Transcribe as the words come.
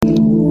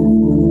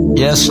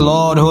Yes,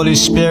 Lord, Holy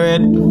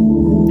Spirit,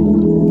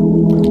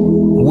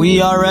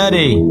 we are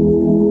ready.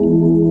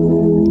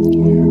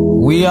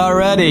 We are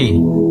ready.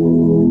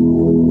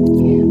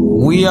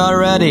 We are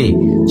ready.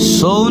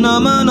 So na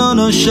mano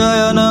no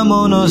shaya na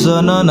mono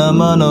zana na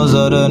mano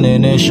zara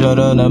nene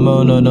shara na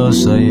mono no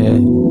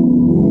saye.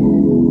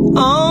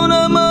 Oh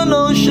na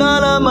mano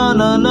shala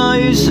mana na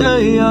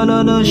isaya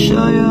na no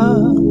shaya.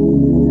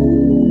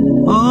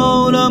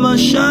 Oh na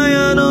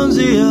mashaya no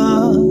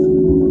zia.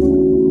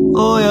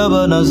 Oh ya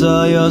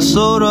banazaya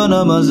sora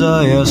na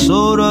mazaya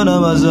sora na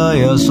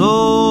mazaya so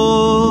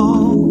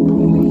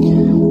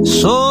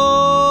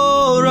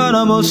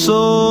rana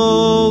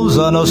so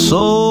zana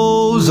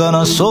so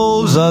zana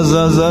so za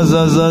za za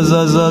za za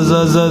za za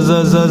za za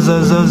za za za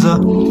za za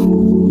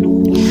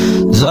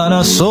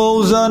zana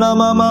so zana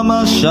mama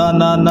ma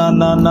shana na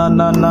na na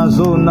na na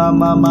zona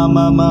mama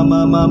mama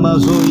mama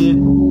mazoye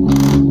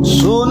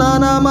sona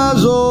na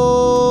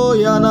mazo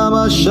ya na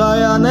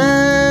mashaya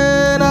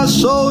ne na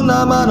so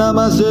na mana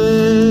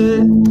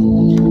maze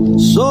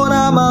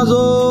sona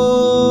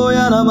mazo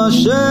ya na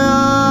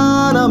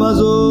mashaya na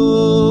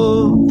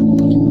mazo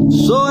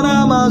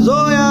sona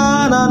mazo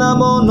ya na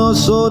mono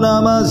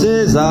sona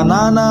maze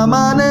zanana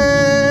mane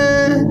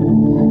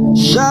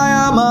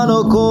shaya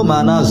manoko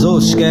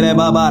manazos kere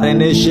babare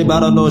ne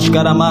shibaranos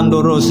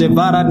karamando rose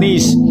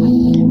varanis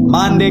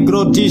mande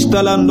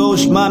grotista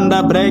landos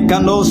manda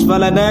brekanos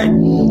valene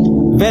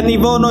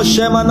venivono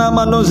shemana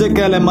manoze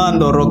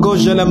kelemando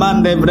rokoshe le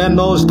mande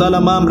vrenos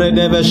talamambre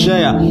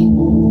deveshea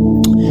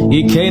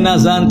Ikena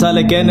zanta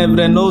lekene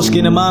vrenos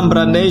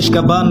kinemambra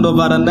neshka bando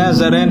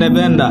varaneze rene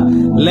venda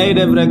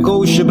leide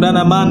vrekosh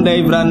brana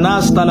mande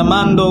vranas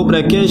talamando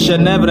brekeshe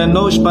nevre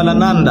nosh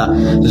palananda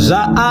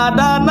za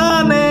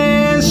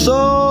adanane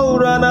so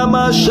rana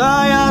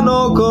mashaya no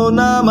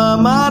konama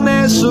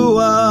mane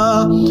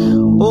sua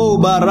o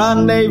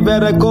barande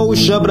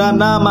verekosh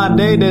brana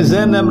mande de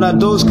zenemra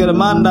dos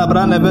kermanda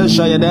brane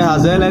vesha yede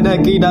hazele de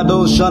kida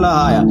dos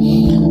shalahaya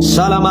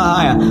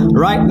salamahaya.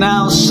 Right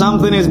now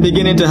something is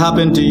beginning to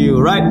happen to you.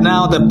 Right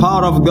now the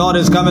power of God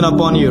is coming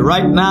upon you.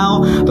 Right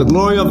now the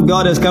glory of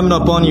God is coming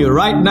upon you.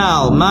 Right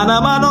now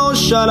manamano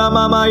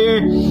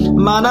shalamamaye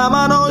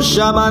manamano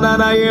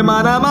shamananaye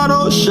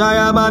manamano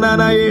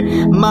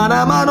shayamananaye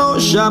manamano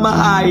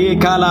shamaaye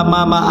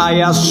kalamama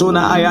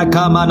ayasuna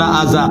ayakamana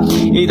aza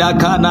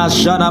idakana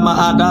shanama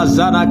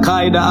adazana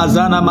kaida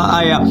azana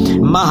maaya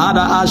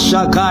mahada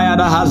ashakaya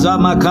da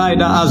hazama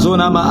kaida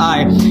azuna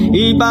maaya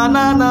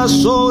ibanana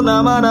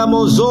sona mana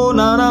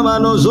mozona na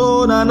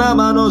manozona na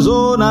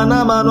manozona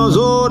na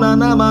manozona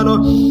na mano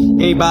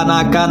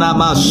ibana kana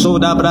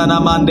masoda brana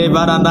mande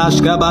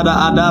varanashka bada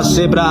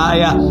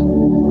adasebraya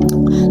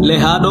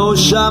lehado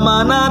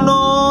shamanano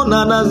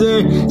nanaze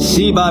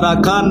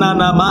sibarakana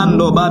na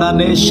mando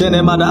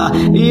baraneshene mada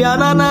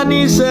yanana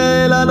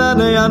nisela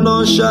nane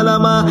yano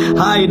shalama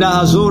haida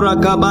hazura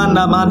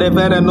kabanda mande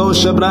vere no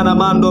shabrana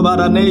mando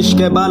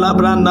baraneshke bala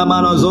branda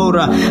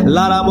manozora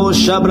lara mo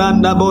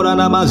shabranda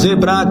borana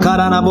mazebra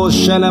karana mo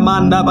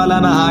shelemanda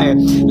balana hai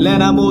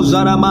lena mo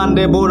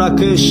zaramande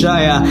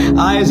borakeshaya.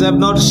 Eyes have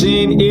not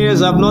seen,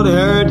 ears have not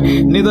heard,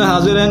 neither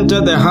has it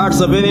entered the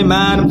hearts of any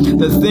man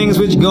the things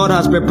which God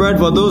has prepared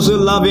for those who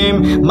love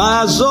him.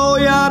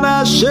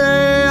 Mazoyana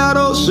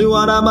shearo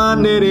suana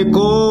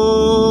manereko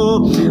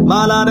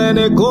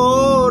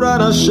malareneko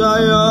rana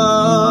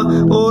shaya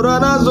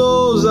orana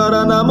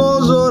zozarana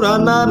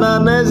mozorana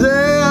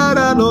naneze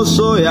arano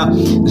soya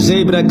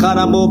zebre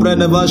kana mobre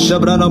neva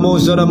shabrana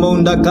mozora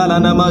monda kala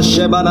nama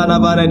shebana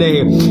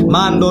navarede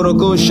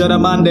mandoroko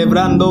sharamande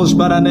brandos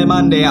barane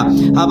mandea.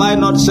 Have I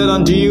not said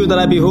unto you that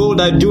I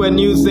behold I do a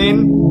new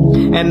thing?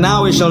 And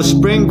now it shall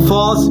spring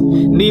forth.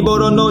 Why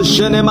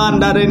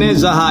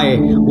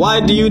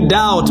do you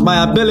doubt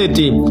my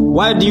ability?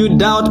 Why do you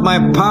doubt my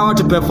power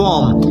to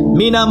perform?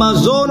 Mina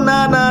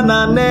mazona na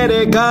na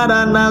nere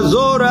kara na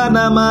zora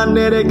na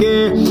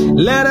manereke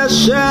lera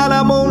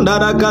shala munda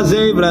da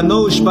kazevra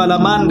nosh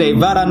palamande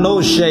vara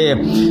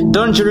noshe.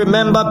 Don't you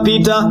remember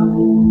Peter?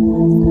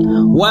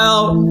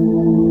 Well,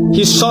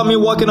 he saw me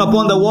walking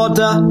upon the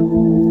water,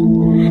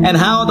 and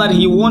how that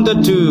he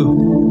wanted to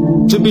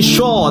be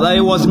sure that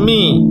it was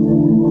me,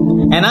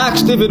 and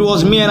asked if it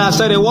was me, and I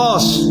said it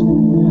was.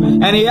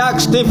 And he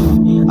asked if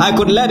I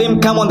could let him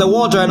come on the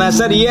water, and I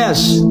said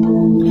yes.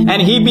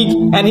 And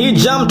he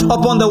jumped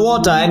upon the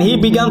water, and he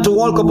began to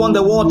walk upon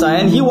the water,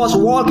 and he was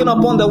walking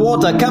upon the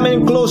water,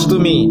 coming close to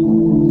me.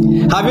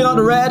 Have you not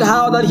read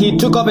how that he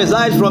took off his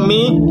eyes from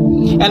me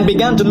and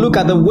began to look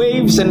at the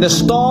waves and the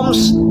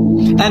storms?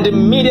 And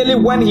immediately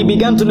when he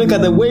began to look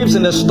at the waves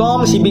and the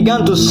storms, he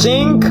began to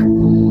sink.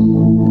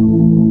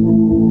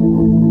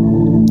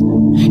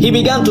 He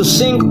began to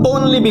sink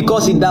only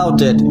because he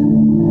doubted.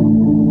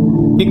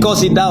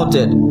 Because he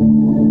doubted.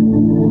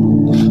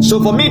 So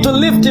for me to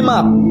lift him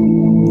up,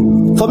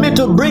 for me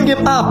to bring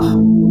him up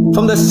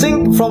from the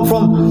sink, from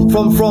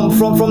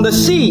the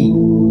sea,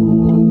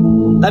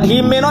 that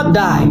he may not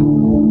die,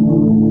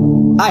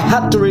 I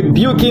had to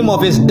rebuke him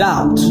of his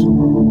doubt.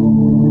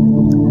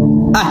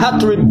 I had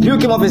to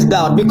rebuke him of his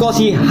doubt because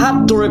he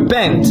had to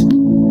repent.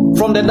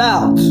 from the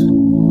doubt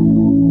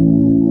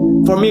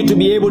for me to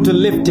be able to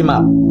lift him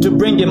up, to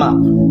bring him up.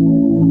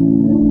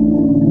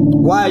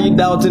 Why are you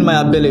doubting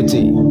my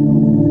ability?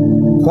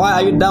 Why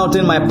are you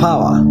doubting my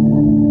power?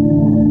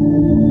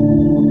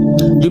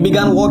 You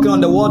began walking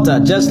on the water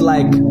just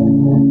like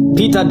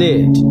Peter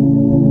did.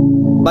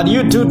 But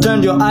you too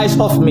turned your eyes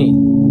off me.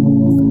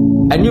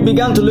 And you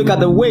began to look at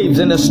the waves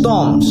and the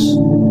storms.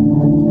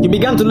 You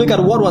began to look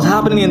at what was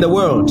happening in the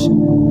world.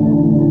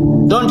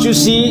 Don't you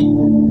see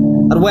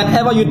that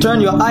whenever you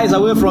turn your eyes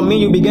away from me,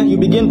 you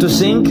begin to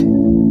sink?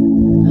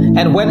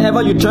 And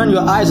whenever you turn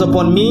your eyes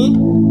upon me,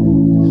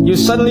 you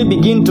suddenly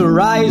begin to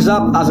rise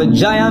up as a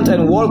giant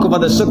and walk over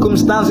the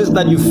circumstances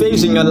that you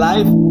face in your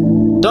life.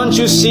 Don't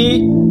you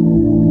see?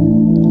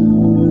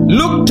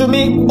 Look to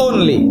me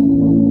only,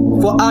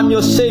 for I'm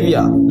your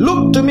Savior.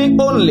 Look to me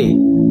only.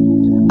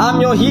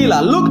 I'm your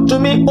healer. Look to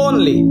me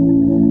only.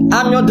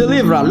 I'm your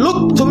deliverer.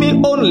 Look to me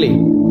only.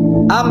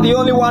 I'm the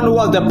only one who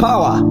has the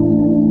power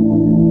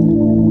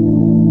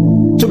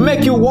to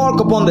make you walk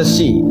upon the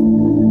sea.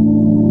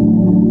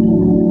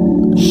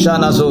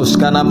 Shanazos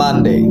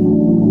Kanamande.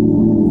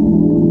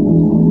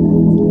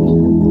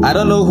 I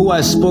don't know who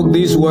I spoke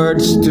these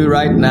words to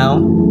right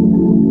now,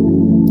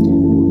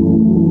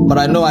 but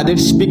I know I did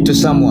speak to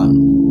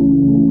someone.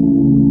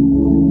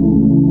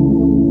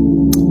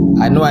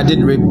 I know I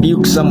did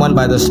rebuke someone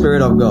by the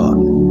Spirit of God.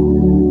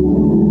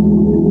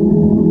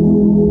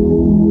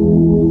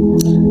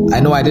 I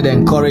know I did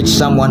encourage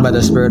someone by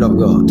the Spirit of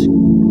God.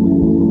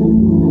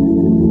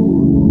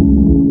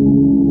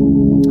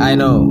 I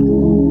know.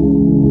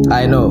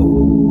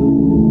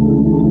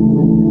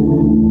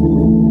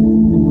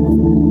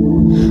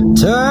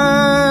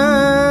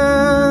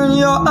 Turn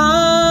your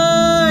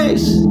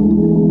eyes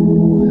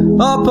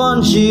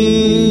upon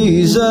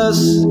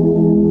Jesus.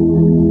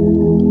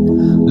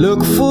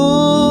 Look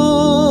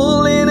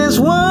full in his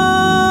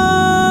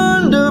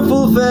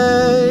wonderful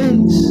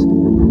face,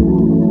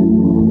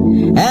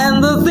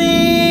 and the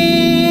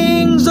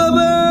things of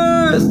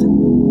earth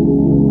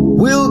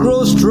will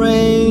grow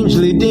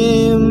strangely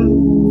dim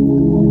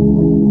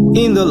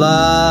in the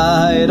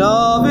light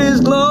of his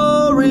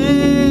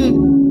glory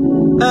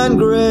and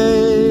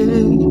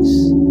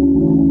grace.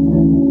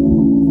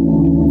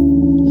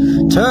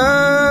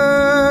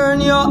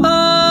 Turn your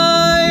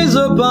eyes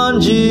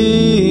upon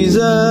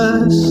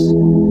Jesus.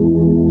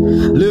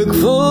 Look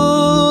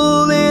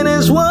full in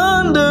his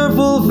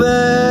wonderful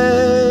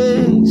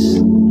face,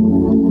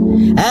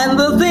 and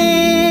the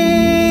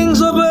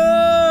things of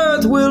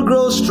earth will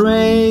grow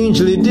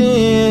strangely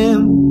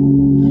dim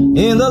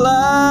in the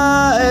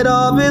light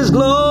of his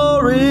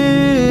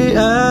glory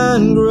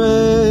and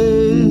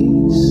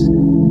grace.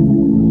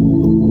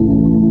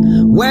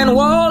 When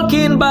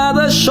walking by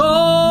the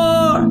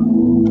shore,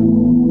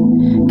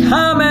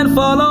 come and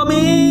follow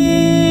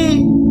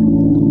me,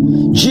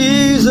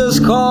 Jesus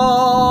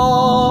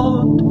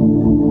called.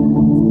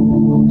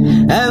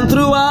 And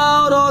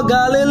throughout all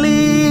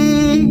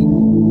Galilee,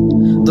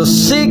 the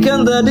sick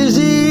and the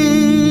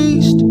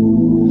diseased,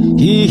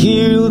 he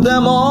healed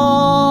them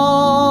all.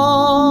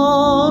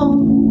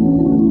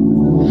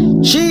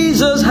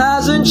 Jesus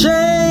hasn't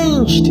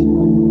changed.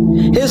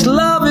 His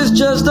love is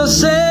just the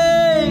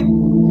same,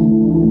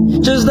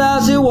 just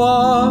as he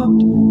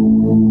walked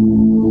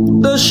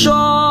the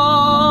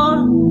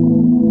shore.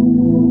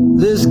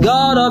 This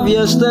God of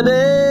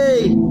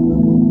yesterday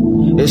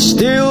is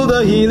still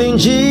the healing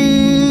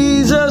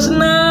Jesus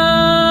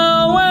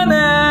now and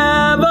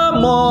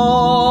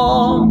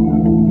evermore.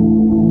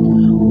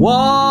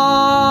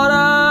 What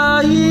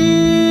a healing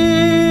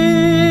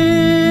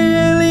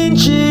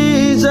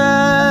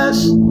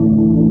Jesus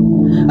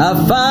I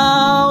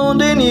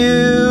found in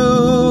you.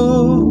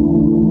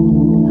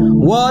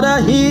 What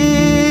a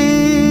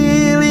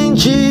healing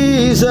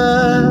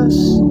Jesus.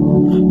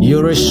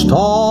 You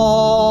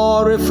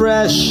restore,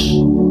 refresh,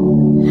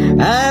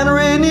 and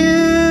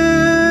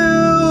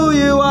renew.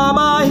 You are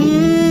my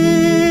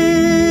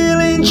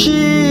healing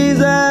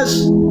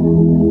Jesus.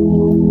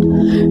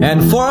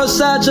 And for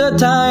such a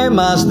time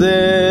as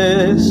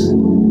this,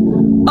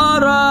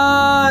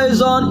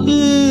 arise on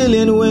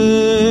healing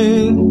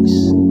wings,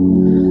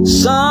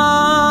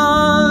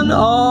 Son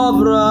of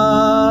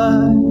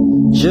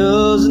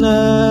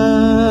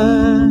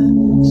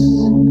righteousness.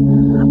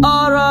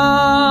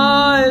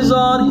 Arise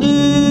on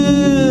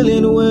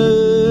healing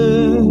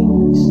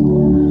wings.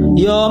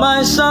 You're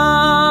my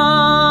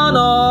Son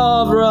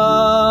of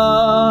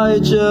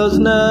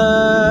righteousness.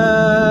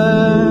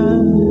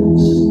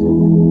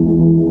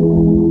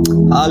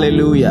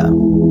 Hallelujah.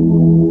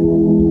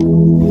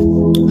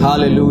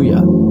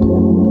 Hallelujah.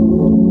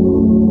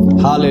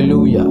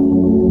 Hallelujah.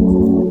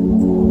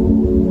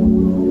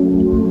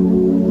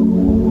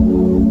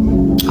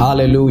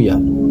 Hallelujah.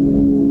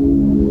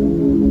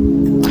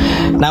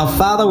 Now,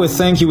 Father, we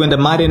thank you in the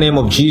mighty name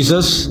of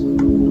Jesus.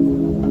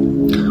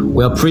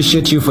 We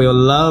appreciate you for your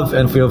love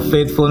and for your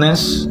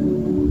faithfulness.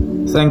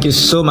 Thank you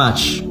so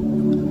much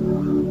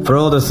for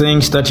all the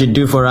things that you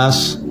do for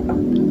us,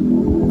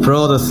 for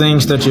all the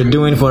things that you're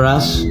doing for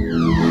us.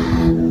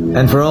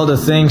 and for all the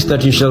things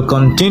that you shall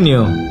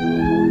continue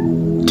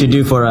to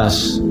do for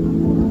us.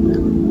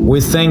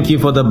 We thank you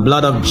for the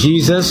blood of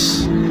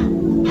Jesus.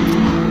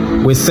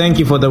 We thank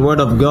you for the word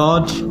of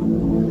God.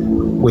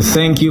 We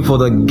thank you for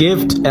the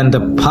gift and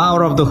the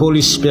power of the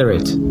Holy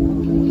Spirit.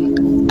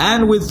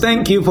 And we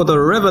thank you for the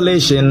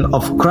revelation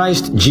of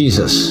Christ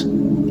Jesus.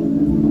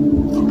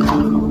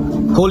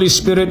 Holy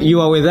Spirit,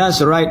 you are with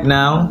us right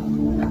now.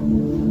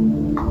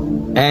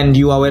 And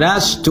you are with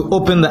us to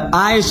open the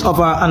eyes of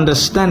our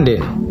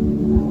understanding.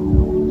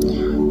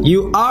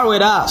 You are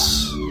with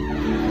us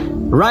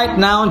right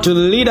now to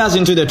lead us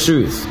into the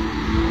truth.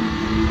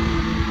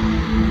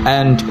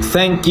 And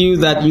thank you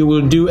that you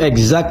will do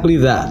exactly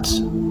that.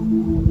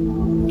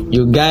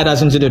 You guide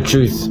us into the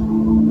truth.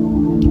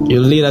 You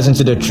lead us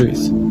into the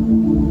truth.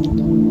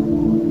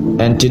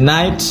 And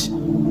tonight,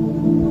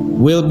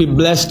 we'll be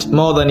blessed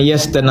more than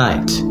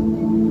yesternight.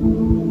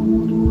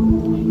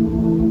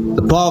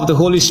 The power of the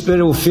Holy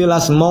Spirit will fill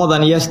us more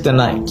than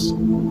yesternight.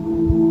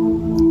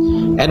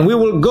 And we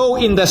will go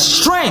in the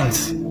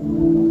strength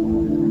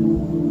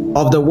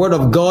of the word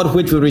of God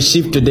which we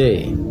receive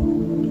today.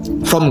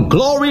 From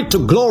glory to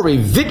glory,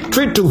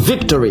 victory to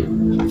victory,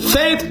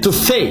 faith to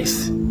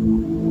faith.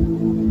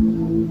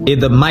 In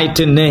the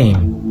mighty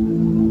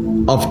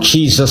name of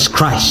Jesus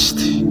Christ.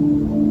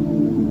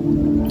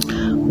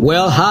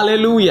 Well,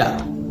 hallelujah.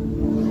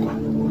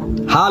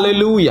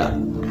 Hallelujah.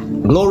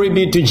 Glory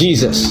be to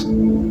Jesus.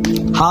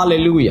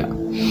 Hallelujah.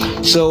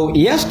 So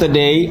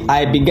yesterday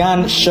I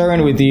began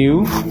sharing with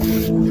you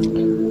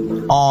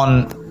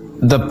on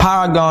the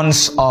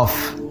paragons of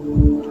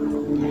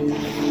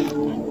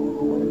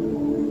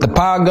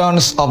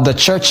the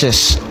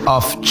churches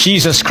of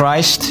Jesus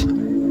Christ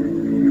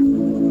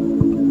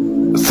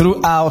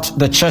throughout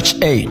the church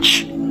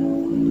age.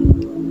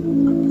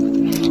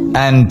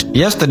 And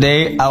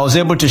yesterday I was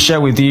able to share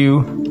with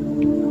you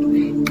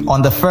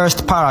on the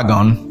first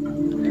paragon,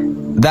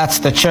 that's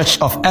the church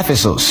of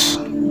Ephesus.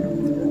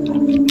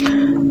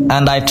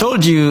 And I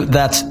told you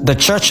that the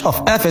church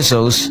of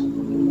Ephesus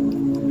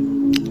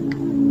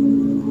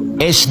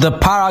is the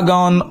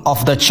paragon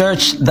of the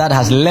church that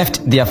has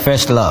left their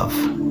first love.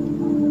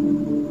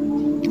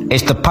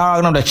 It's the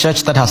paragon of the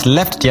church that has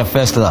left their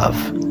first love.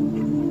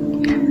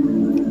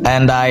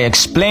 And I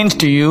explained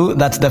to you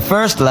that the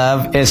first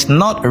love is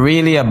not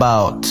really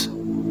about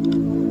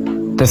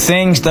the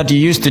things that you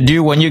used to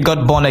do when you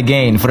got born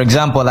again. For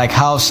example, like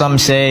how some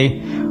say,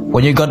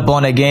 when you got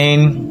born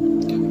again,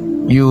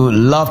 you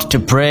loved to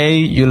pray,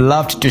 you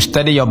loved to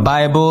study your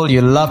Bible,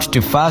 you loved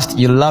to fast,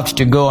 you loved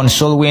to go on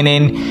soul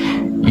winning,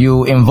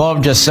 you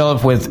involved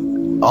yourself with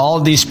all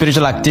these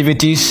spiritual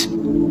activities.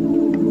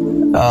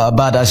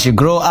 But as you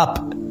grow up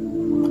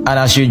and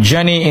as you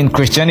journey in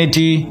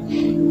Christianity,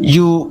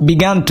 you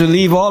began to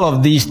leave all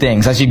of these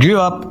things. As you grew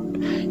up,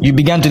 you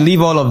began to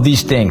leave all of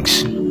these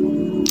things.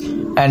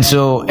 And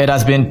so it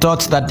has been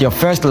taught that your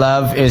first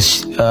love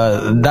is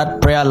that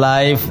prayer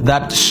life,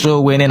 that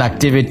soul winning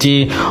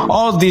activity,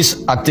 all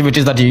these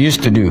activities that you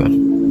used to do.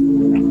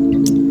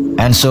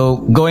 And so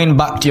going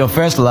back to your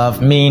first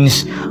love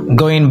means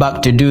going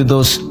back to do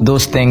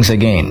those things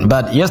again.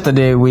 But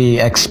yesterday we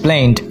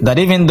explained that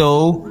even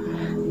though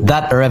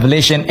that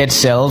revelation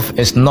itself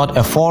is not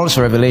a false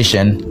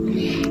revelation,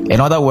 in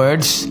other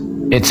words,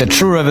 it's a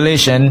true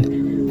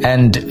revelation,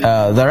 and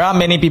there are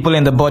many people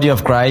in the body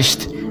of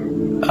Christ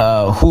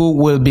who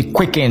will be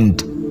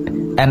quickened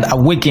and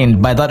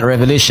awakened by that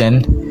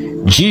revelation.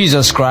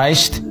 Jesus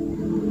Christ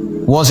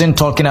wasn't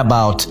talking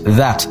about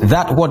that.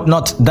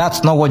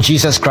 That's not what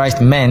Jesus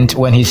Christ meant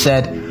when he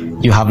said,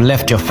 you have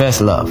left your first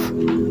love.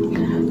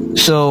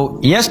 So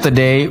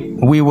yesterday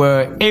we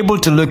were able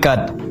to look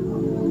at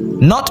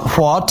not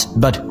what,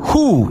 but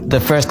who the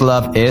first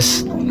love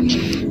is.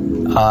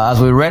 As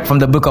we read from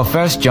the book of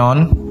 1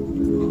 John,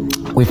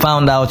 we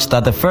found out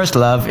that the first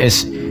love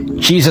is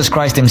Jesus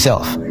Christ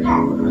himself.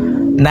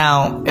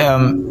 Now,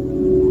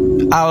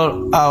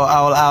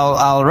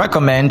 I'll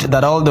recommend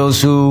that all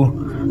those who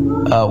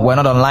were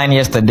not online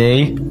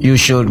yesterday, you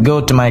should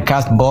go to my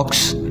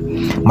Castbox,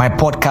 my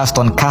podcast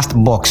on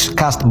Castbox.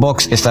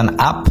 Castbox is an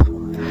app.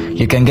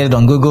 You can get it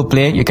on Google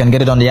Play. You can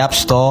get it on the App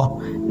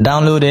Store.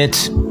 Download it,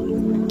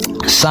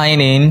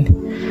 sign in,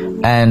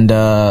 and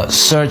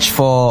search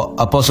for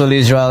Apostle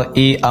Israel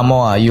E.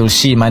 Amoah. You'll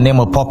see my name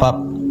will pop up,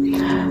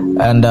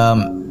 and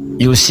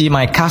you'll see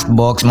my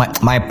Castbox,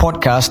 my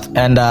podcast,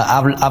 and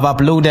I've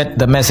uploaded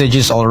the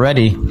messages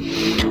already.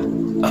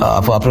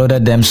 I've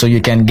uploaded them so you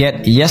can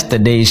get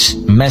yesterday's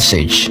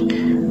message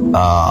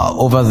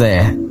over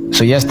there.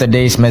 So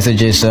yesterday's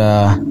message is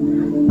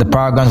the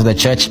Paragons of the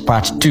Church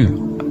Part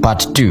 2.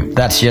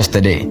 That's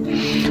yesterday.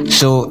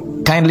 So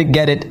kindly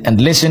get it and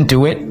listen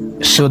to it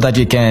so that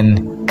you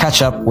can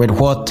catch up with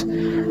what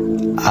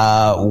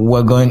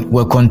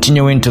we're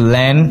continuing to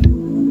learn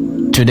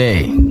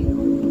today.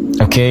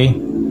 Okay?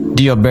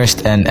 Do your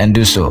best and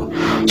do so.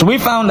 So we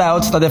found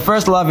out that the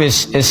first love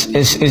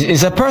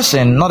is a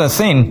person, not a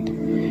thing.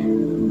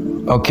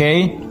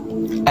 Okay?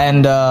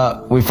 And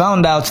we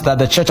found out that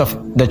the church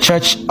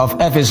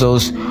of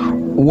Ephesus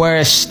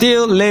were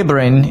still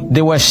laboring.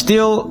 They were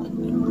still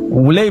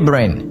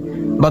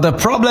laboring. But the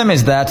problem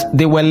is that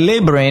they were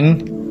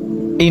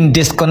laboring in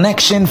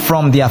disconnection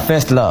from their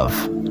first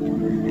love.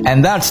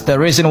 And that's the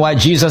reason why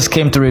Jesus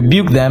came to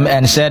rebuke them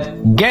and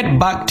said, get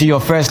back to your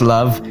first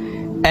love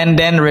and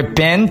then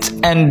repent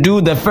and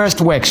do the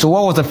first work. So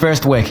what was the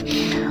first work?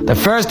 The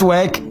first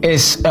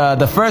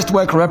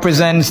work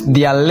represents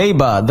their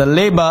labor, the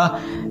labor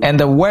and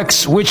the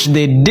works which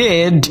they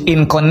did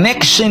in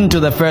connection to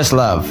the first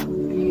love.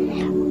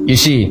 You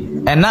see,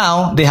 and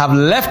now they have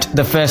left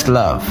the first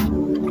love.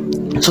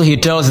 So he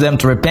tells them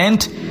to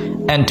repent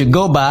and to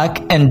go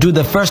back and do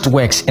the first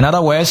works. In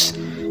other words,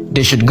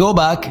 they should go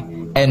back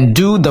and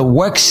do the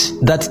works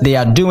that they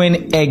are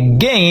doing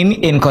again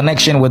in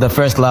connection with the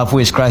first love, who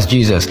is Christ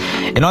Jesus.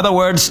 In other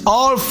words,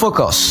 all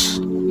focus,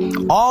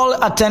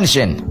 all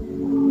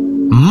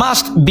attention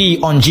must be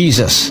on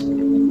Jesus.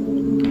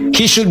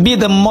 He should be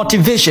the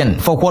motivation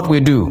for what we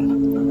do,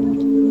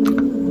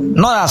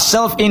 not our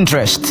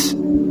self-interest.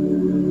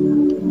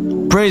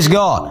 Praise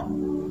God.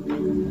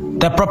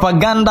 The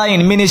propaganda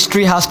in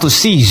ministry has to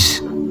cease.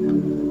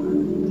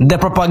 The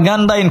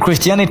propaganda in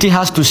Christianity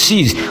has to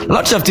cease.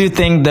 Lots of you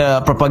think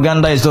the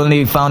propaganda is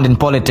only found in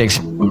politics.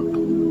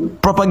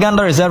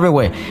 Propaganda is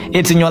everywhere.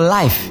 It's in your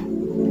life.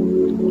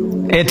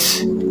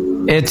 It's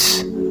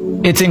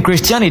in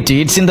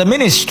Christianity. It's in the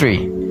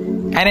ministry.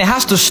 And it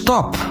has to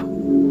stop.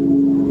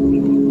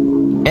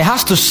 It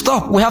has to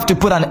stop. We have to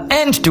put an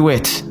end to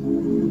it.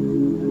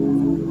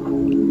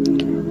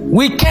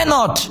 We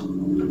cannot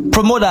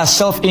promote our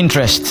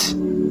self-interest.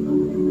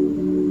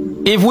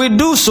 If we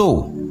do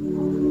so,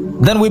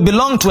 then we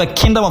belong to a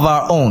kingdom of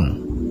our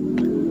own.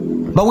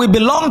 But we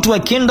belong to a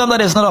kingdom that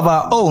is not of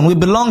our own. We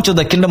belong to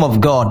the kingdom of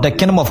God, the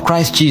kingdom of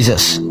Christ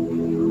Jesus.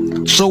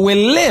 So we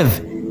live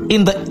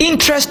in the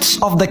interests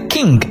of the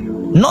King,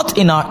 not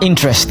in our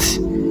interests,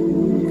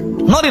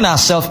 not in our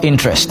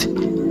self-interest,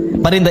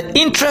 but in the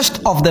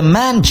interest of the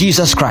man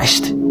Jesus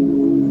Christ,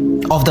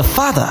 of the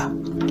Father.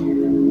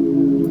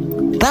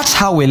 That's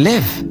how we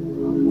live.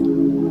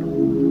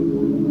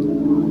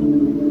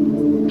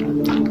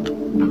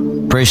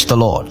 Praise the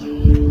Lord.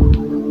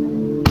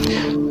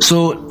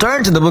 So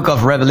turn to the book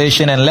of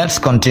Revelation and let's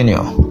continue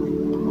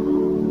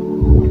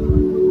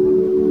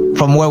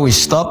from where we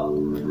stop,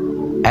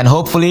 and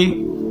hopefully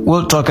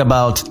we'll talk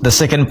about the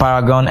second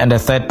paragon and the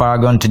third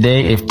paragon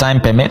today if time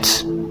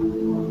permits.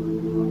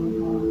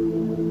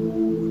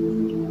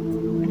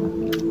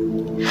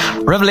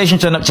 Revelation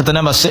chapter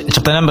number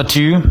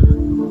 2,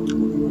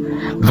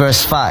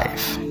 verse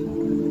 5.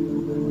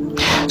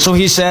 So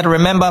he said,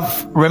 remember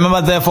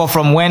therefore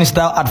from whence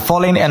thou art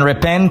fallen, and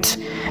repent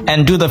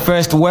and do the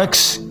first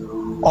works,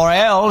 or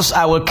else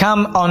I will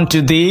come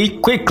unto thee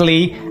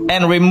quickly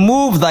and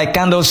remove thy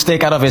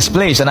candlestick out of his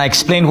place. And I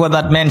explained what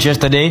that meant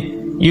yesterday.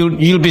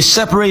 You'll be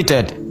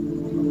separated.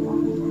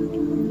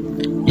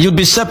 You'll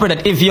be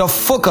separated. If your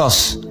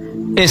focus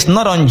is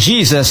not on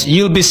Jesus,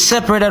 you'll be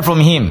separated from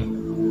him.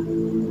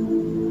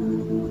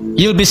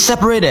 You'll be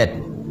separated.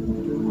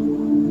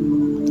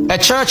 A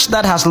church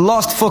that has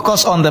lost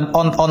focus on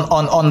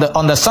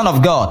the Son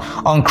of God,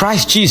 on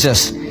Christ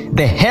Jesus,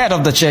 the head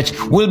of the church,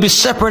 will be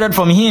separated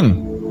from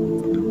him.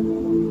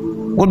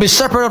 Will be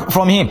separated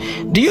from him.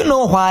 Do you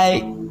know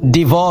why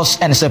divorce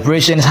and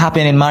separations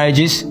happen in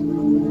marriages?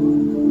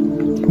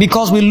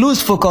 Because we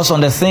lose focus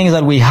on the things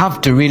that we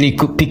have to really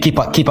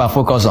keep our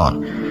focus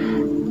on.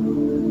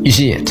 You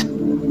see it?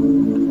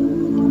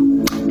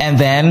 And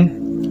then,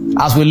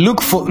 as we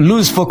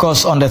lose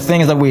focus on the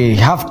things that we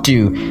have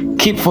to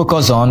keep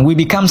focus on, we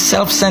become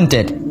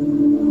self-centered,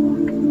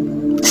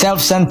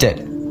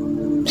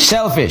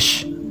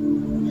 selfish,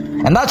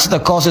 and that's the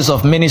causes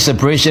of many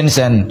separations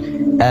and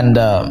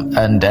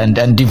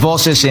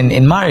divorces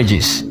in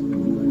marriages.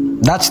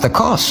 That's the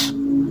cause.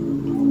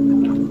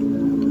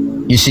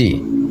 You see,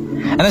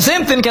 and the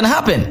same thing can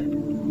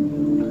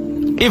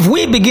happen if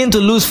we begin to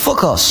lose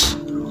focus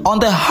on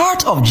the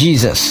heart of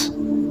Jesus,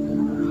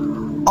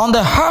 on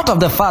the heart of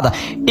the Father.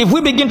 If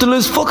we begin to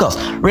lose focus,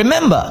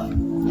 remember,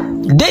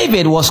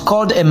 David was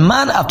called a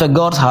man after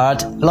God's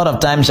heart. A lot of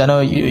times, I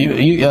know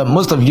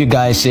most of you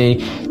guys say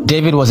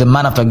David was a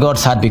man after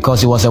God's heart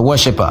because he was a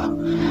worshiper.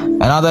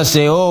 And others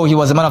say, oh, he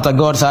was a man after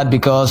God's heart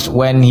because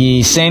when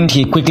he sinned,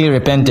 he quickly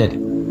repented.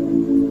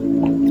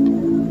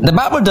 The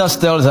Bible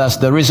just tells us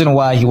the reason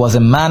why he was a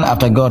man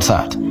after God's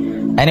heart.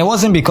 And it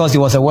wasn't because he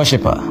was a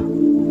worshiper.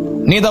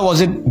 Neither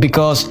was it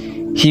because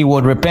he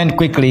would repent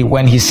quickly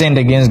when he sinned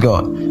against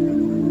God.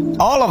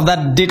 All of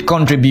that did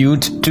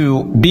contribute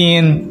to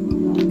being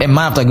a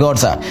man after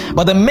God's heart.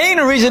 But the main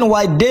reason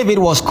why David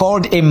was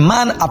called a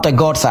man after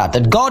God's heart,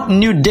 that God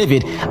knew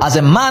David as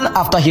a man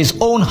after his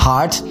own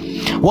heart,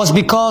 was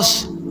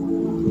because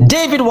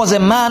David was a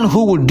man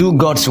who would do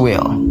God's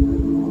will.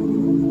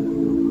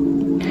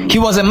 He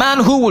was a man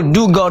who would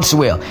do God's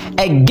will.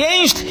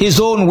 Against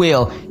his own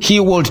will, he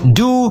would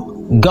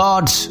do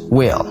God's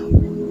will.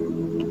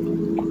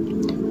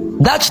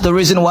 That's the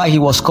reason why he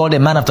was called a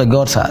man after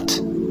God's heart.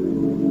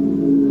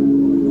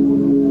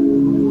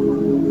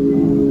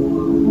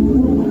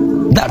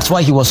 That's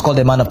why he was called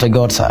a man after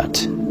God's heart.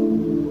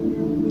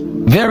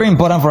 Very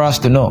important for us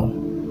to know.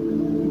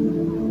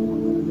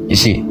 You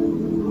see,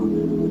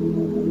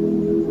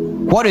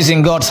 what is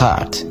in God's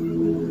heart?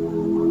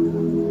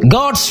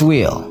 God's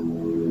will.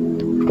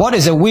 What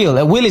is a will?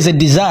 A will is a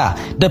desire.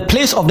 The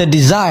place of the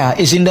desire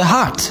is in the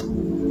heart.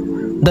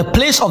 The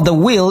place of the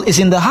will is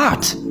in the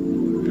heart.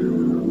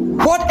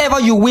 Whatever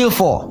you will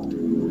for,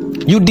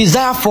 you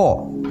desire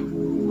for,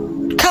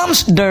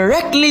 comes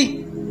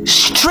directly,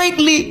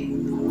 straightly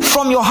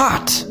from your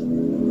heart.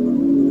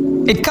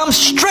 It comes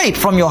straight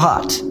from your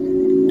heart,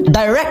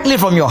 directly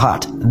from your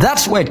heart.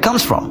 That's where it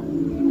comes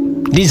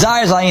from.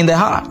 Desires are in the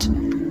heart.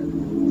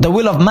 The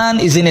will of man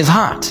is in his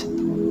heart.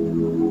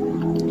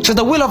 So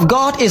the will of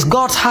God is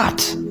God's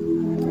heart.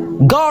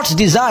 God's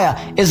desire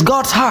is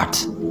God's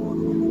heart.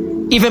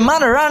 If a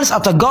man runs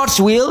after God's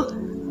will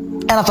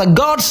and after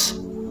God's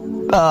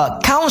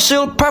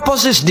counsel,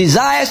 purposes,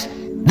 desires,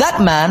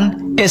 that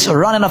man is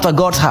running after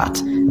God's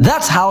heart.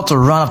 That's how to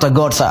run after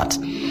God's heart.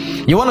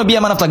 You want to be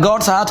a man after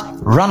God's heart?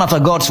 Run after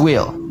God's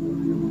will.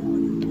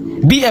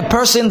 Be a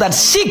person that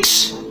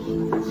seeks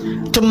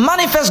to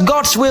manifest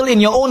God's will in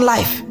your own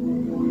life.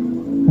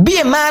 Be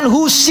a man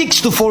who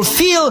seeks to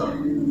fulfill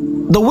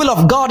the will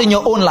of God in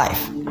your own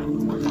life.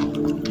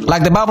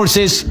 Like the Bible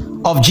says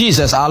of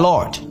Jesus our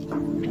Lord.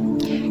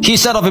 He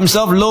said of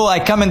himself, "Lo, I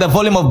come in the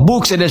volume of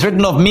books, it is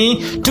written of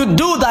me, to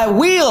do thy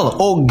will,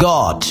 O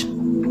God."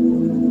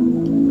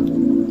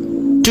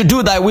 To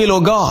do thy will,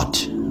 O God.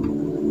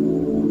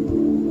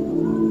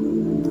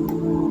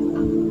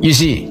 You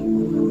see,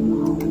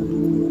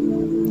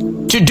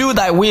 to do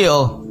thy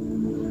will,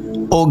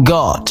 O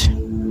God.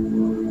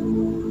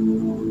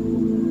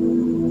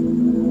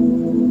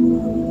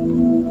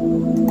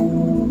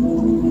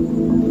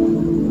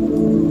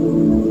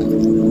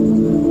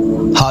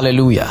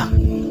 Hallelujah.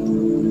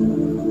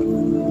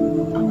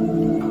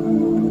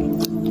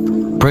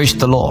 Praise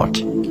the Lord.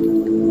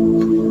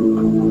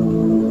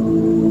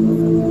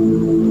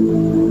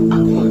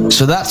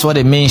 So that's what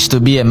it means to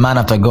be a man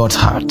after God's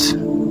heart.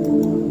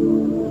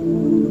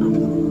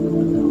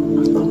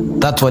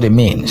 That's what it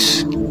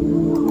means.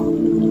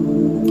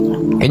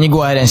 Can you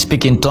go ahead and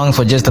speak in tongues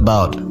for just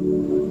about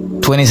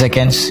 20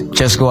 seconds?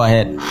 Just go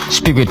ahead.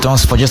 Speak with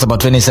tongues for just about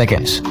 20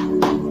 seconds.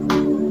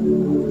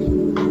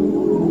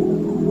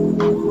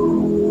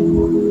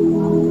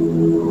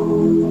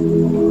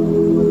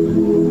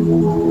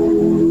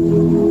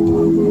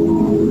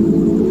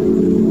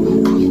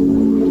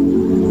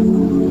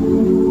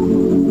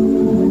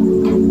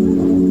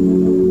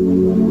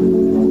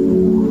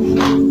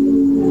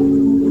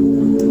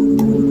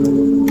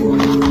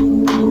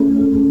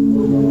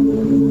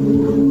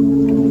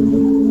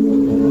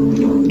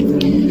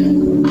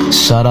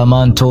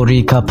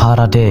 Saramantorika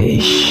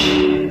Paradesh.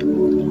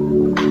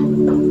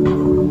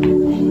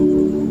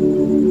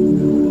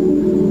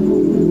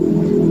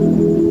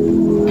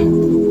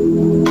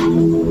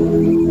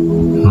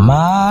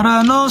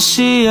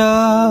 Maranosia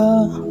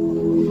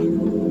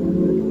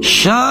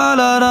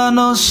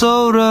Shalarano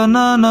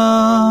Soranana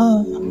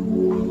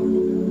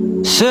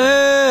Se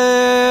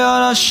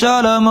Ara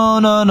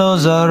Shalamona no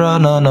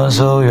Zarana no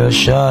Zoya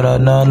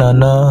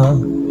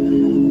Sharanana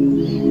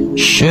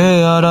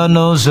Shayara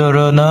no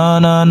Zarana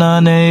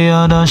Nane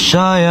Ada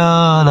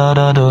Shaya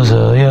Lada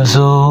Doza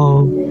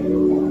Yaso.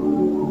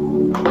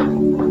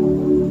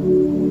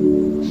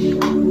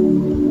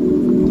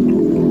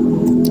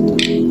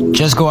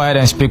 Just go ahead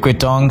and speak with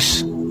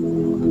tongues.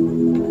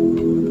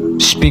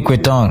 Speak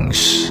with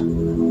tongues.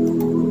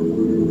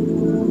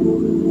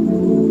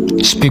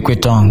 Speak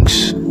with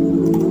tongues.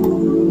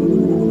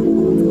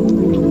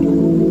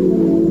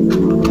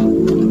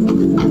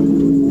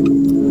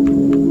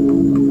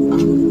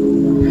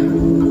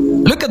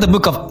 Look at the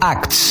book of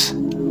Acts,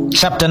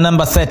 chapter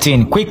number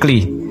 13,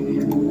 quickly.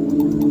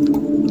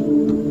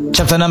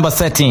 Chapter number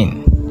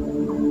 13.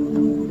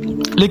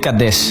 Look at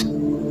this.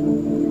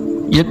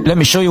 Let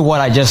me show you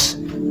what I just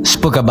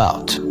spoke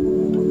about.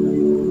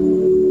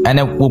 And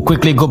then we'll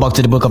quickly go back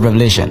to the book of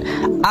Revelation.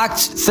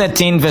 Acts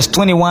 13, verse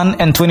 21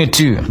 and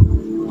 22.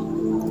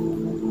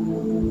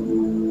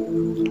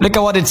 Look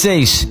at what it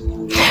says.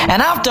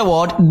 And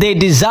afterward they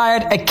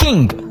desired a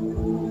king.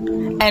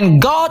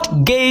 And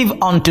God gave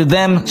unto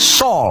them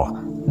Saul,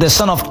 the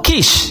son of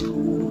Kish,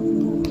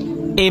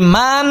 a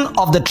man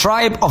of the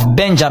tribe of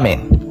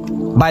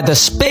Benjamin, by the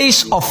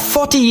space of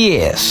 40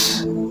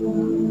 years.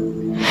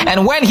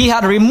 And when he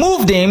had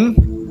removed him,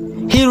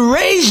 he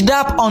raised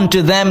up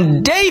unto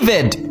them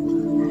David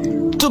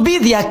to be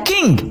their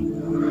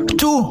king,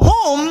 to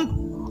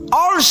whom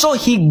also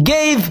he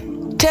gave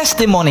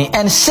testimony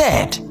and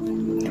said,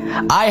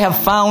 I have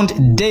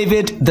found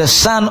David the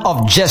son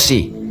of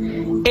Jesse,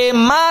 a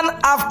man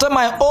after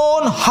my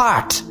own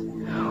heart,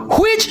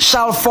 which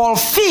shall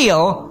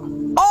fulfill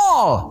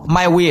all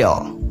my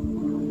will.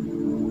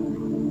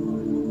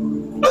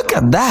 Look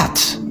at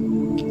that.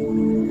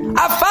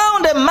 I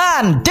found a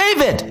man,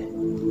 David,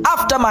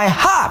 after my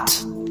heart,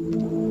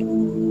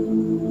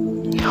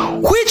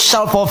 which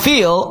shall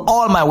fulfill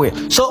all my will.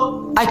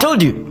 So I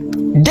told you,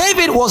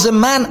 David was a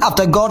man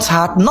after God's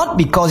heart, not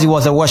because he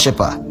was a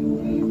worshiper.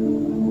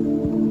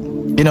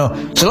 You know,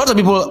 so lots of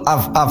people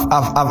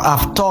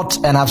have taught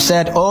and have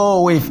said,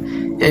 oh, if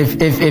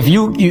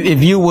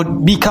you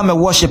would become a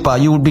worshiper,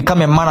 you would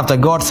become a man after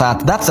God's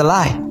heart. That's a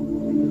lie.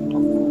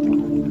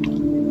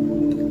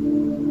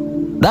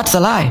 That's a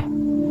lie.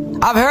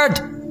 I've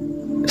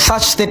heard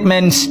such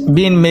statements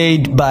being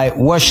made by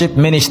worship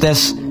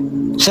ministers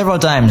several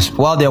times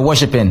while they're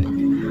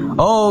worshiping.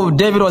 Oh,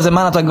 David was a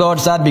man after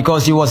God's heart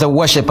because he was a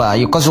worshiper.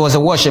 Because he was a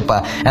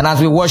worshiper. And as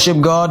we worship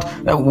God,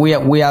 we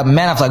are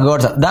men after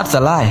God's heart. That's a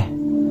lie.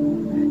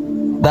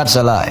 That's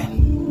a lie.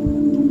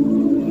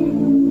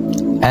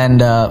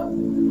 And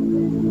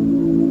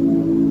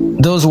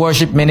those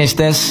worship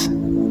ministers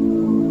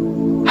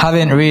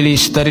haven't really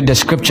studied the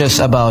scriptures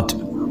about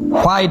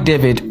why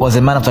David was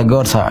a man after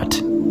God's heart.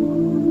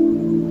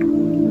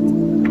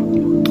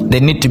 They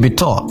need to be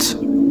taught.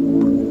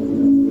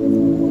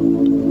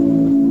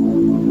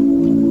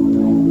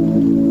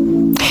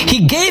 He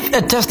gave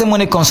a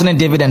testimony concerning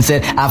David and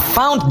said, I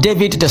found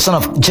David the son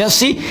of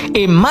Jesse,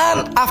 a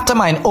man after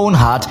mine own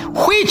heart,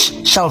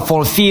 which shall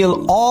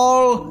fulfill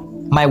all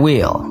my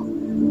will.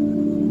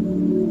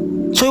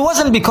 So it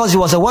wasn't because he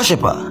was a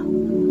worshiper.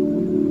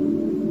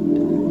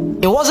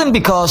 It wasn't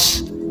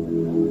because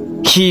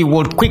he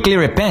would quickly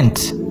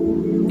repent,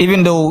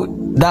 even though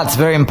that's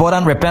very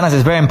important. Repentance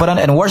is very important,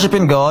 and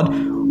worshiping God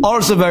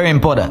also very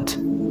important.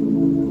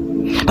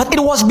 But it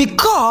was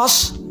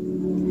because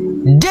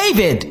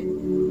David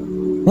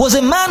was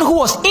a man who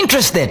was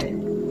interested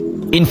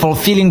in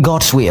fulfilling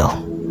God's will,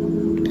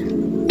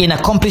 in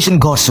accomplishing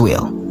God's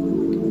will.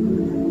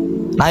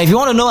 Now, if you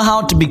want to know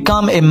how to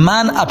become a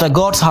man after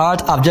God's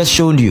heart, I've just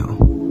shown you.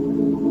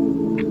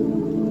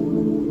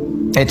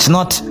 It's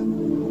not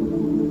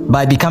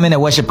by becoming a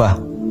worshiper,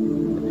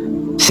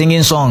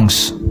 singing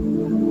songs,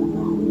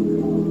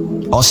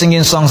 or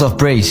singing songs of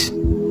praise.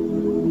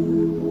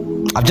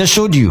 I've just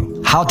showed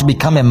you how to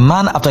become a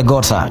man after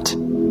God's heart.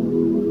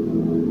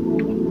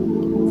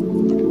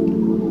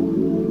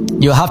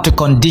 You have to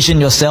condition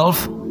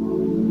yourself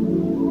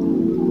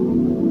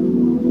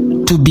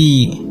to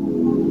be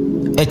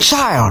a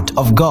child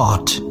of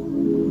God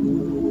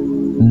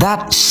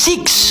that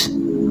seeks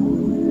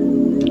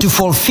to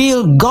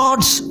fulfill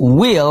God's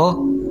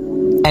will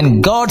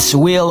and God's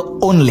will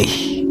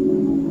only.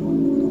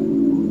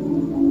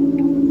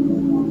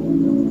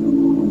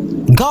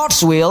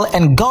 God's will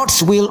and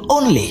God's will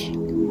only.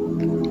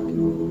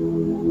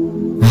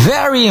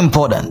 Very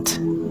important.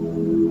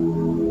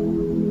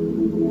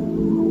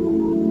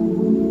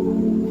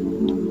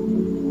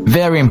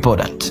 Very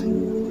important.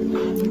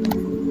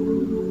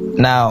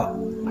 Now,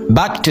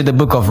 back to the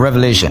book of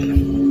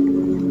Revelation,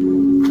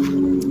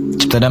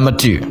 chapter number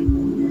 2.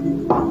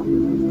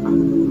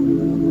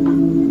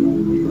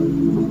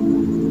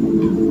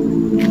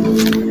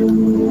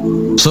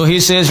 So he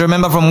says,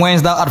 remember from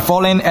whence thou art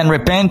fallen, and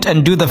repent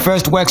and do the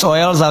first works, or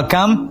else I'll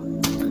come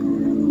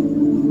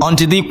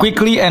unto thee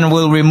quickly, and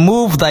will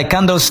remove thy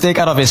candlestick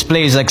out of his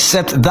place,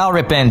 except thou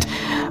repent.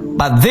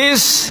 But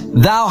this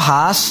thou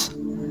hast,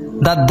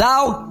 that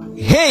thou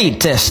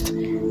hatest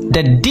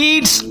the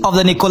deeds of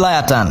the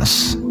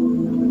Nicolaitans.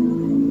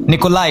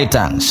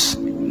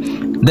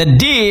 The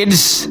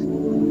deeds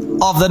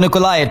of the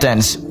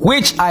Nicolaitans,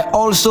 which I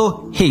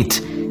also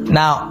hate.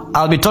 Now,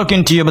 I'll be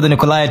talking to you about the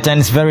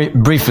Nicolaitans very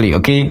briefly,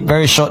 okay?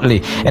 Very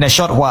shortly, in a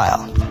short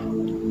while.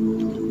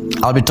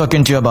 I'll be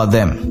talking to you about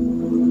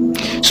them.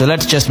 So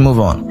let's just move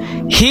on.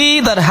 He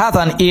that hath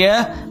an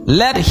ear,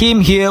 let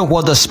him hear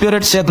what the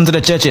Spirit saith unto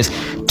the churches.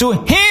 To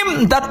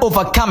him that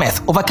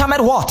overcometh.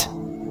 Overcometh what?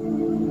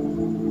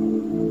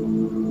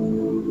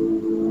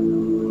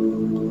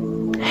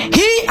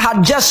 He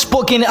had just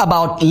spoken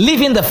about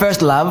living the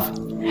first love,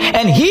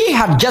 and he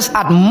had just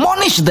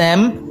admonished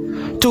them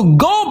to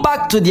go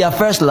back to their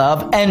first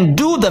love and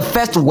do the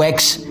first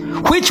works,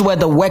 which were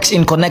the works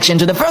in connection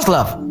to the first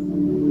love.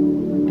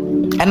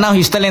 And now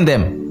he's telling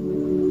them,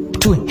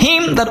 to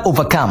him that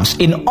overcomes.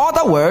 In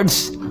other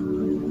words,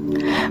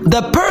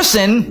 the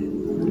person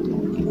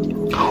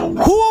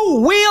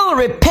who will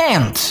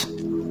repent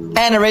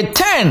and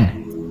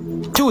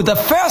return to the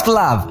first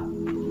love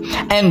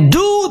and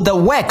do the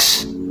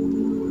works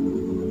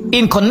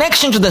in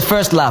connection to the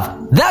first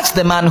love, that's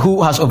the man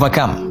who has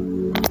overcome.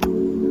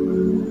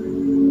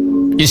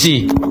 You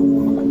see,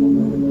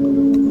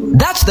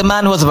 that's the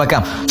man who has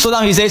overcome. So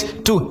now he says,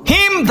 to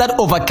him that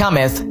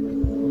overcometh,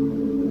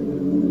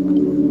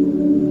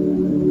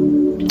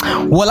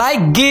 will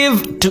I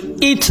give to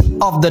eat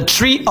of the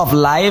tree of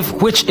life,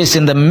 which is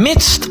in the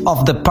midst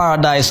of the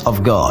paradise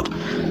of God.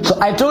 So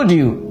I told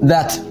you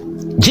that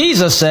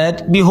Jesus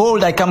said,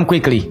 behold, I come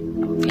quickly,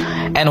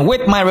 and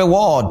with my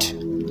reward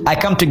I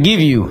come to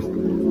give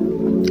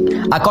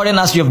you, according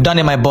as you have done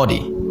in my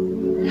body.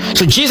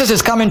 So Jesus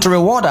is coming to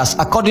reward us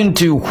according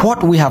to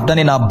what we have done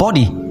in our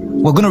body.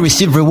 We're going to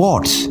receive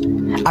rewards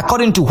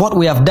according to what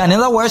we have done. In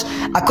other words,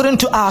 according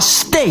to our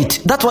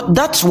state.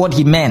 That's what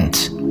he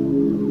meant.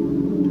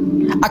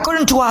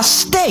 According to our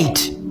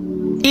state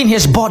in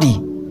his body.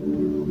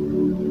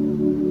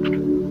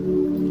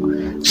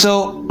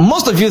 So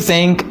most of you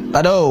think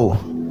that, oh,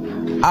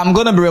 I'm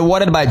going to be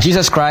rewarded by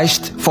Jesus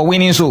Christ for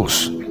winning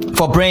souls,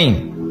 for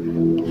praying.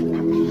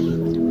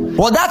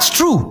 Well, that's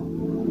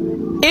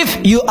true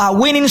if you are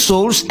winning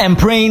souls and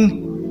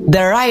praying the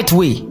right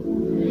way.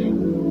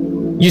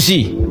 You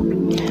see,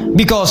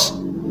 because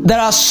there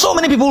are so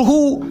many people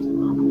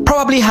who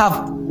probably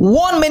have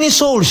won many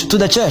souls to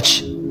the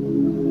church,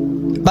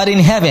 but in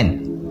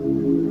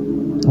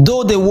heaven,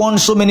 though they won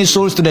so many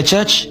souls to the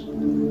church,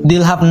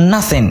 they'll have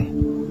nothing.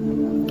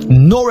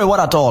 No reward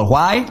at all.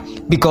 Why?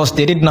 Because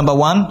they did, number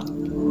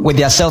one, with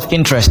their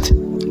self-interest,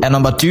 and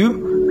number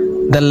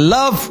two, the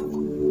love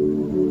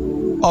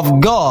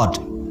of God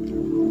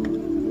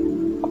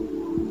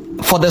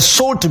for the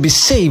soul to be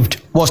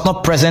saved was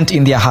not present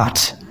in their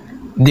heart.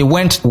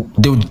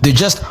 They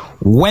just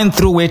went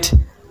through it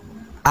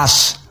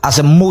as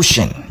a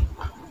motion.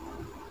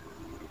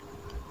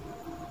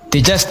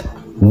 They just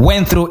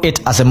went through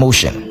it as a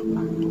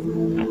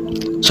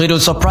motion. So it will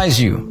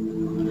surprise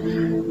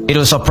you. It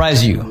will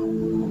surprise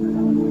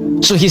you.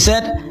 So he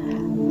said,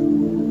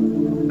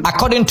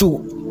 according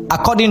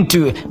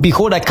to,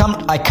 behold, I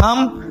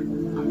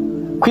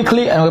come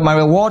quickly, and with my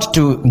reward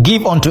to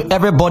give unto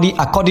everybody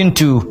according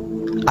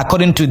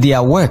to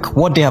their work,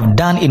 what they have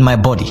done in my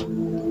body.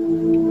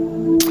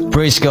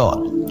 Praise God.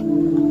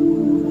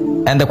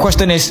 And the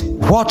question is,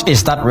 what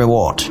is that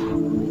reward?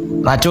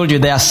 I told you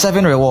there are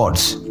 7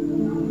 rewards,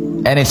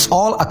 and it's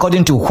all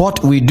according to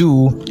what we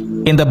do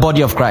in the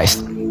body of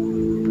Christ.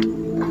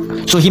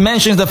 So he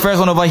mentions the first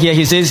one over here.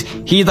 He says,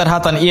 he that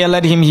hath an ear,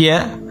 let him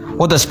hear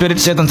what the Spirit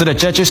saith unto the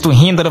churches. To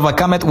him that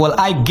overcometh will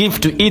I give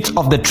to eat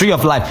of the tree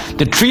of life.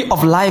 The tree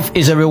of life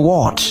is a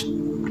reward.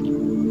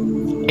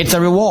 It's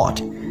a reward.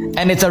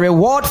 And it's a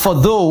reward for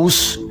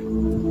those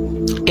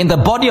in the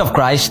body of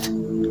Christ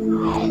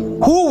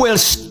who will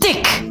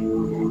stick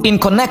in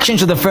connection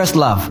to the first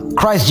love,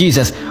 Christ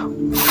Jesus.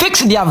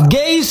 Fix their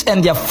gaze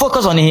and their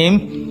focus on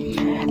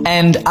him,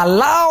 and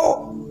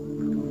allow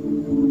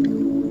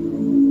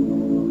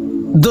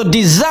the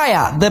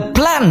desire, the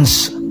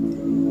plans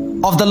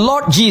of the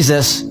Lord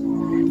Jesus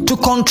to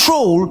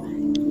control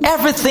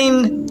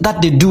everything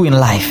that they do in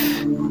life.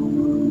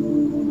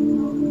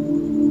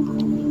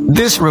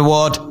 This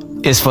reward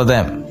is for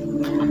them.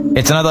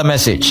 It's another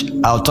message.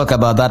 I'll talk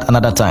about that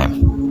another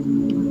time.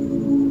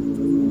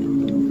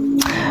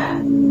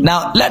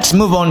 Now, let's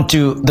move on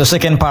to the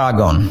second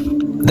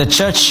paragon, the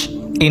church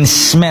in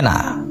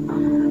Smyrna.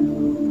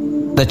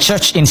 The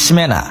church in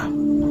Smyrna.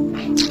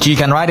 You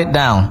can write it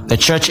down. The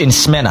church in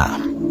Smyrna.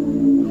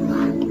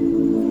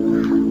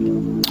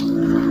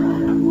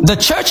 The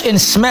church in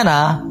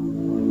Smyrna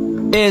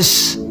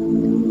is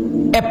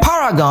a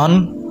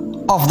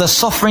paragon of the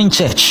suffering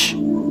church.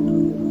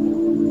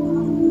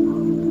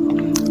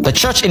 The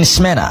church in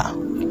Smyrna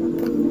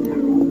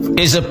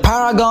is a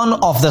paragon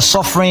of the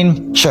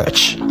suffering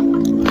church.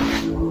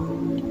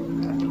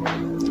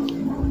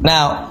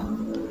 Now,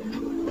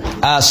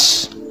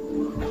 as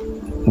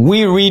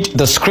we read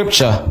the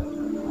scripture,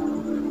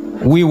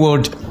 we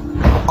would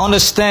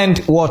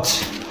understand what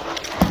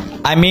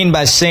I mean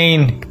by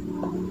saying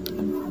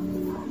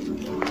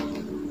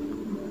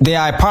they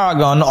are a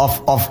paragon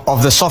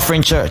of the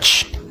suffering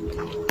church.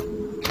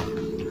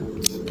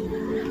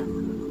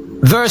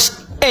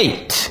 Verse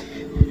 8.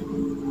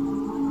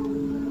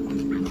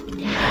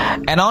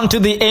 And unto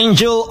the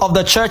angel of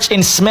the church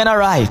in Smyrna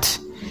write,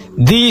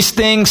 these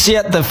things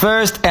saith the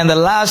first and the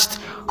last,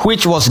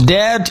 which was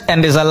dead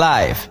and is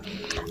alive.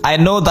 I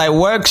know thy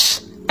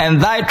works,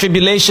 and thy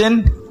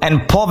tribulation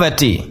and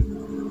poverty.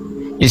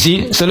 You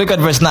see, so look at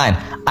verse 9.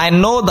 I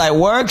know thy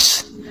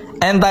works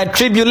and thy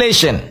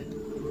tribulation.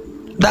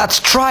 That's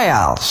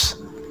trials,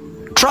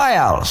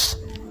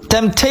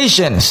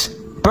 temptations,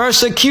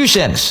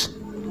 persecutions.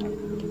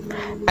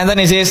 And then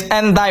he says,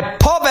 and thy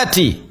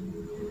poverty.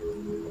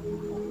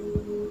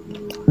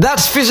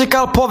 That's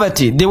physical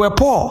poverty. They were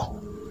poor.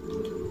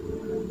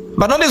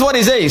 But notice what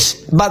he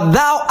says, but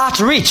thou art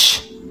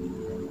rich.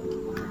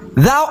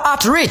 Thou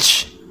art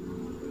rich.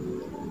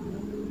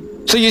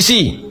 So you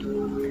see,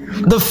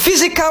 the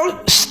physical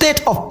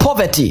state of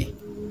poverty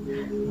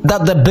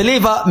that the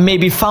believer may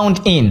be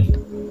found in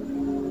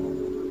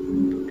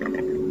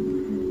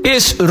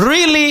is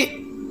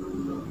really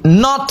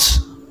not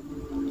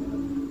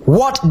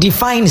what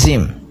defines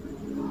him.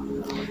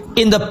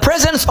 In the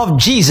presence of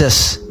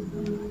Jesus,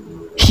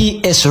 he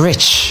is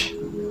rich.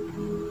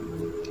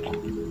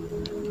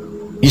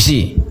 You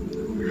see,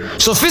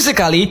 so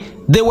physically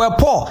they were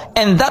poor,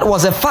 and that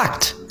was a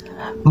fact.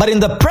 But in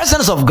the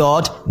presence of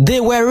God,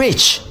 they were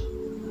rich.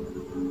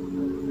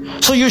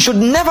 So you should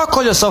never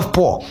call yourself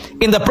poor.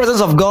 In the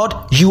presence of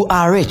God, you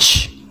are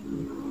rich.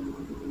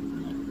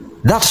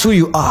 That's who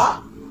you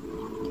are.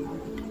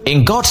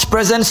 In God's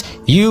presence,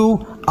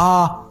 you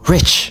are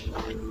rich.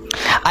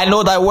 I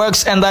know thy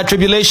works and thy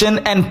tribulation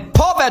and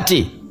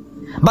poverty,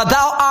 but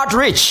thou art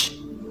rich.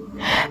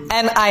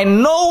 And I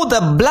know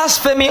the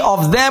blasphemy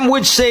of them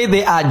which say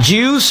they are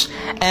Jews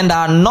and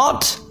are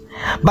not,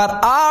 but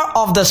are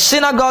of the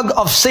synagogue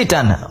of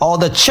Satan, or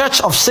the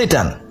church of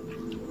Satan.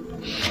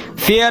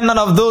 Fear none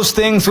of those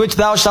things which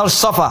thou shalt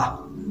suffer.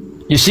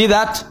 You see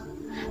that?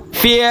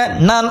 Fear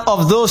none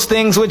of those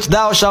things which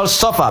thou shalt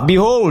suffer.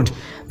 Behold,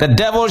 the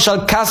devil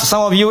shall cast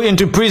some of you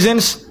into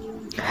prisons,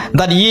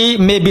 that ye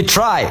may be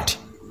tried,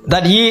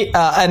 that ye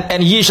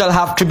and ye shall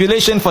have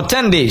tribulation for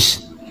 10 days.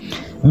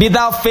 Be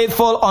thou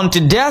faithful unto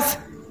death,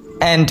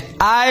 and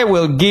I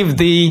will give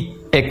thee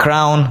a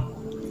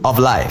crown of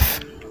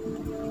life.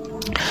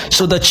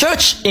 So the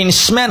church in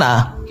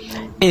Smyrna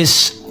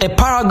is a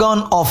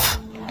paragon of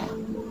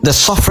the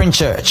suffering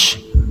church.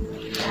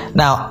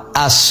 Now,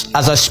 as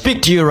I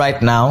speak to you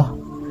right now,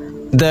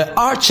 there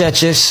are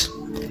churches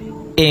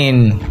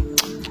in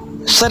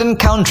certain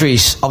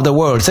countries of the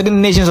world,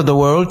 certain nations of the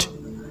world,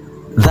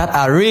 that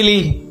are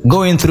really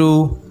going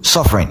through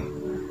suffering.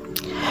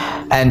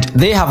 And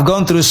they have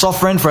gone through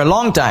suffering for a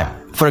long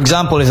time. For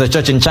example, is the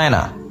church in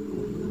China.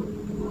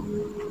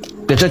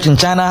 The church in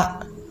China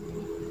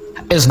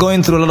is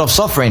going through a lot of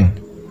suffering,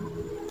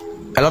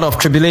 a lot of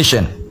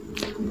tribulation.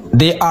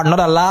 They are not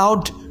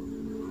allowed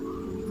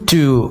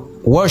to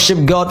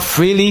worship God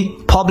freely,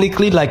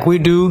 publicly, like we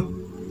do.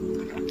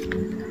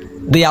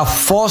 They are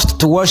forced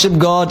to worship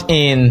God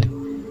in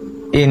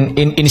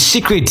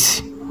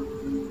secret.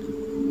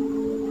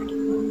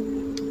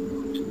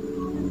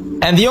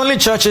 And the only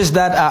churches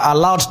that are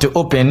allowed to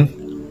open,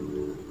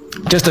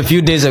 just a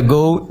few days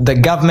ago, the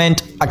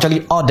government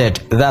actually ordered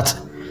that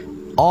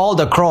all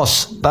the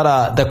cross that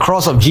are the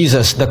cross of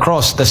Jesus, the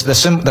cross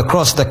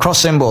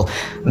symbol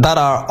that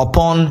are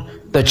upon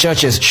the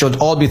churches should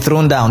all be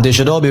thrown down. They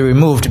should all be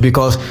removed,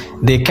 because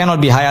they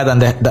cannot be higher than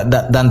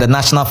the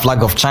national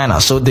flag of China.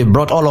 So they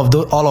brought all of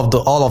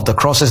the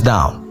crosses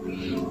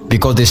down,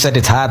 because they said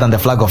it's higher than the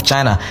flag of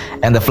China,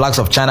 and the flags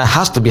of China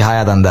has to be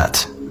higher than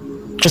that.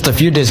 Just a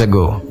few days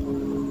ago.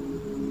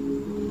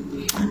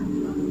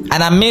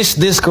 And amidst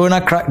this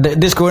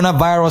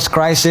coronavirus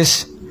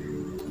crisis,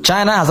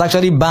 China has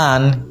actually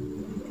banned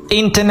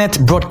internet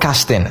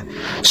broadcasting.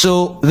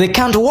 So they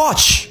can't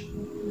watch.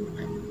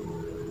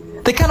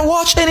 They can't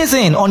watch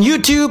anything on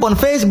YouTube, on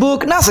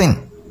Facebook, nothing.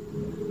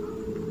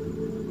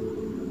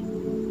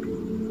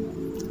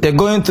 They're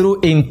going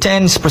through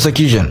intense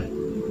persecution.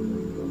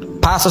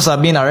 Pastors are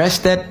being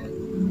arrested,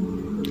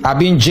 are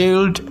being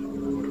jailed.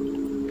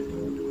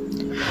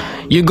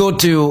 You go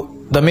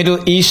to the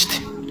Middle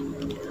East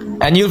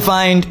and you'll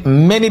find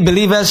many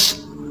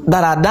believers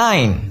that are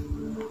dying,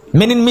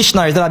 many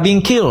missionaries that are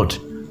being killed.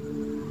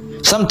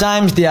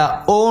 Sometimes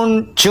their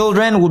own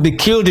children will be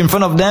killed in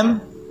front of them.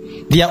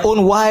 Their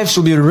own wives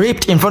will be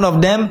raped in front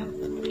of them.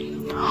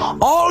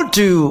 All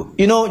to,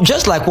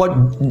 just like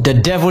what the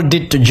devil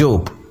did to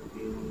Job.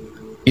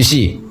 You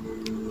see,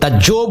 that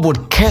Job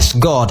would curse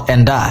God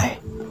and die.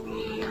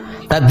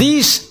 That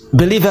these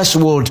believers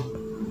would,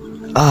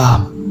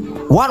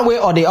 one way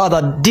or the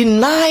other,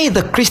 deny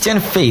the Christian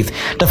faith,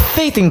 the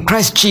faith in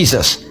Christ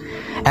Jesus,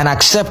 and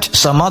accept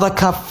some other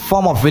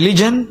form of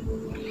religion.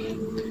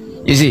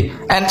 You see,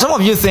 and some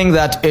of you think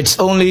that it's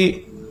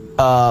only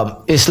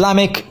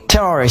Islamic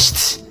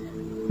terrorists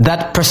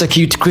that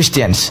persecute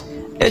Christians.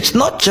 It's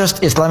not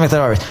just Islamic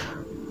terrorists.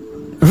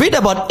 Read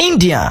about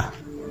India,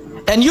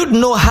 and you'd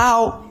know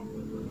how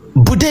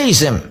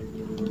Buddhism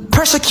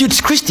persecutes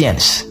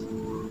Christians.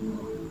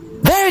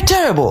 Very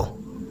terrible.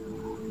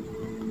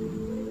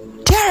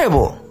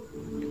 Terrible.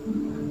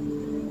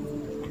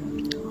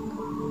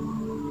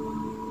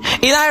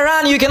 In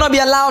Iran, you cannot be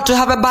allowed to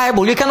have a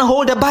Bible. You cannot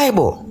hold a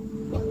Bible.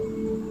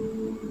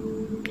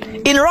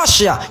 In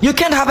Russia, you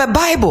can't have a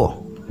Bible.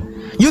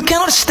 You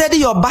cannot study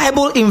your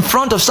Bible in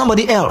front of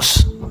somebody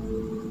else.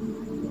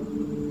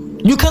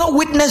 You cannot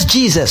witness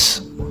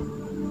Jesus.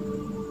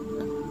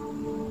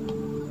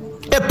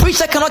 A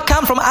preacher cannot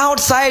come from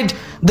outside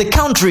the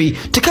country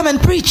to come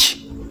and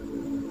preach,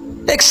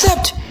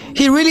 except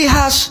he really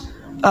has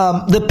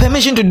the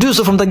permission to do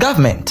so from the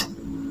government.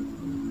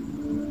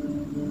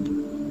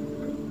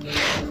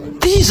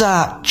 These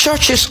are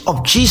churches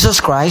of Jesus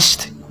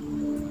Christ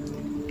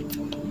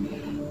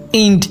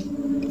in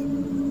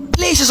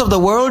places of the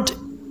world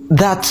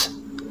that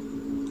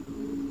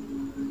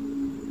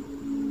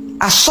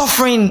are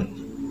suffering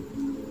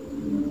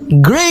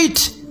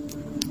great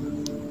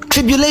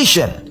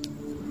tribulation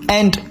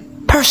and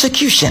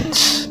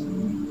persecutions.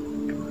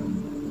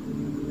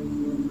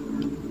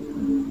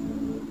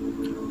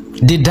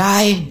 They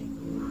die,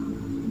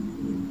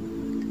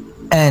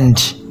 and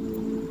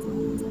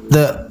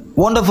the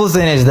wonderful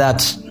thing is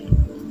that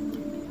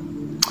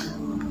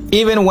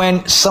even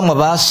when some of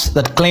us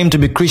that claim to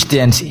be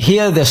Christians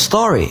hear the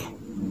story,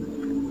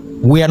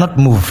 we are not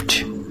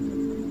moved.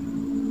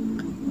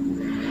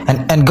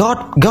 And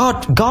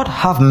God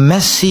have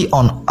mercy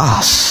on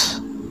us.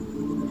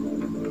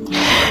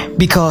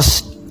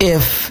 Because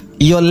if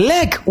your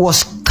leg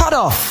was cut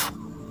off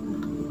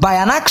by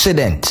an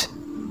accident,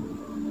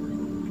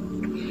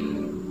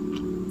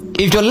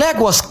 if your leg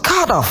was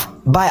cut off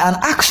by an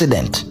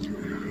accident,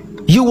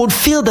 you would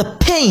feel the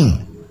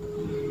pain.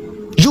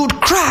 You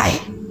would cry.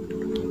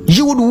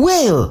 You would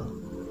wail.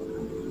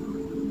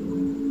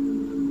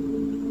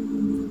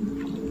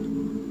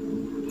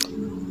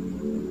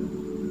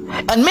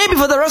 And maybe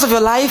for the rest of your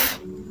life,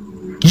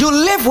 you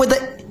live with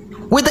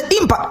the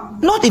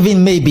impact. Not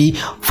even maybe,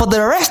 for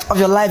the rest of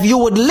your life, you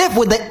would live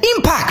with the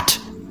impact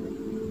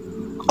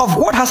of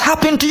what has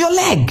happened to your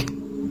leg.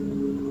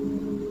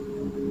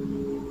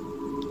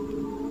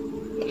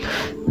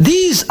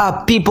 These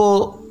are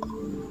people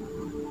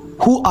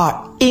who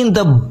are in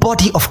the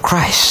body of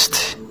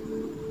Christ.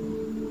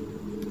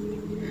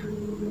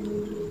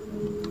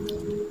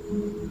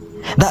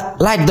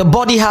 That like the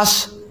body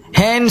has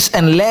hands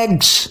and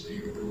legs,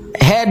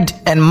 head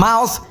and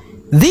mouth,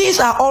 these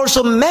are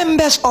also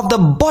members of the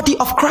body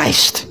of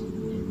Christ.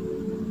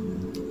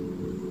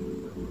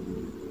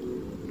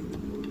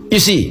 You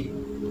see,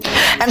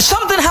 and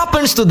something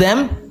happens to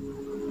them,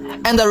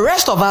 and the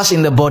rest of us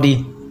in the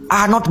body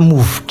are not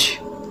moved.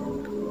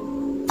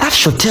 That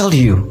should tell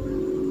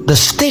you the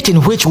state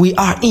in which we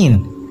are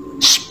in,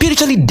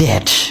 spiritually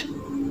dead.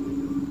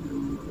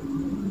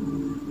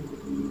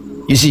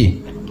 You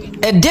see,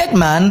 a dead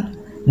man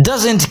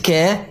doesn't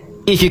care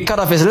if you cut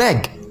off his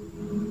leg.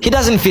 He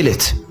doesn't feel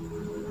it.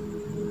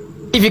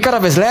 If you cut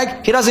off his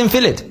leg, he doesn't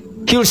feel it.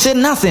 He will say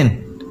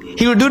nothing.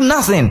 He will do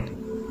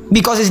nothing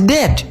because he's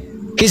dead.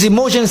 His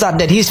emotions are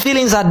dead. His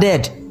feelings are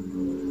dead.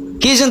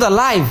 He isn't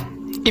alive.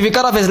 If you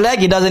cut off his leg,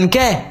 he doesn't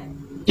care.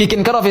 You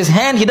can cut off his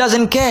hand, he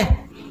doesn't care.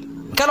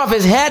 Cut off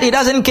his head, he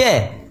doesn't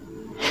care.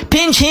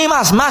 Pinch him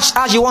as much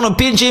as you want to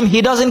pinch him,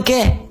 he doesn't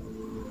care.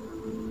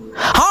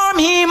 Harm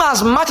him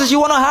as much as you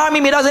want to harm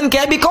him, he doesn't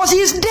care because he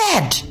is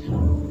dead.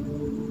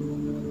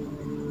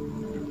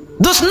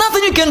 There's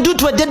nothing you can do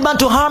to a dead man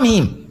to harm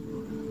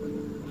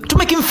him, to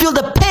make him feel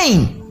the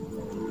pain.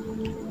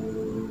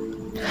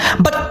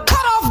 But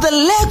cut off the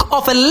leg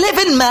of a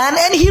living man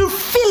and he'll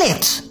feel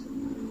it.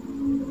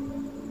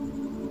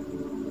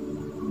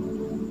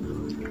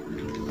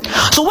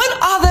 So when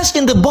others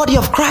in the body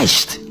of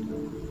Christ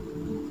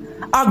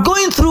are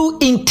going through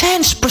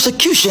intense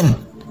persecution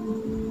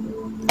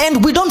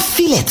and we don't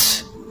feel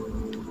it,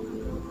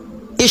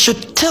 it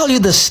should tell you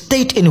the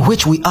state in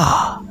which we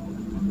are.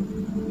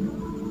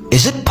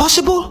 Is it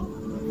possible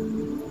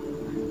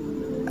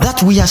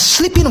that we are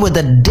sleeping with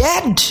the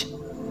dead?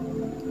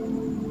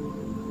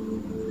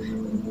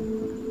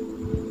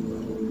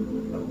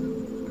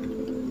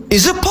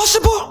 Is it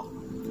possible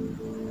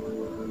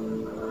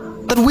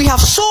that we have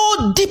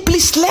so deeply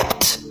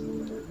slept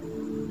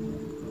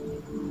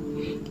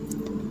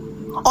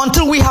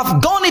until we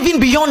have gone even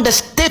beyond the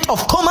state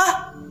of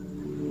coma?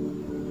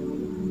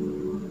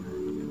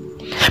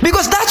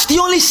 Because that's the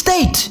only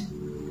state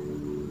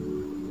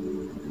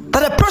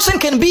that a person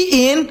can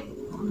be in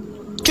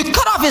to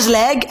cut off his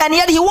leg and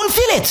yet he won't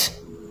feel it.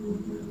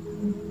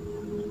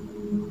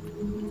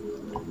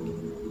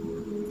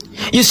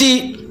 You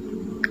see,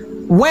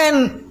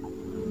 when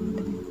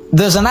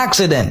there's an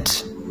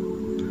accident,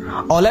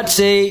 or let's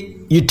say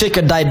you take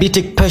a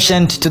diabetic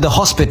patient to the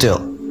hospital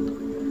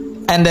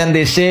and then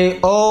they say,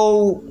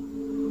 oh,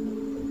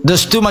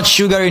 there's too much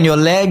sugar in your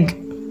leg,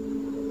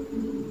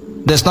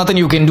 there's nothing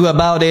you can do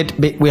about it,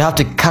 we have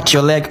to cut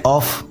your leg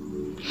off.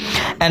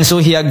 And so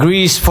he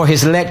agrees for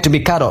his leg to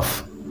be cut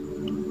off.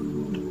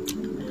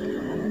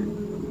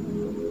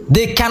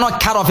 They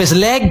cannot cut off his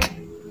leg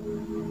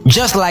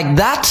just like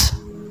that.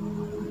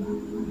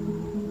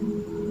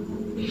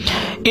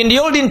 In the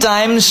olden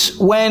times,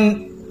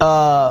 when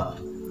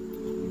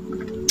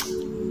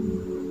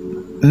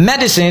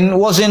medicine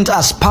wasn't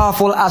as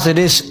powerful as it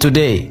is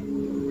today,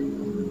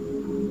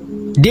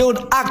 they would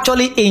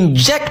actually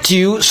inject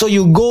you so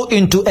you go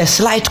into a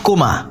slight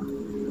coma,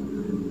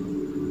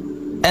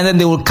 and then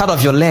they will cut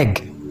off your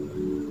leg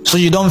so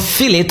you don't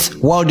feel it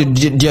while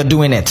you're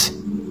doing it.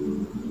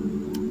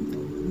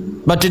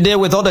 But today,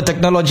 with all the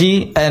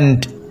technology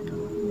and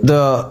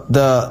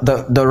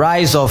the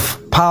rise of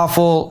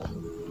powerful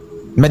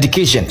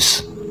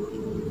medications,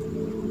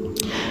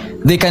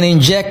 they can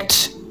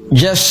inject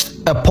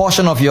just a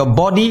portion of your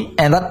body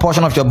and that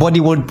portion of your body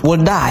will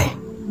die.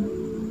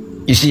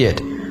 You see it.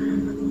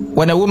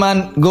 When a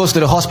woman goes to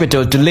the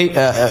hospital,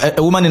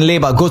 a woman in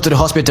labor goes to the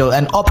hospital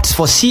and opts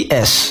for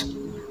CS,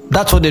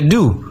 that's what they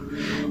do.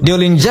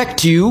 They'll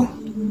inject you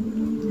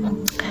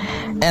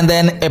and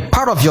then a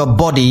part of your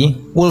body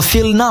will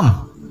feel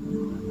numb.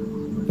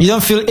 You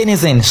don't feel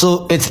anything,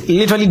 so it's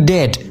literally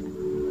dead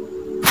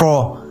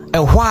for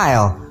a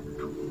while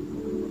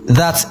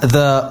that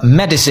the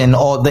medicine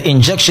or the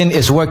injection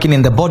is working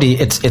in the body.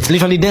 It's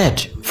literally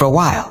dead for a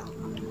while.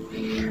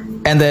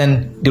 And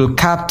then they'll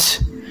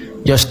cut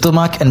your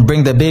stomach and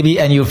bring the baby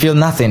and you'll feel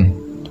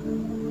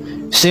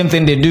nothing. Same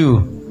thing they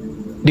do.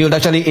 They'll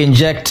actually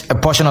inject a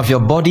portion of your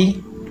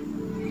body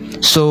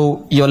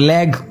so your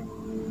leg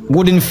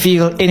wouldn't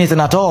feel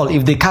anything at all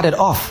if they cut it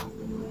off.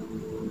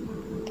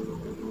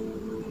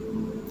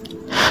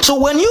 So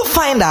when you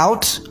find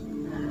out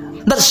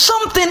that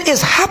something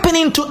is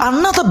happening to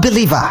another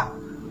believer,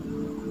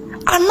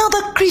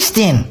 another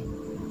Christian,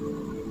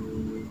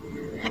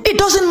 it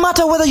doesn't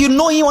matter whether you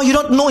know him or you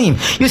don't know him.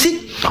 You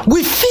see,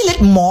 we feel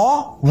it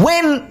more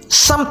when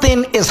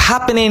something is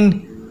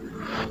happening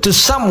to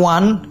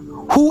someone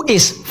who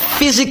is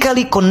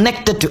physically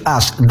connected to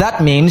us.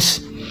 That means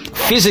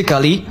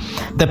physically,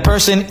 the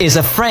person is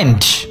a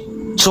friend.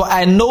 So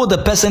I know the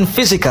person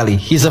physically.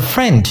 He's a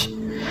friend.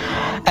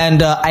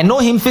 And I know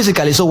him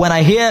physically. So when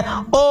I hear,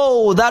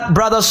 oh, that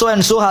brother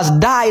so-and-so has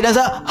died, I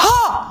say,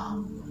 ha!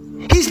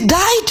 He's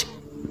died?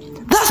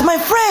 That's my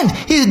friend.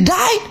 He's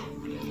died?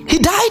 He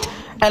died?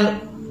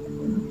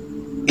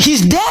 And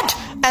he's dead?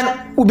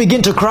 And we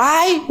begin to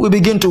cry. We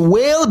begin to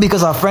wail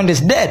because our friend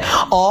is dead.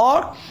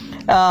 Or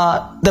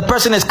the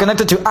person is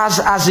connected to us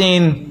as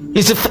in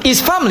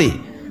his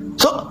family.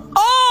 So,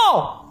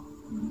 oh!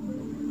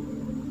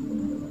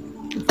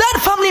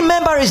 That family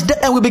member is dead,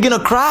 and we begin to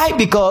cry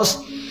because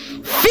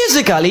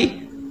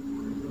physically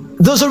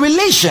there's a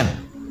relation.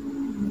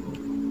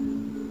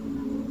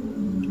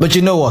 But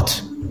you know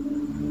what?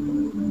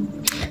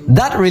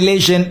 That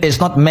relation is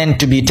not meant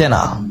to be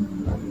eternal.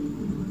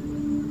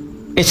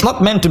 It's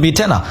not meant to be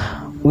eternal.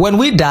 When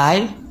we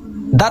die,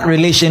 that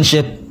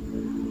relationship,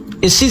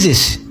 it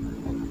ceases.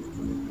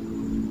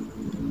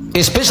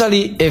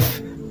 Especially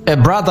if a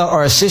brother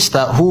or a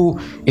sister who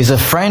is a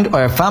friend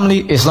or a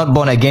family is not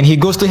born again, he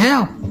goes to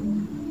hell.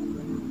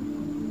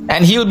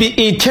 And he'll be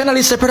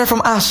eternally separated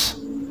from us.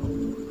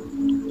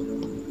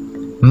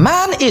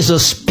 Man is a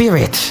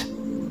spirit.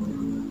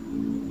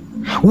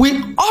 We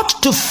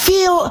ought to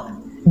feel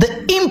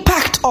the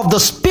impact of the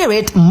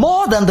spirit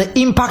more than the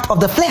impact of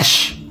the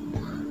flesh.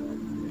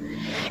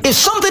 If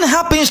something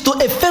happens to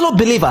a fellow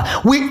believer,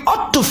 we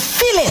ought to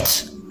feel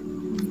it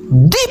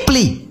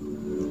deeply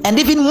and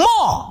even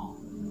more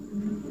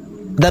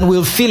than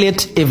we'll feel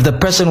it if the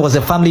person was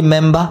a family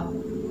member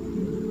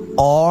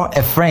or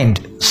a friend,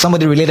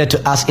 somebody related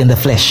to us in the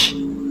flesh.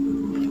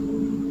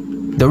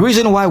 The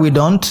reason why we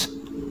don't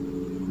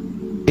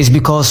is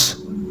because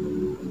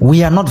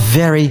we are not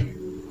very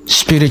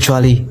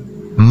spiritually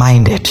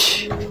minded.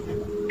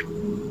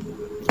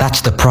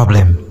 That's the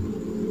problem.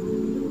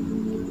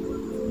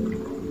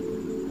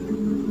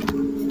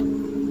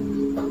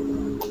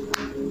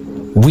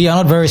 We are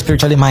not very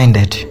spiritually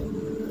minded.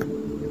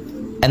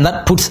 And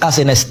that puts us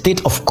in a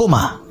state of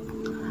coma,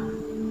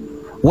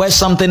 where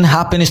something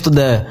happens to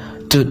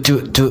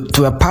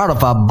a part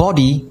of our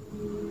body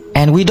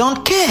and we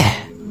don't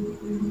care.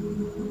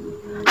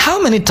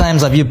 How many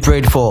times have you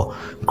prayed for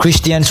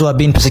Christians who are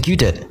being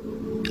persecuted?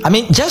 I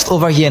mean, just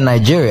over here in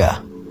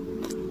Nigeria,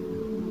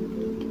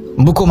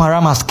 Boko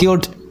Haram has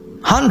killed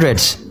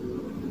hundreds,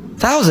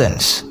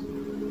 thousands,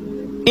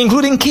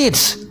 including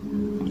kids,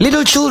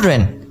 little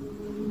children.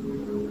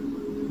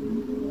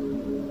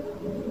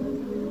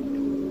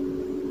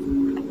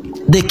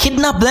 They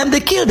kidnap them, they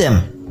kill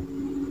them.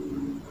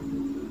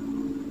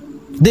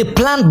 They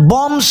plant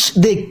bombs,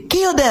 they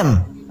kill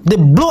them. They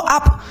blow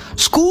up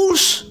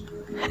schools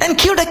and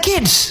kill the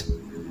kids.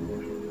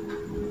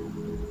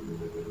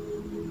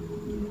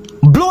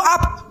 Blow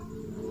up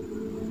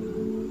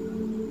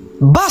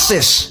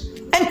buses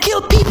and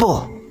kill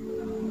people.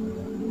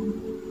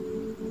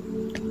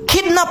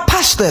 Kidnap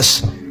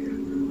pastors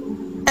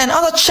and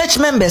other church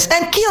members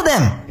and kill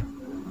them.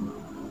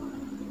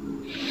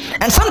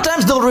 And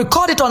sometimes they'll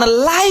record it on a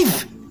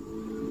live.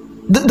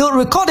 They'll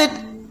record it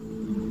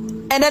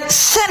and then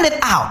send it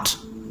out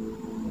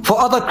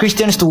for other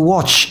Christians to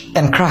watch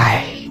and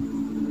cry.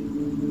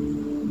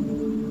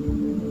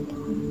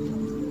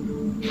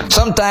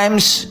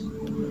 Sometimes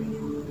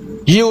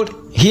you'd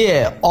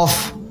hear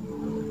of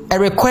a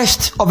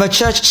request of a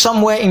church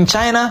somewhere in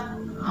China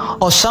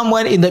or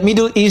somewhere in the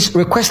Middle East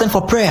requesting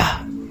for prayer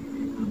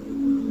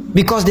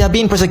because they are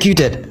being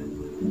persecuted.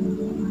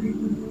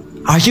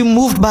 Are you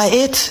moved by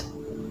it?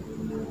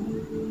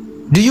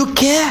 Do you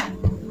care?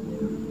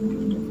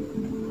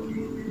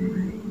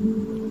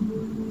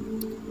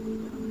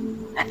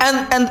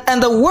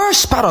 And the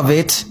worst part of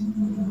it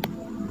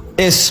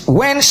is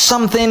when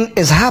something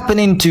is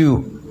happening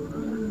to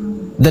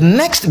the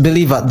next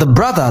believer, the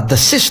brother, the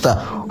sister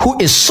who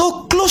is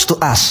so close to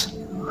us.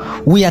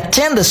 We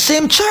attend the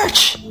same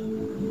church,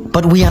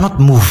 but we are not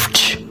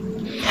moved.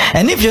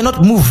 And if you're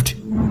not moved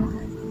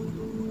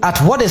at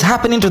what is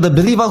happening to the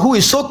believer who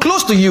is so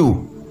close to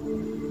you,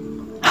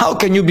 how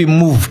can you be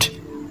moved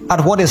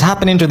at what is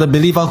happening to the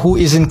believer who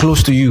isn't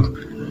close to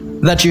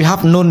you, that you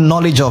have no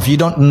knowledge of, you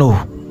don't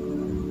know?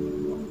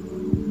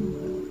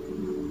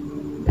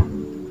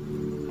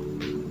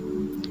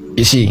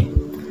 You see,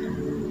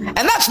 and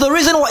that's the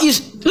reason why you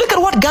look at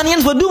what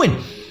Ghanaians were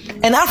doing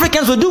and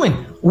Africans were doing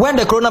when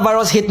the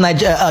coronavirus hit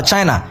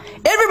China.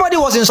 Everybody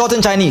was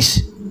insulting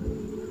Chinese.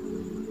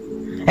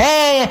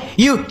 Hey,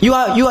 you've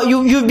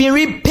been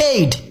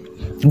repaid.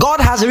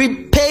 God has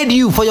repaid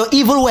you for your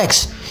evil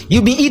works.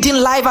 You've been eating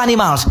live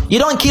animals. You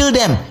don't kill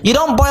them. You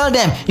don't boil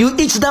them. You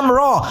eat them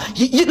raw.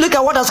 You look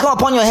at what has come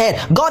upon your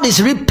head. God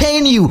is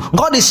repaying you.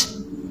 God is.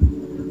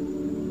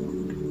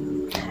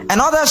 And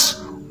others,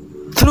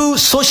 through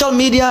social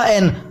media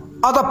and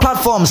other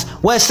platforms,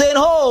 were saying,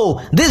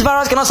 oh, this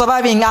virus cannot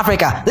survive in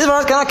Africa. This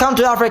virus cannot come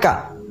to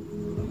Africa.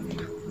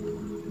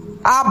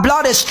 Our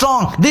blood is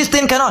strong. This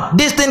thing cannot.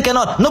 This thing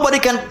cannot. Nobody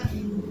can.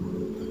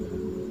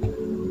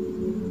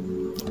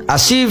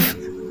 As if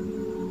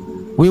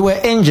we were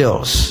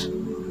angels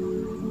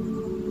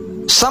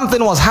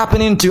something was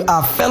happening to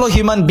our fellow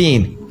human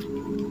being,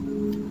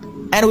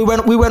 and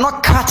we were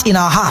not cut in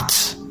our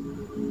hearts.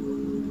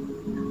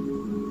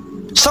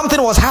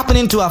 Something was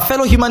happening to our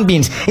fellow human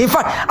beings. In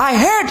fact,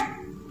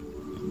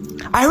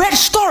 I read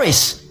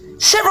stories,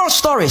 several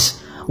stories,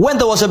 when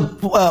there was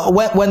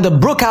when the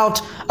broke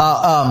out.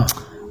 I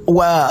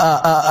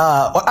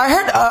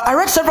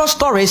read several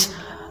stories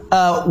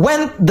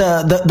when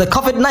the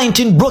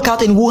COVID-19 broke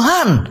out in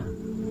Wuhan.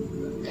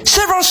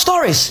 Several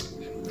stories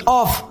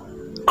of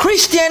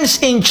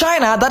Christians in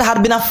China that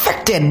had been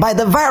affected by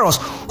the virus,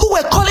 who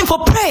were calling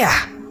for prayer.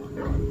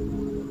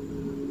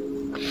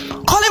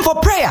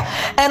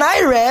 And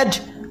I read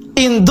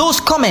in those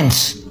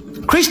comments,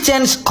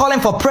 Christians calling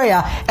for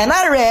prayer, and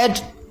I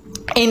read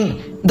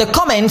in the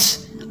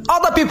comments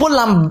other people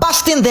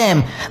lambasting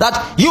them,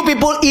 that you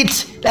people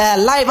eat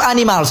live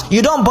animals,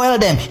 you don't boil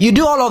them, you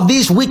do all of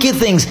these wicked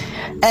things,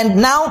 and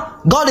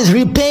now God is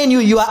repaying you,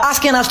 you are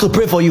asking us to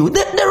pray for you.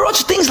 They wrote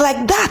things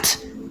like that.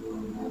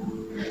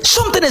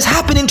 Something is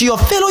happening to your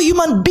fellow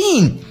human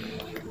being,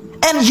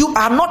 and you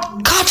are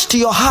not cut to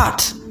your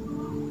heart.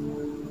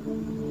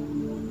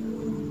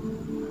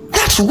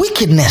 That's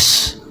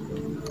wickedness.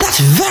 That's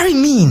very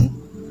mean.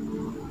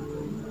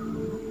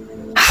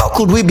 How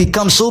could we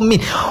become so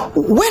mean?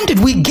 When did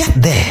we get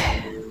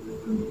there?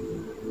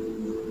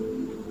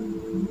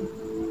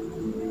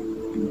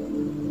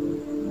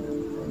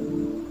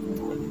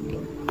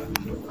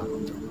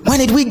 When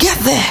did we get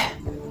there?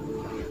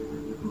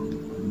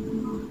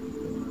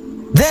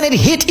 Then it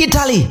hit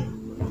Italy.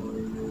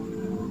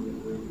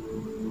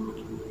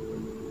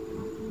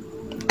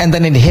 And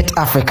then it hit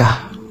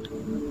Africa.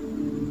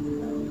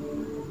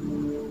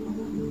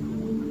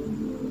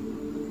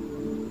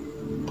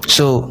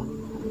 So,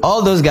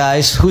 all those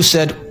guys who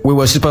said we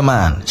were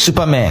Superman,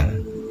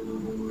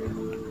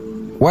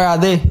 where are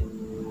they?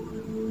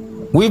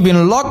 We've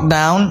been locked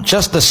down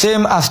just the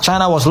same as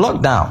China was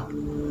locked down.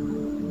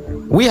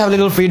 We have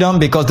little freedom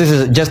because this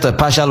is just a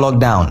partial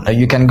lockdown.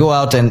 You can go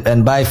out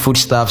and buy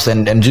foodstuffs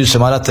and do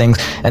some other things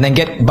and then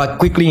get back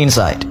quickly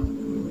inside.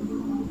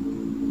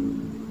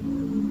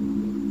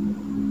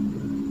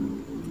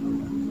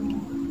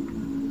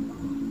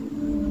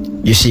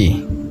 You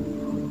see,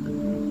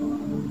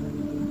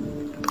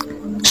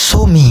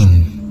 so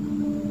mean.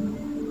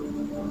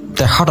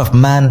 The heart of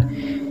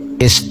man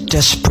is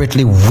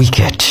desperately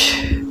wicked.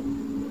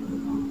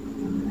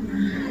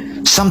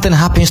 Something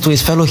happens to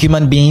his fellow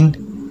human being.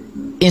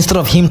 Instead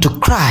of him to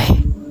cry,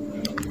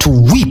 to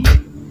weep,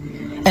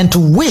 and to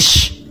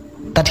wish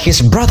that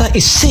his brother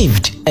is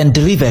saved and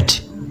delivered,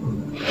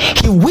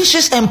 he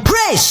wishes and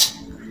prays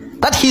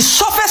that he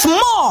suffers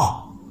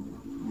more.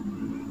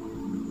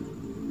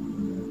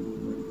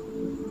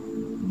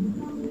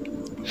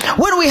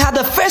 When we had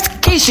the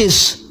first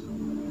cases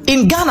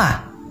in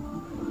Ghana,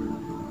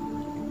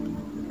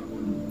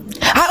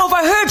 I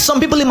overheard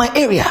some people in my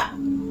area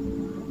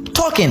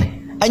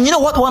talking, and you know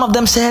what one of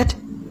them said?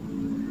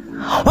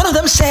 One of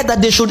them said that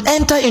they should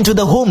enter into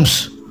the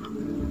homes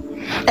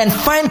and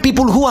find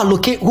people who are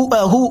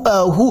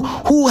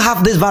who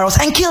have this virus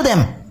and kill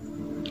them.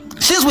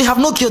 Since we have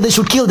no cure, they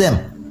should kill them.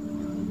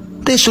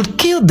 They should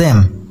kill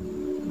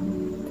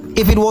them.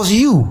 If it was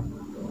you,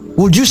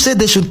 would you say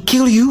they should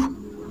kill you?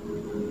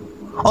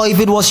 Or if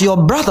it was your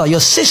brother,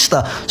 your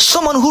sister,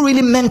 someone who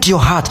really meant your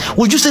heart,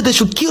 would you say they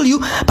should kill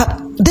you?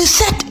 But they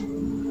said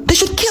they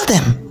should kill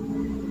them.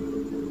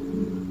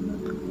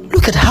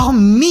 Look at how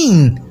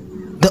mean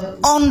the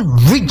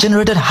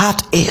unregenerated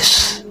heart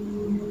is.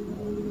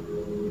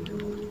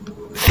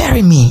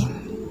 Very mean.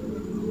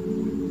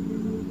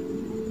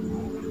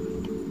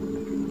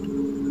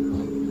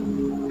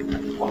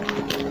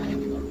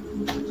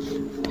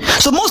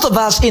 So most of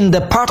us in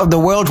the part of the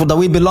world that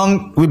we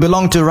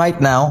belong to right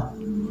now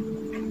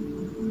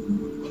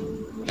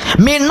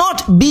may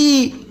not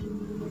be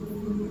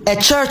a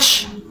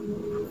church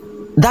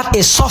that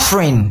is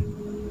suffering,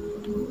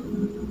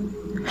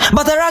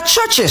 but there are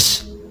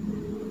churches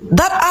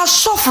that are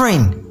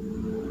suffering.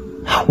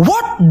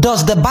 What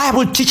does the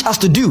Bible teach us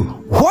to do?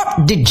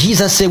 What did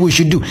Jesus say we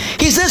should do?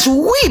 He says,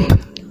 weep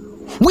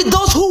with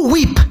those who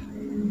weep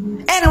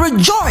and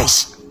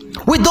rejoice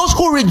with those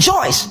who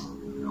rejoice.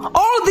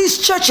 All these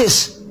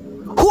churches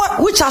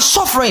which are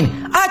suffering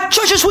are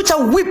churches which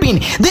are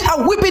weeping. They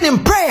are weeping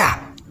in prayer.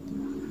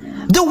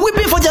 They're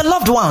weeping for their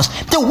loved ones.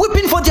 They're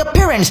weeping for their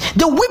parents.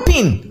 They're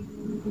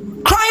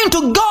weeping, crying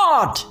to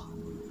God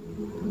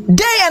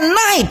day and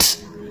night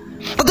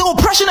that the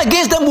oppression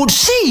against them would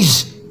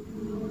cease.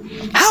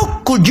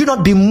 How could you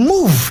not be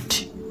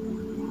moved?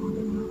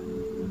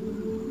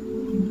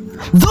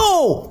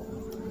 Though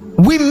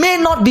we may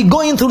not be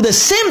going through the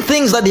same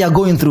things that they are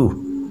going through,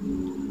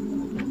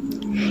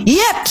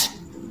 yet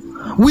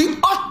we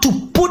ought to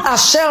put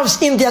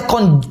ourselves in their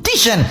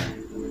condition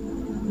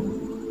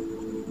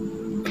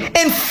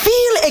and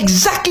feel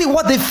exactly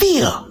what they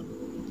feel,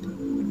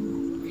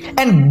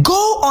 and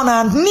go on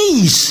our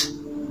knees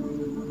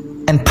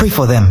and pray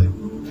for them.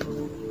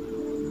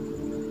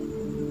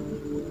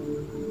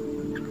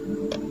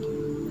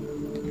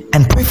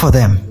 And pray for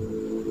them.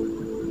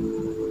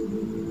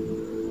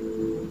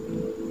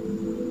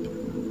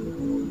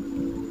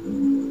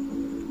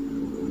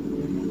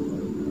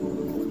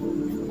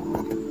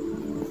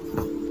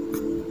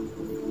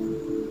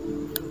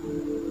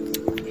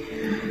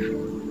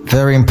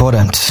 Very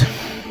important.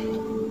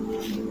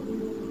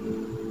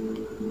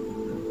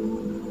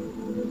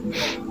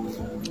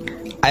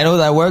 I know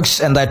thy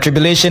works and thy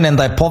tribulation and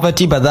thy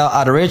poverty, but thou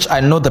art rich. I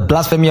know the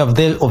blasphemy of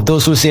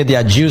those who say they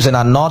are Jews and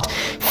are not.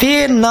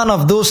 Fear none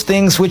of those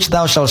things which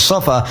thou shalt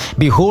suffer.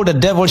 Behold, the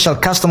devil shall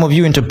cast some of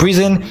you into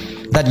prison,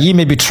 that ye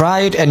may be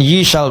tried, and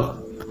ye shall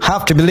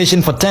have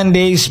tribulation for 10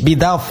 days. Be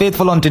thou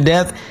faithful unto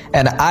death,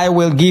 and I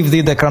will give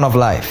thee the crown of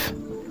life.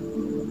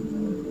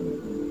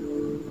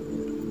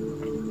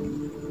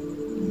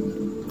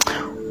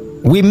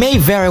 We may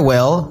very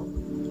well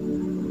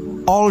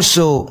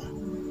also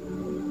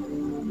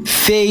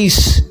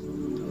face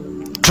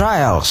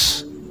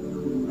trials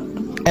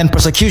and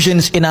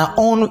persecutions in our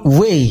own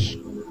way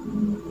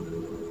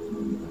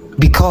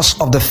because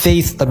of the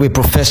faith that we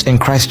profess in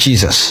Christ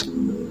Jesus.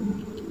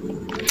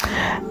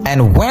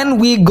 And when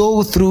we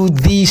go through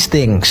these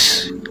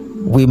things,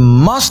 we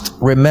must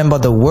remember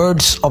the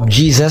words of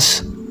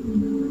Jesus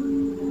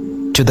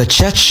to the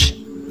church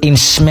in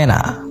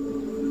Smyrna,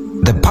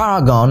 the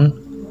paragon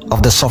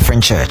of the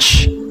suffering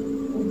church.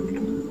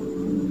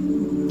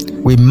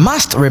 We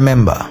must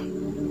remember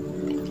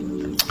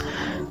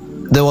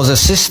there was a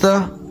sister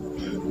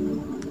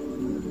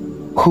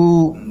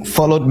who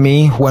followed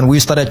me when we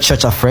started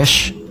church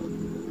afresh,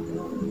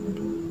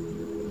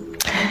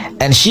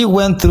 and she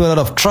went through a lot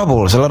of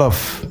troubles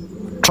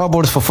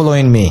for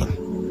following me.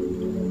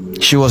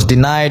 She was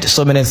denied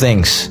so many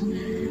things.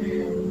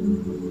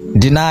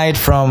 Denied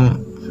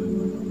from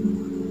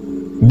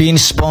being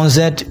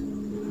sponsored,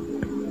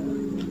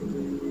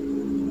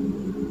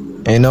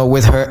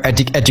 with her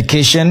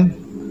education,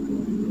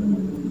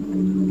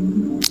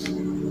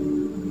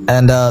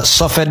 and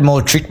suffered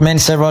maltreatment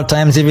several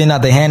times, even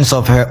at the hands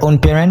of her own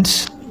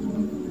parents.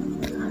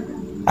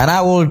 And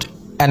I would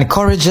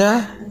encourage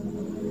her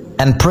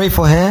and pray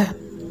for her,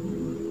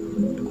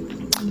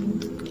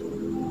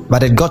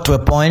 but it got to a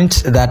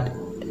point that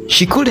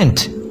she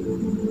couldn't.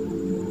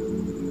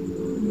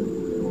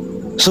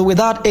 So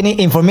without any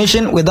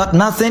information, without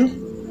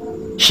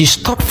nothing, she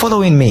stopped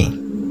following me.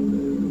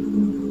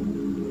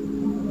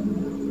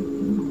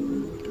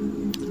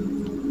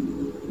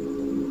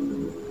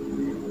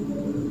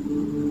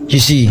 You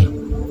see,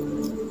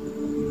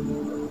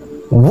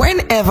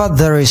 whenever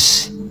there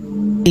is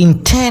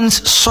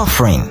intense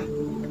suffering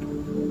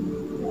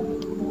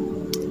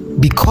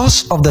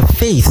because of the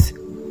faith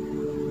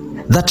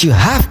that you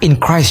have in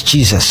Christ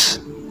Jesus,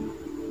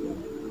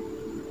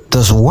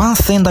 there's one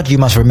thing that you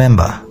must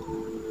remember.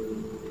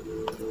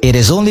 It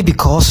is only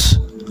because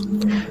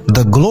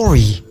the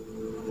glory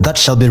that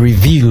shall be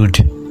revealed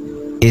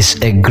is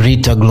a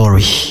greater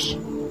glory.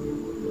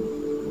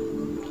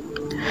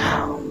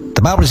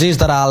 The Bible says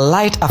that our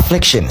light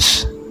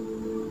afflictions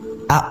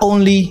are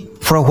only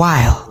for a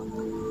while,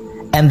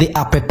 and they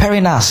are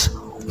preparing us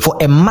for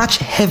a much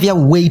heavier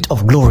weight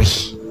of glory.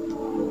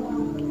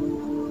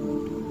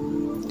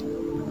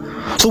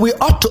 So we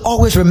ought to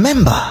always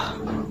remember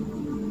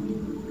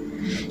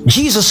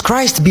Jesus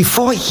Christ,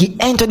 before he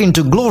entered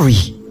into glory,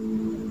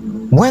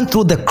 went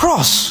through the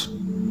cross.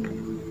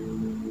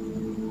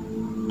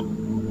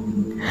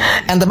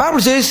 And the Bible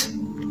says,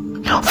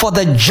 for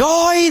the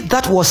joy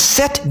that was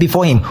set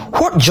before him.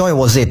 What joy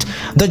was it?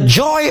 The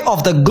joy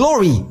of the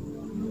glory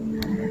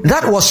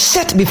that was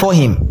set before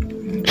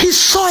him. He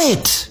saw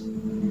it.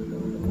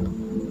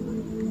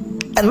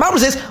 And the Bible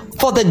says,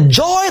 for the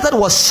joy that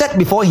was set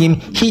before him,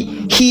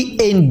 he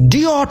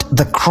endured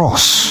the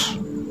cross,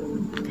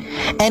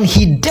 and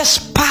he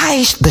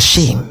despised the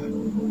shame.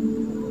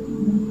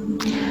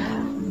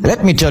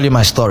 Let me tell you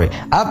my story.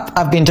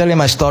 I've been telling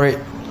my story.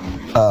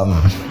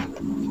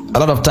 A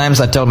lot of times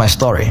I tell my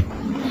story,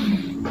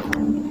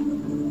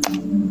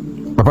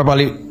 but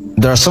probably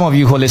there are some of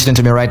you who are listening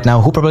to me right now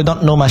who probably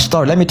don't know my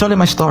story. Let me tell you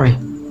my story.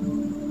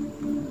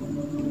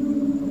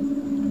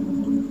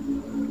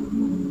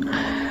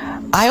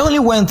 I only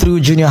went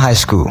through junior high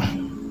school.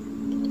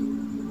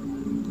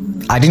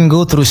 I didn't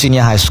go through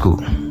senior high school.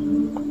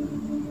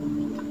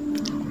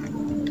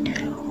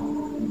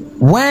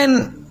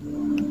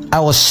 When I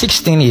was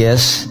 16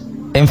 years,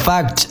 in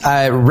fact,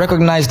 I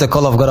recognized the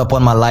call of God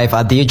upon my life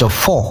at the age of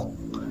 4.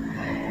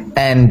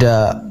 And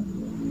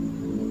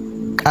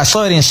I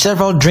saw it in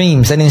several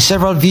dreams and in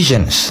several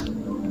visions.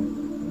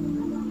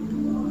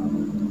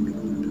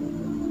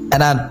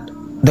 And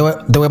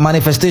there were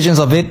manifestations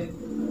of it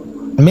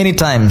many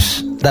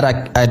times that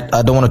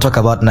I don't want to talk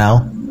about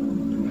now.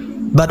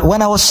 But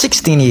when I was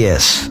 16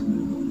 years,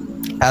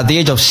 at the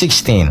age of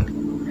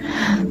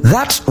 16,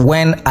 that's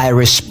when I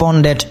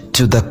responded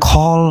to the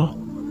call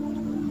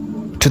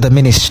to the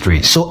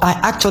ministry. So I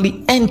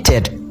actually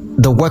entered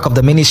the work of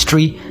the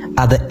ministry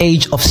at the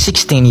age of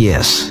 16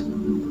 years.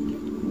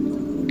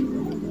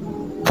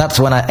 That's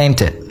when I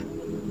entered.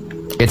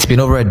 It's been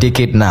over a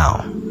decade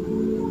now.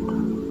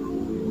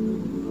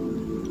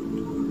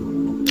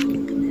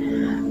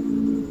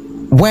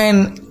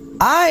 When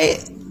I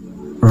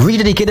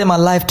rededicated my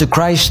life to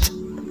Christ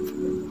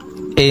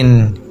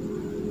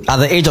at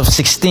the age of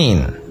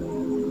 16,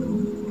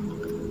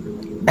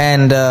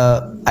 and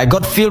I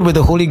got filled with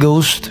the Holy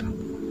Ghost,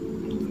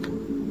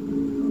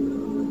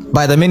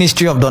 by the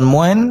ministry of Don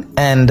Moen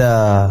and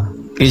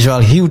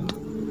Israel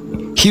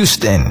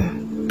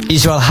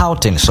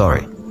Houghton,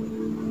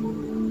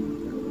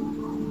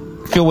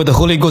 filled with the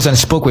Holy Ghost and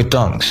spoke with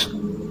tongues.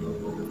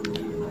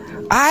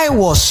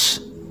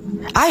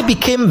 I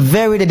became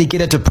very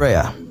dedicated to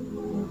prayer.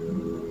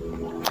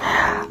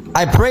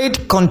 I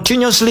prayed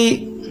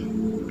continuously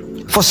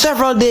for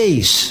several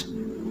days.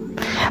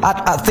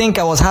 I think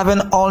I was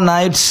having all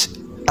nights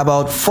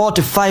about 4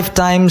 to 5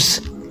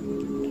 times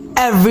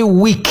every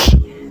week,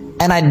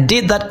 and I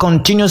did that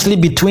continuously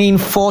between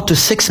 4 to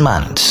 6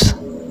 months.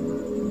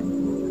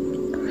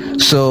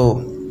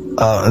 So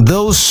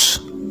those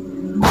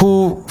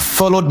who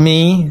followed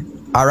me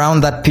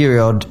around that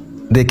period,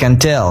 they can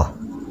tell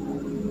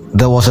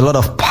there was a lot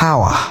of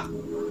power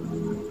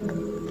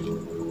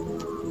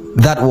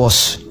that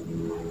was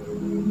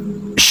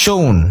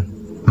shown,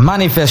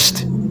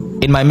 manifest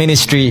in my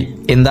ministry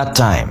in that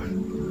time,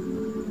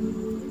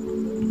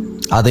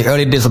 at the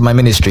early days of my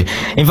ministry.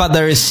 In fact,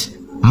 there is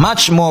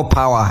much more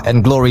power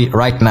and glory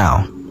right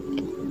now.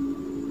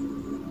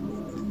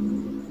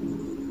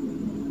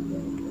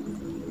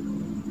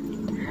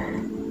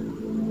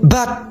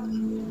 But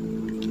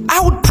I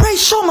would pray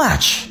so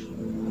much.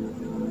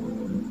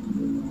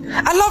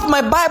 I loved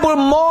my Bible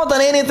more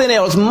than anything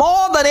else,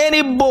 more than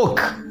any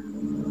book.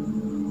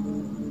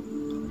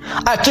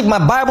 I took my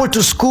Bible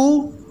to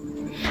school.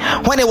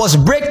 When it was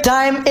break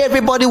time,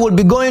 everybody would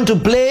be going to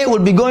play,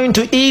 would be going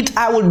to eat.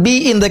 I would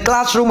be in the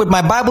classroom with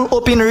my Bible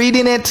open,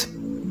 reading it.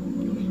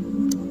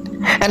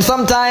 And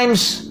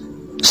sometimes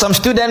some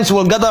students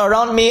will gather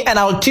around me and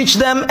I'll teach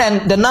them,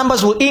 and the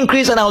numbers will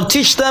increase, and I'll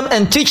teach them.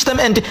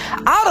 And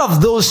out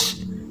of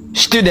those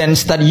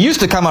students that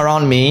used to come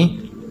around me,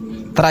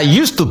 that I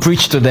used to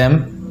preach to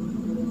them,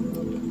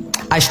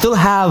 I still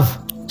have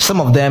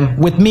some of them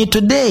with me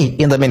today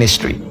in the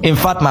ministry. In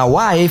fact, my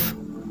wife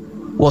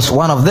was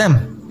one of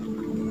them.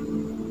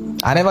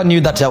 I never knew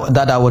that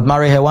I would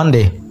marry her one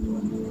day.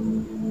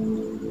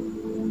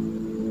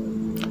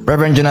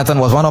 Reverend Jonathan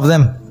was one of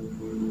them.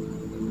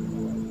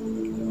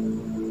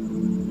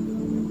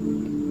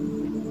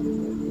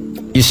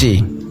 You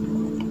see.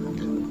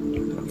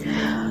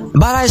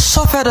 But I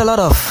suffered a lot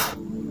of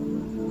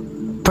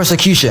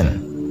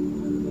persecution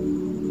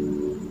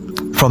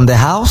from the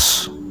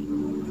house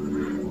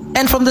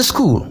and from the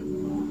school,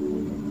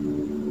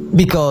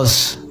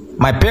 because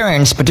my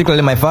parents,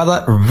 particularly my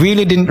father,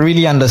 really didn't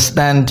really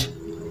understand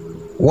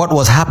what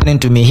was happening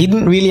to me. He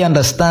didn't really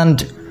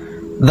understand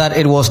that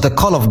it was the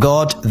call of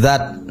God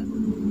that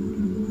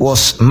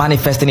was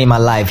manifesting in my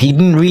life. He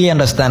didn't really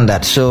understand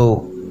that.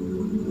 So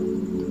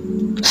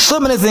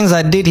many things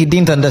I did, he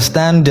didn't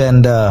understand.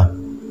 And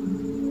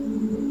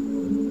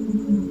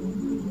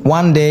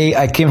one day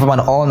I came from an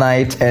all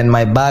night and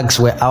my bags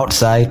were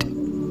outside.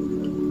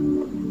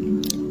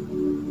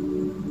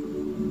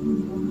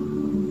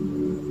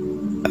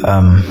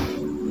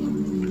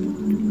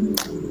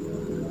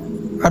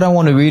 I don't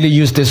want to really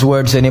use these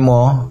words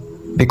anymore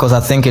because I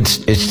think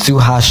it's too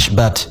harsh,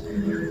 but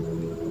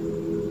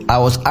I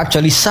was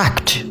actually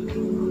sacked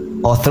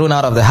or thrown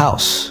out of the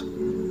house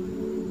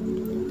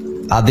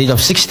at the age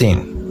of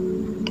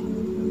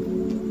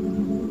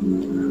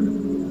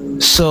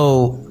 16.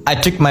 So I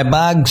took my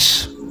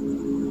bags.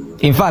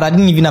 In fact, I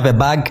didn't even have a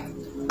bag.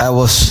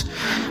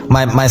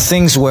 My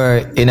things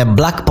were in a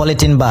black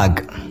polythene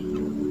bag.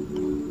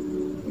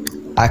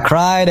 I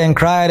cried and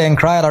cried and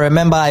cried. I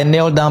remember I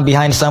knelt down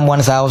behind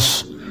someone's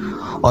house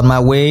on my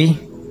way,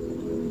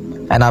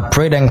 and I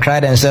prayed and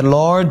cried and said,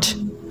 Lord,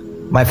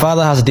 my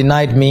father has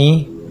denied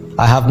me.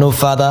 I have no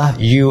father.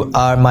 You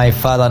are my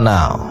father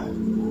now.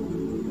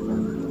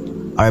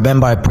 I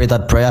remember I prayed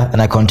that prayer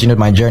and I continued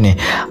my journey.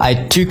 I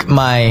took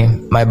my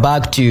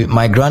bag to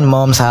my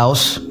grandmom's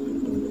house,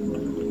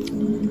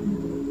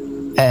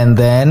 and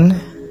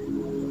then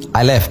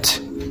I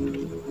left.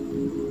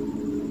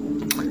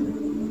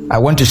 I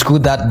went to school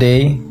that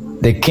day.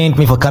 They caned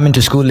me for coming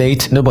to school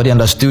late. Nobody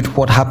understood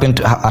what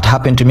had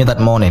happened to me that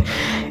morning.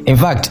 In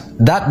fact,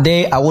 that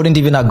day I wouldn't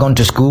even have gone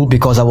to school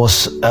because I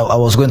was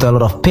going through a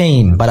lot of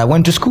pain. But I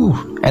went to school,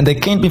 and they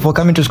caned me for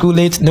coming to school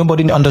late.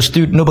 Nobody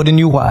understood. Nobody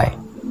knew why.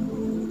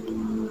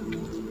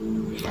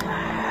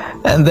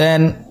 And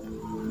then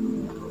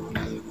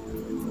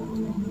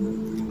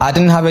I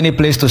didn't have any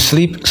place to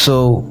sleep,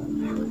 so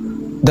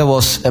there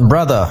was a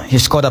brother.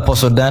 He's called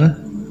Apostle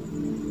Dan.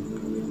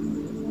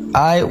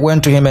 I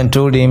went to him and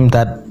told him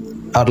that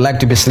I'd like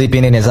to be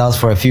sleeping in his house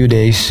for a few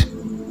days.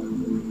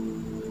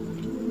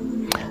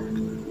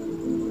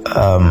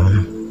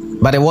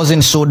 But it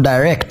wasn't so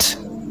direct.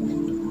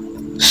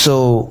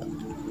 So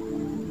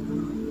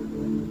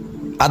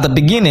at the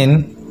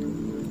beginning,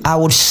 I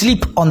would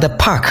sleep on the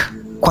park,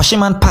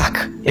 Kwashiman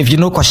Park. If you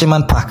know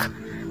Kwashiman Park,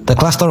 the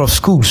cluster of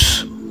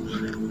schools,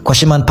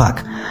 Kwashiman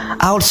Park.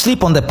 I would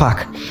sleep on the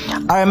park.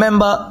 I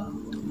remember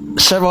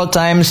several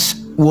times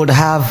would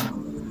have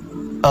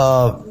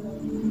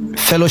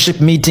fellowship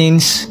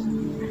meetings,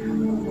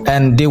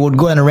 and they would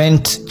go and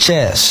rent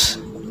chairs,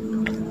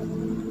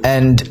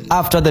 and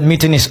after the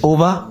meeting is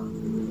over,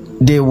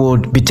 they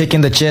would be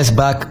taking the chairs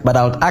back, but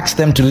I would ask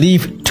them to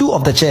leave 2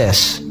 of the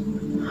chairs.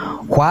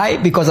 Why?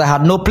 Because I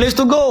had no place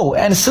to go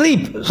and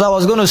sleep, so I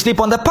was going to sleep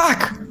on the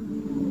park.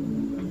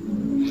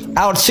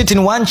 I would sit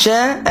in one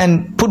chair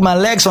and put my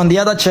legs on the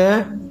other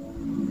chair,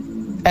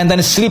 and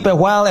then sleep a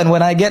while, and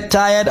when I get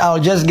tired,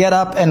 I'll just get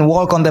up and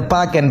walk on the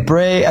park and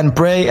pray and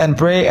pray and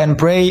pray and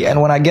pray,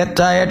 and when I get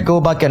tired, go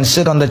back and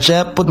sit on the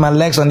chair, put my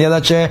legs on the other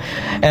chair,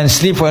 and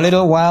sleep for a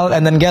little while,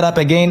 and then get up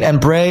again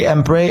and pray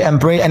and pray and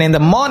pray. And in the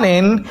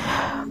morning,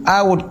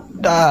 I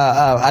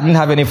didn't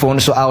have any phone,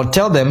 so I would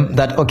tell them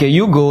that, okay,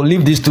 you go,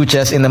 leave these 2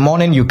 chairs. In the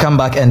morning, you come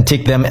back and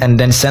take them and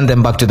then send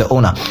them back to the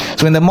owner.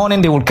 So in the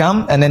morning, they would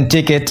come and then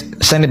take it,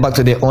 send it back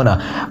to the owner.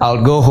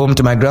 I'll go home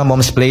to my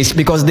grandmom's place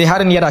because they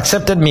hadn't yet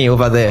accepted me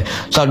over there.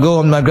 So I'll go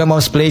home to my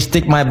grandmom's place,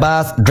 take my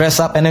bath, dress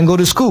up, and then go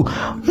to school.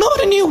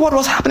 Nobody knew what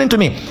was happening to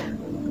me.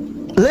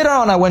 Later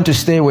on, I went to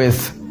stay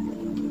with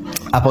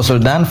Apostle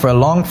Dan for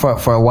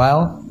a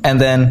while, and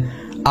then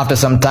after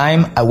some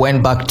time, I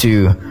went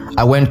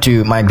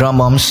to my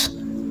grandmom's,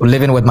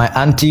 living with my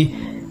auntie.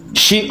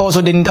 She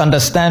also didn't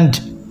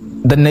understand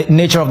the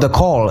nature of the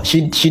call.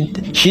 She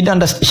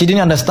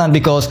didn't understand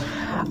because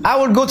I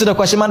would go to the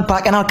Kwashiman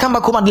Park and I'll come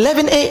back home at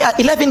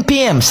 11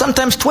 p.m.,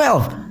 sometimes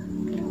 12.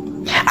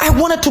 I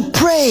wanted to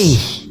pray.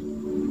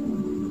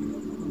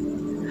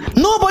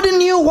 Nobody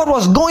knew what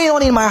was going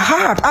on in my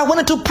heart. I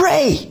wanted to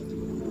pray.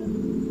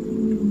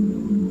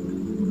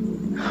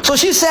 So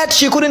she said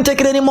she couldn't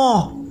take it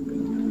anymore.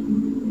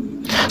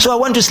 So I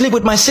went to sleep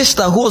with my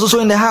sister, who was also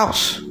in the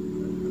house.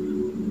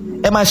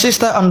 And my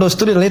sister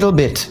understood it a little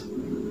bit.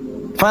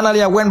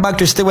 Finally, I went back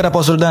to stay with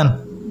Apostle Dan.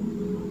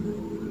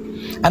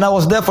 And I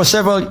was there for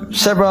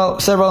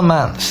several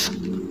months.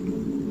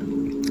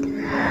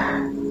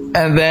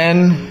 And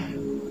then,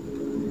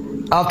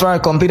 after I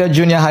completed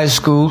junior high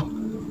school,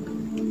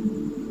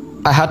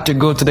 I had to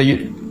go to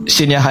the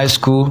senior high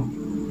school.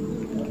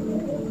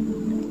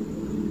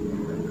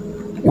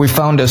 We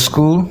found a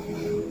school.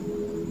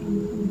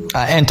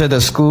 I entered the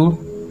school.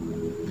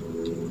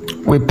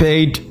 We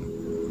paid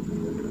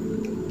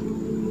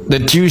the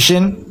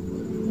tuition,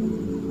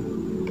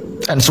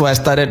 and so I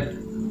started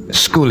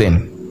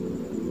schooling.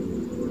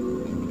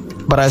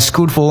 But I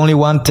schooled for only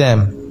 1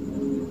 term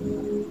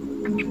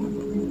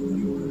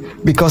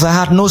because I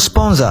had no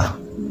sponsor.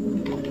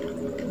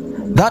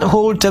 That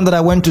whole term that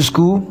I went to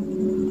school,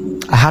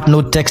 I had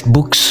no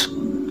textbooks,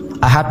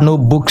 I had no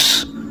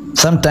books.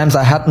 Sometimes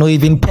I had no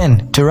even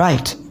pen to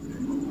write.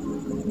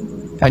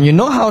 And you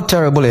know how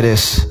terrible it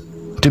is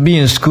to be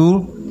in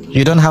school.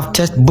 You don't have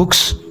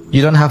textbooks,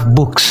 you don't have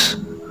books.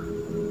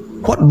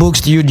 What books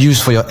do you use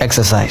for your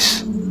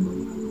exercise?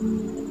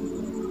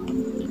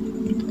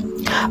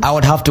 I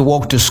would have to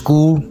walk to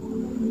school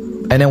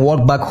and then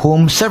walk back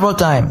home several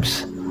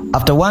times.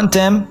 After 1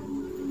 term,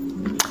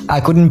 I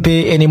couldn't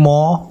pay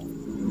anymore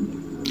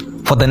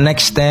for the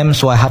next term,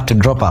 so I had to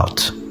drop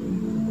out.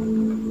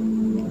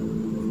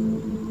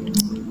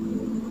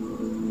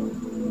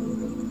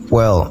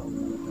 Well,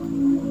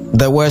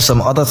 there were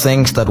some other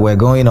things that were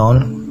going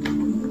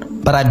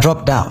on, but I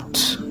dropped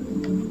out.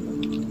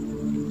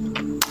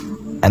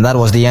 And that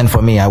was the end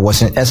for me. I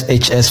was in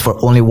SHS for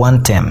only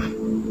 1 term.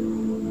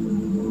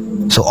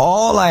 So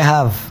all I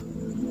have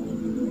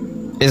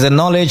is the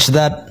knowledge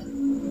that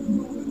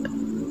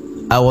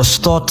I was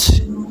taught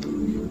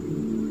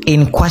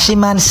in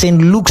Kwashiman St.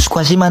 Luke's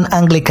Kwashiman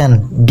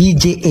Anglican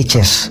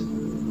BJHS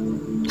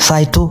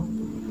Saito.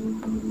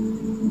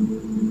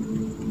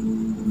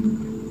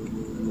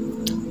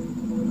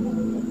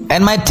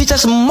 And my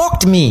teachers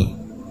mocked me.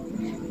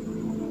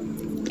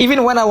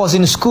 Even when I was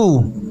in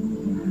school,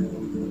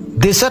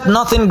 they said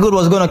nothing good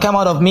was going to come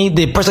out of me.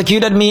 They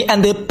persecuted me,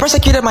 and they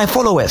persecuted my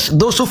followers,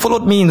 those who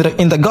followed me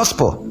in the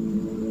gospel.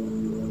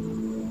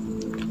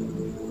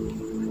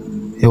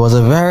 It was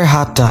a very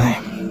hard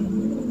time.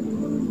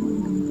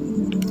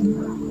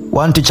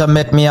 One teacher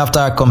met me after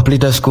I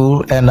completed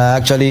school, and I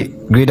actually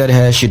greeted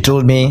her. She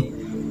told me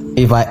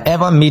if I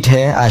ever meet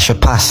her, I should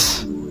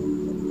pass.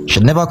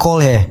 Should never call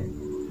her.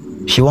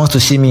 She wants to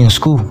see me in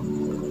school.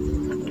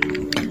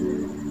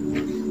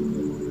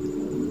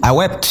 I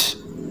wept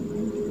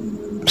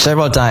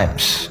several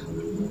times,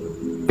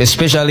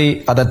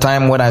 especially at the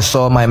time when I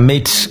saw my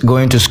mates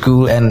going to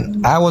school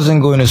and I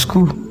wasn't going to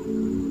school.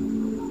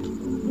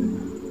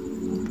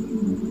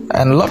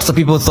 And lots of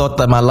people thought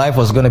that my life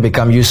was going to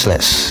become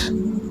useless.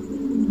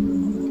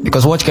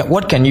 Because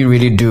what can you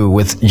really do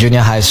with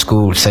junior high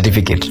school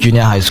certificate?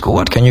 Junior high school,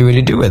 what can you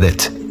really do with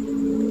it?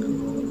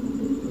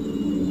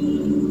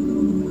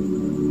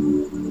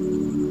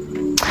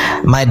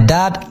 My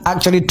dad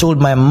actually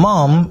told my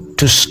mom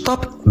to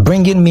stop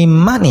bringing me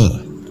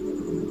money.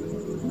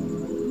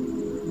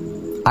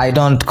 I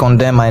don't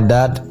condemn my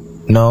dad,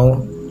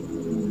 no,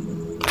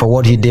 for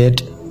what he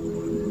did.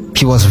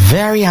 He was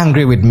very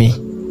angry with me.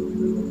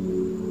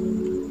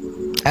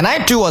 And I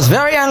too was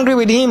very angry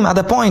with him at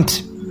the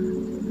point.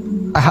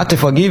 I had to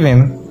forgive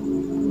him.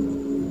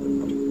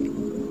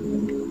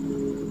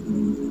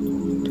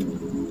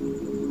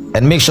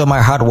 And make sure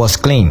my heart was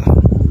clean.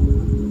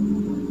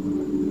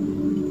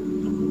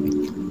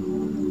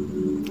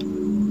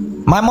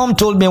 My mom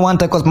told me one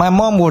time, because my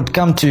mom would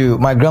come to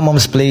my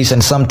grandmom's place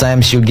and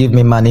sometimes she'll give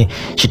me money.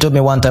 She told me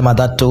one time my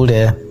dad told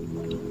her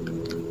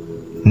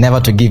never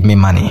to give me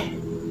money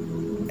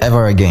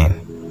ever again.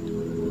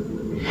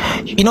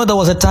 You know, there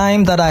was a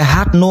time that I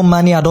had no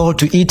money at all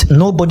to eat.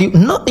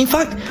 In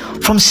fact,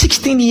 from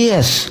 16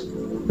 years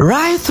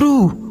right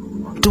through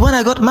to when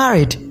I got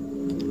married,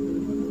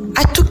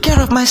 I took care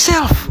of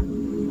myself.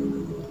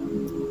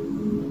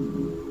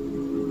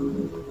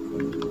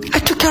 I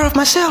took care of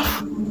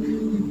myself.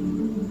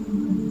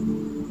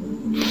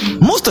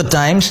 Most of the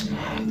times,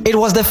 it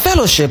was the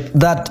fellowship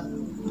that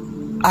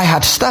I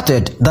had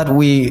started, that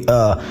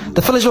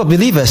the fellowship of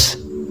believers,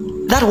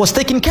 that was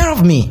taking care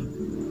of me.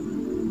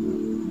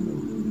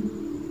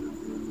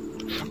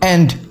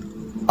 And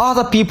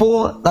other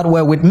people that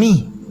were with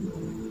me,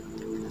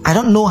 I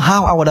don't know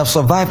how I would have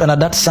survived under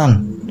that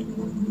sun,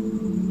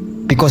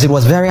 because it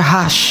was very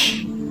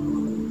harsh.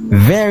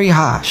 Very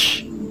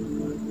harsh.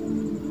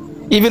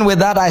 Even with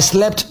that, I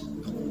slept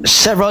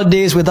several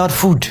days without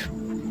food.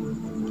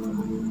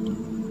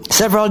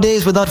 Several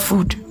days without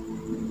food.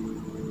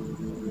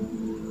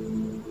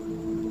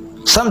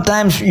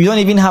 Sometimes you don't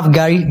even have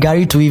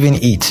gari to even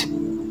eat.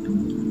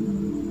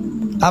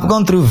 I've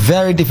gone through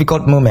very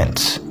difficult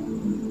moments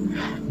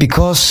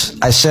because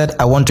I said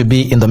I want to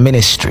be in the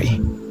ministry.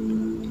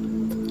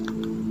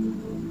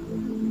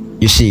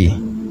 You see.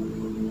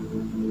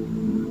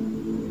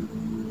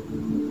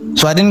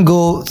 So I didn't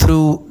go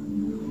through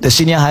the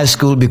senior high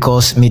school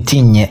because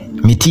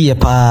mitiye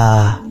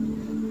pa.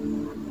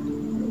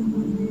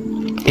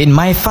 In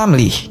my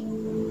family,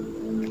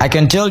 I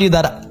can tell you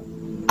that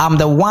I'm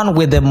the one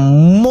with the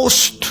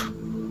most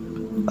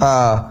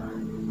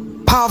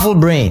powerful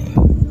brain.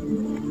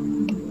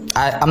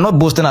 I'm not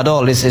boasting at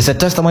all. It's a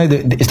testimony.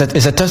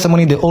 It's a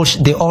testimony they all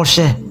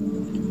share.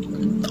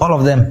 All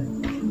of them.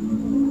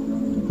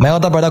 My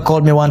other brother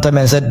called me one time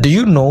and said, "Do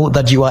you know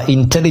that you are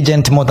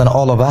intelligent more than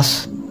all of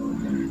us?"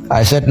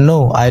 I said,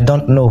 "No, I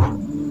don't know."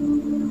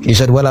 He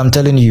said, "Well, I'm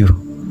telling you."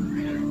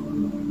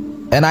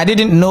 And I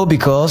didn't know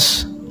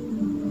because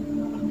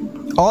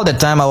all the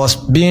time I was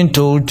being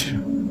told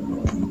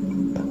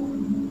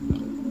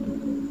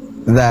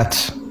that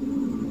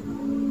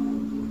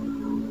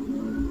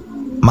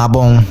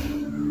Mabong,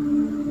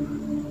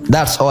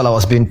 that's all I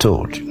was being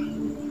told.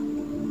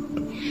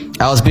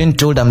 I was being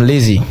told I'm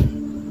lazy.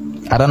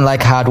 I don't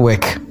like hard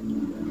work.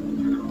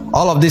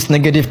 All of these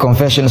negative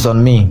confessions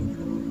on me.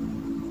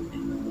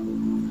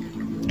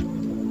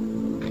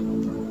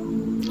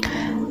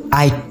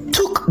 I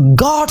took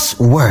God's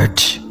word.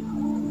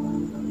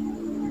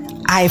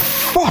 I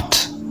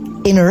fought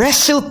and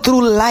wrestled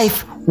through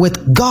life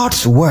with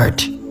God's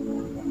word.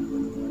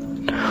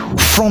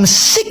 From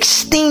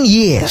 16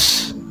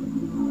 years.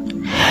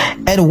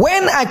 And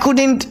when I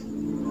couldn't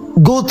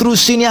go through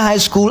senior high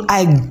school,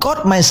 I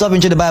got myself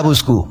into the Bible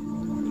school.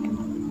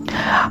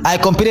 I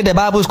completed the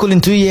Bible school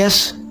in 2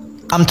 years.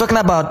 I'm talking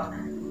about,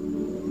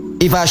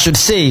 if I should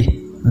say,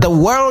 the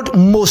world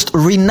most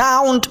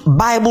renowned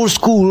Bible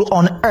school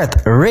on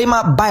earth,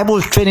 Rhema Bible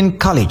Training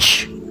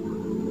College.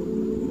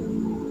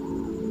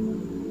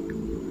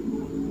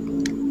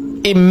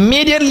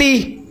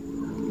 Immediately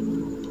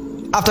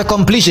after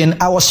completion,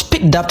 I was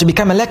picked up to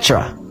become a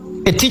lecturer,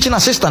 a teaching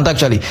assistant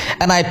actually.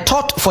 And I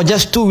taught for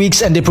just 2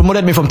 weeks and they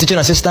promoted me from teaching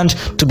assistant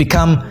to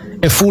become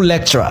a full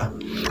lecturer.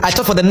 I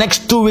taught for the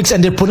next 2 weeks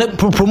and they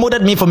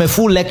promoted me from a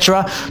full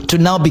lecturer to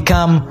now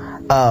become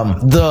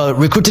the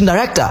recruiting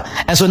director.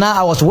 And so now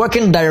I was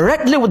working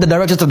directly with the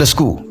directors of the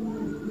school.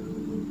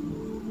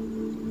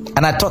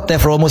 And I taught there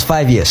for almost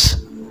 5 years.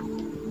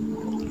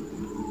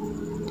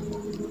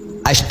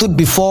 I stood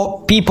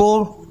before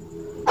people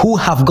who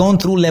have gone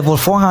through level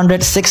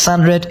 400,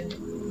 600,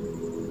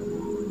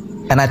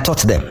 and I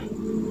taught them.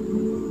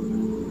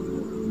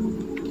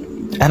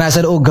 And I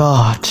said, oh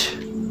God,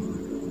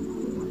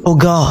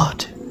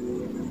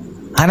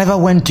 I never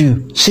went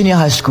to senior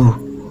high school.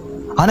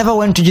 I never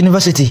went to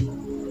university.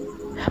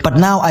 But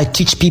now I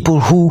teach people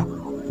who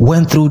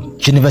went through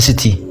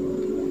university.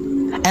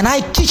 And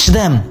I teach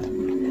them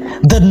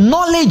the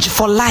knowledge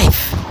for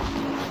life.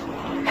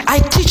 I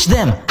teach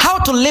them how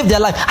to live their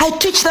life. I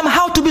teach them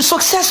how to be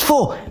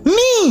successful.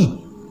 Me.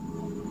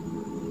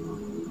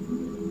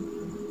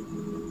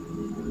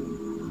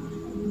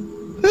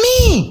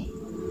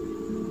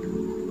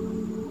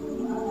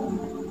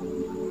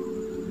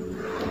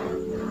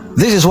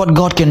 This is what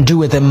God can do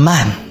with a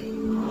man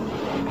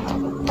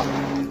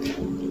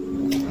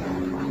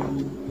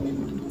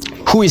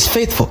who is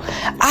faithful.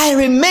 I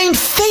remain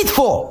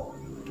faithful.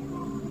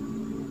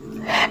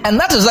 And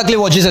that's exactly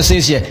what Jesus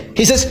says here.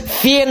 He says,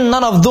 fear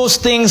none of those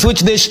things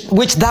which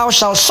thou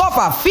shalt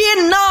suffer.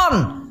 Fear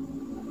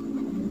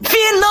none.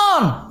 Fear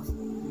none.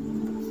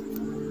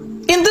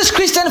 In this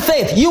Christian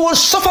faith, you will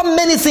suffer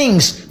many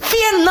things.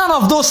 Fear none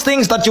of those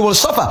things that you will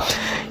suffer.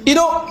 You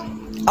know,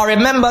 I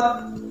remember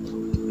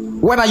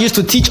when I used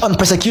to teach on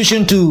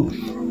persecution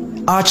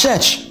to our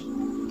church.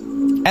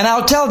 And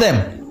I'll tell them,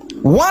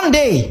 one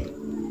day,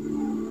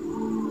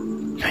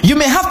 you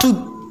may have to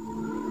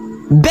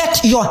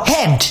bet your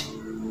head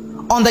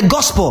on the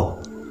gospel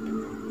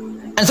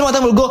And some of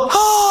them will go,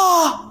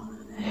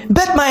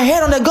 bet my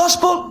head on the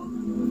gospel?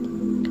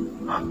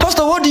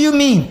 Pastor, what do you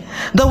mean?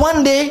 That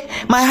one day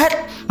my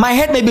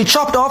head may be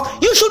chopped off.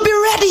 You should be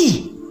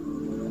ready.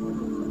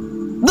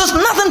 There's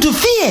nothing to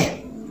fear.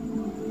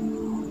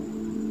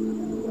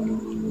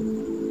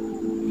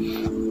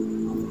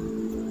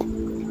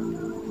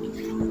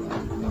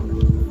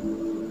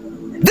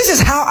 This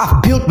is how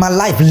I've built my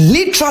life,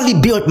 literally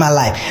built my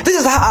life. This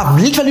is how I've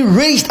literally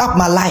raised up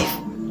my life.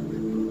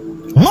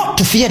 Not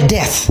to fear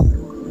death.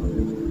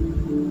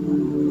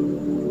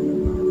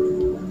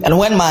 And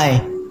when my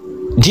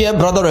dear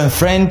brother and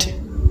friend,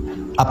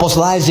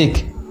 Apostle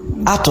Isaac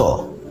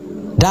Ato,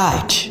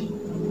 died,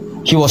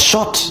 he was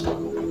shot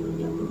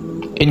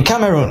in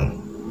Cameroon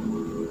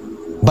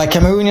by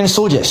Cameroonian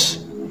soldiers.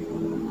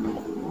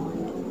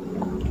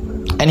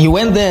 And he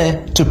went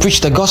there to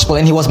preach the gospel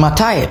and he was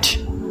martyred.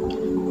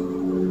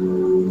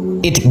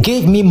 It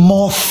gave me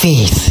more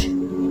faith.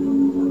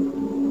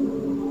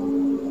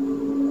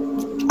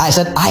 I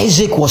said,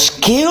 Isaac was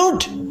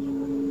killed,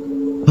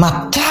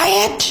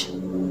 martyred.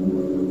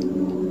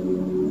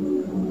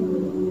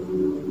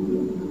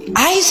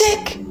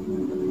 Isaac,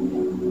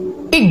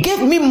 it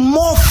gave me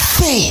more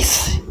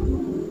faith,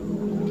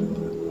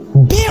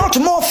 built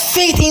more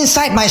faith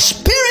inside my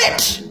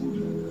spirit.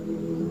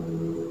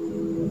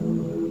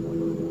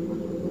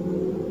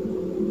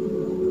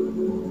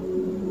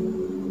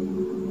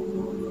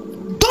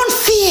 Don't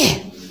fear.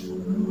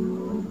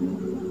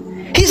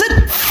 He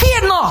said,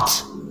 fear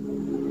not.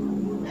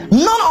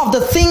 None of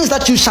the things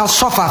that you shall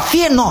suffer,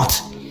 fear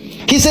not.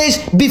 He says,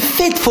 be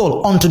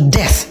faithful unto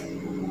death.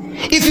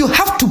 If you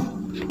have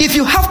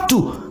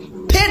to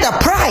pay the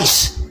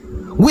price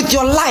with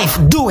your life,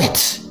 do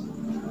it.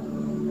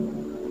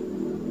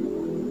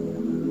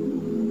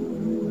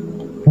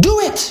 Do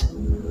it.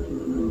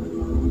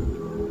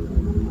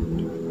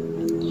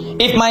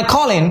 If my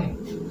calling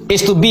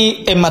is to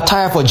be a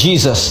martyr for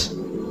Jesus,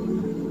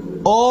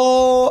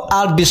 oh,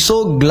 I'll be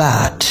so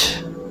glad.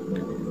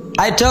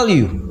 I tell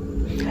you,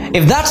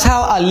 if that's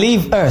how I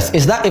leave earth,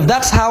 if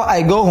that's how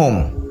I go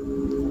home,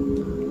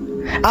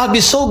 I'll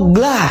be so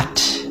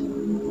glad.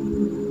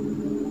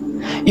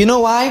 You know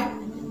why?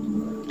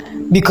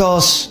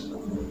 Because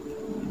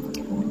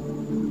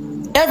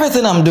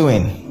everything I'm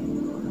doing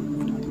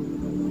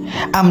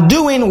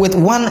with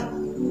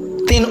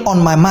one thing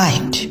on my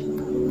mind: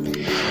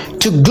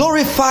 to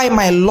glorify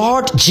my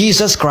Lord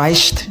Jesus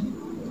Christ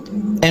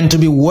and to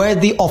be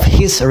worthy of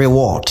his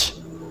reward.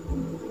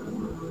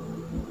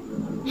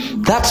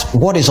 That's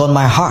what is on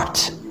my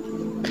heart.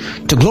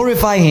 To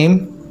glorify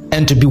him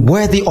and to be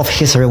worthy of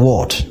his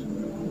reward.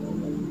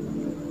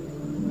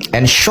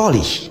 And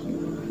surely,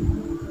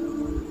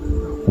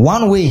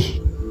 one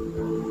way,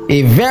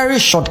 a very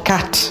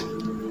shortcut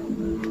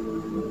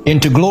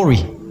into glory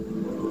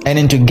and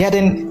into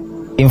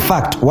getting, in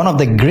fact, one of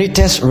the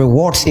greatest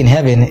rewards in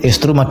heaven is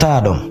through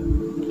martyrdom.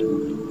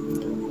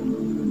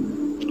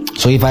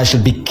 So if I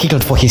should be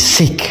killed for his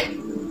sake,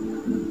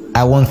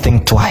 I won't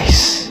think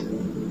twice.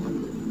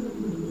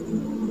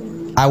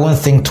 I won't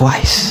think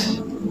twice.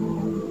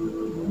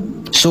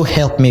 So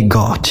help me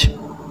God.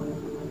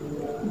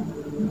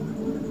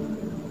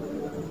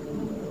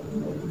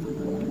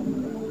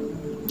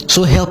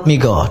 So help me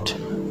God.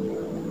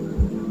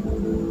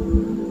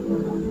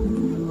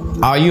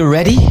 Are you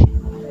ready?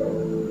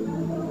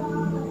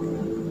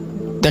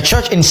 The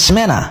church in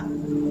Smyrna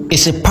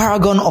is a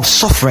paragon of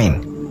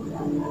suffering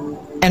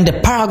and the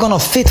paragon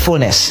of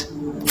faithfulness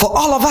for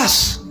all of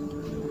us.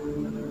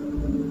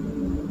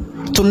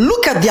 To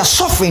look at their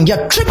suffering,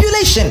 their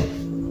tribulation,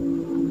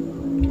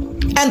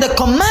 and the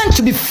command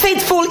to be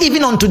faithful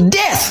even unto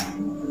death,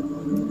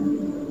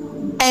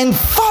 and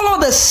follow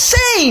the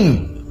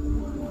same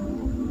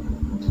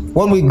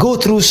when we go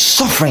through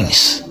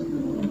sufferings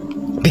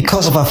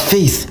because of our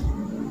faith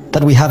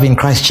that we have in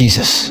Christ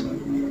Jesus.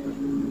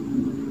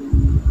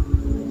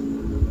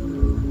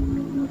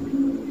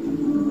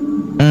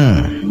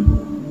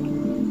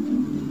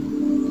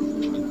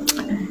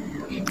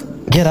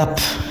 Get up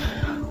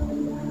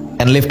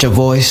and lift your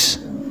voice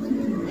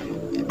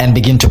and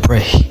begin to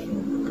pray.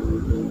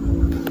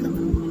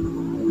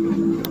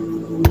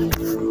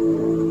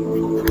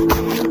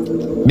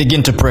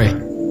 Begin to pray.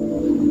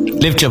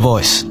 Lift your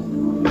voice.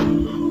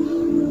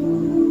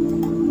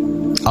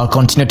 I'll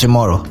continue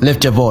tomorrow.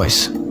 Lift your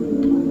voice.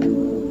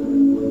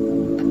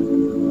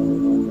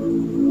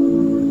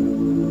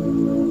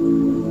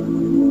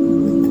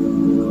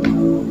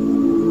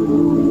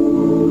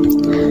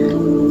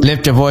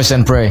 Lift your voice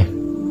and pray.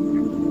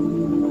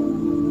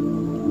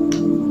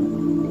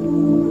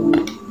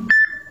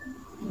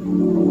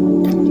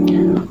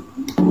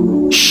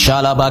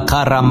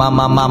 Shalabakara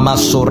mama mama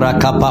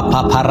suraka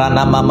papa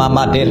parana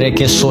mama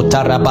dereke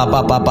sotara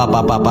papa papa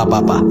papa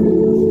papa.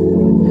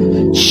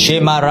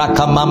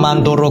 Shemaraka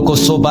mamandoroko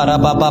sobara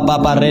baba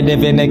baba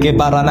redeveneke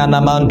barana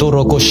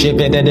namandoroko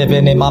shebede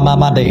devene mama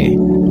made.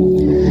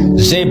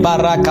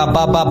 Zebaraka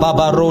baba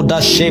baba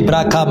roda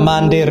shebraka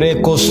mande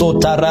reko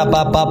sotara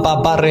baba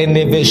baba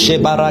reneve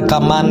shebaraka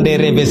mande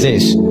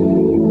revezes.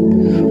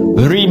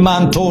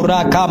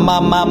 Rimantora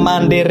kamama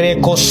mandere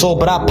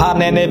kosobra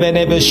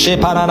paneneve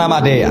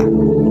shepananamadea.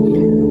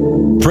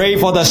 Pray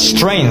for the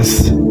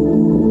strength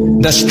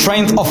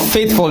of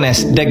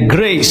faithfulness, the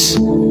grace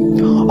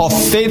of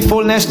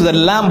faithfulness to the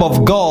Lamb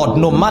of God,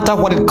 no matter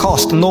what it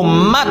costs, no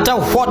matter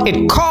what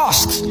it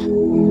costs,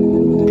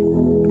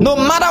 no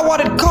matter what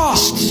it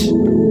costs,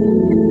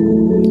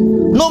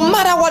 no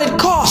matter what it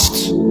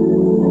costs,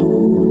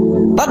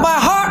 that my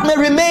heart may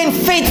remain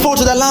faithful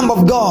to the Lamb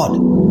of God.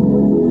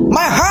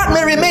 My heart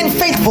may remain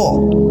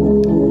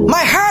faithful.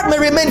 My heart may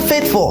remain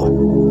faithful.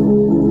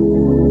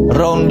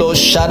 Rondo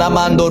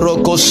Shanamando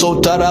Roko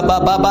Sotara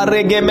Baba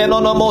Rege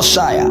Menono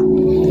Mosaya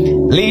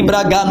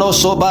Libra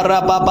Ganoso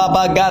Baraba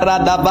Baba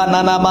Garada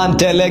Banana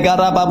Mantele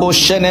Garababo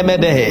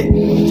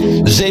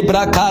Shenemedehe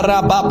Zebra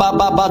Kara Baba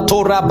Baba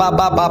Tora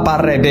Baba Baba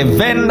Rede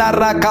Venda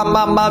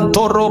Rakamama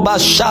Toroba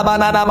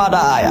Shabanana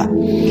Madaya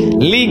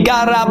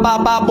Ligara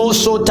Baba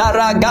Boso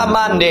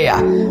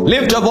Taragamandea.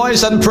 Lift your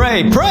voice and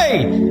pray.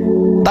 Pray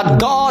that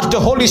God, the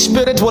Holy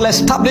Spirit, will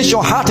establish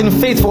your heart in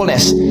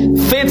faithfulness.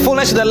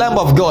 Faithfulness to the Lamb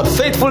of God.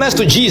 Faithfulness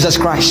to Jesus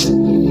Christ.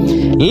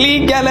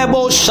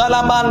 Ligelebo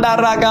shalamanda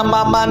raga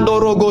mamando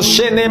rogo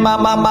shene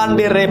mama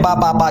mandere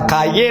baba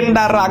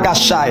bakayenda raga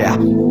shaya.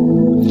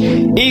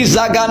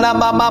 Izagana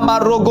mama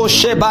rogo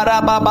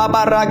shebara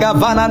baba raga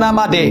vanana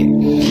made.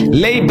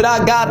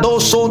 Lebragado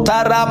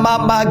sotara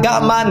mama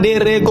gamande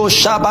rego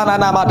shabana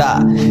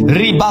namada.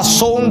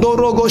 Ribasondo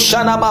rogo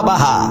shana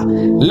mabaha.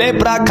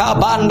 Lebra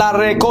kabanda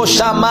reko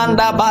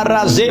shamanda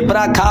bara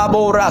zebra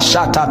kabo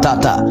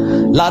rashatatata.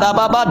 Lara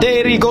baba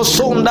deri go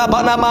sonda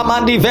bana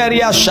mamandi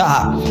veria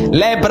shaha.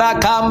 Lebra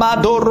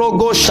kamado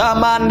rogo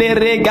shamande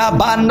rega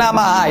bana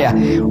mahaya.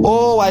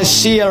 Oh, I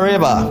see a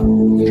river.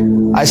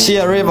 I see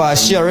a river. I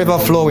see a river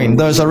flowing.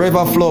 There's a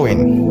river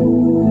flowing.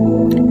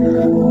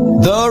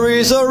 There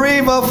is a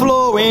river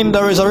flowing.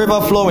 There is a river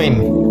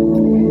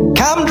flowing.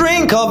 Come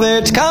drink of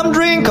it. Come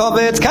drink of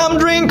it. Come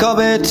drink of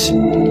it.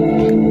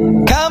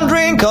 Come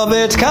drink of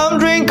it. Come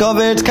drink of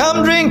it.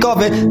 Come drink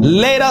of it.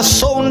 Leda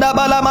sonda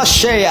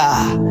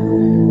balamashea.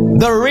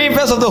 The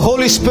rivers of the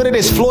Holy Spirit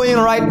is flowing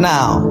right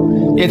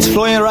now. It's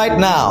flowing right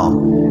now.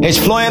 It's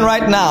flowing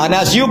right now. And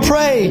as you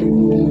pray,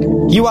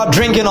 you are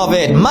drinking of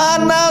it.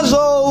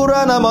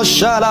 Manazora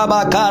namashala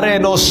bakare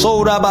no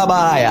sora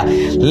babaya.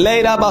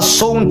 Leda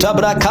basunta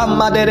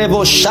brakama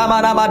derevo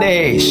shamana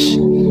madesh.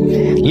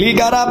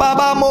 Ligara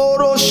baba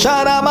moro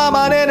shara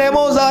mama nene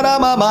mozara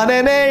mama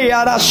nene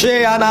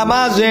yarashe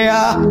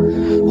anamazea.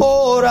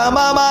 Ora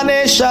mama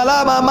ne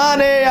shala mama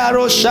ne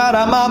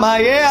aroshara mama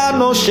ye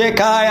ano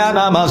shekaya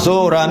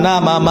namazora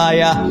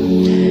namamaya.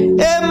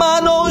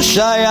 Emano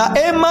shaya,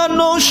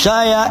 emano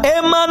shaya,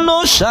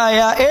 emano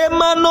shaya,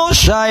 emano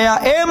shaya,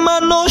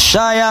 emano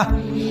shaya.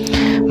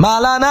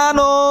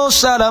 Malanano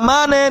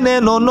salamane ne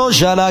no no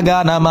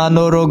shalagana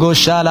manorogo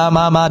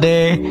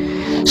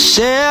shalamamade.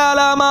 Se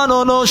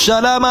alamano no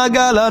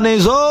shalamagala ne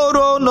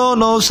zoro no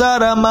no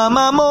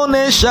saramama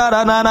mone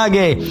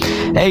sharananage.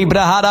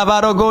 Ebrahada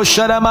varogo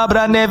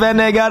shalamabra neve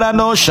negara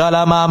no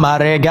shalamama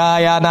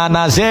regaya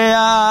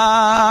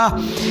nanazea.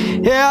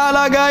 E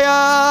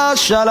alagaya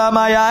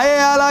shalamaya e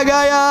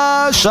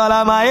alagaya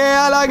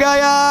shalamaya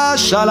alagaya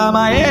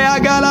shalamaya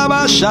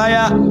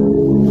agalabashaya.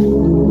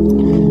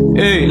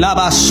 Eh,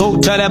 laba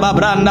sotele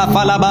babranda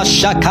falaba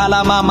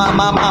shakala mama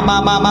mama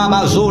mama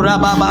mama zura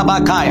baba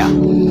bakaya.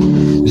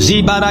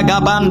 Zibara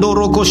gabando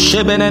roko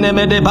shebenene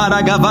mede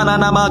baragavana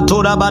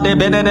namatura bade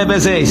benene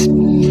bezes.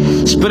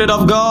 Spirit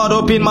of God,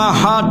 open my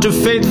heart to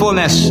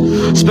faithfulness.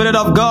 Spirit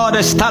of God,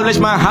 establish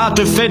my heart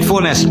to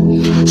faithfulness.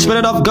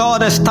 Spirit of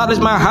God, establish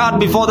my heart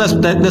before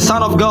the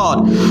Son of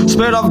God.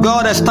 Spirit of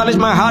God, establish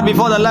my heart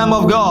before the Lamb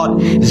of God.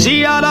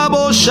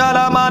 Ziarabo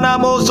shalamana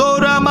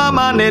mozora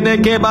mama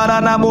neneke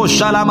barana mo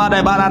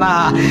shalamade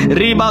barana.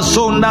 Riba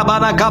sonda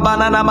banaka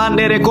banana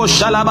mandere ko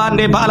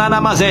shalabande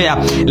barana mazea.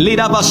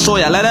 Lida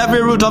basoya. Let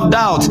every root of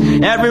doubt,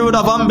 every root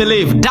of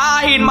unbelief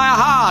die in my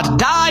heart.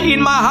 Die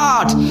in my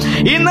heart.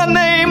 In the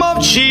name of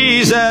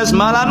Jesus.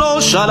 Malano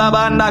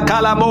shalabanda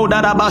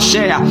kalamoda da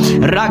bashea.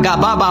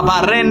 Ragababa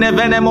barene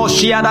venemo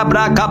shiada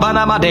braka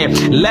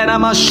banamade. Lena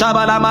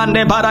mashabala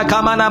mande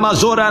barakamana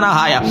mazura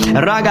nahaya.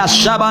 Raga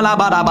shabala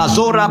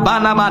barabazura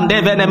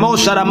banamande venemo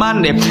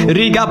sharamande.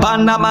 Riga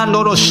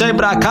banamandoro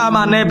shebra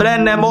kama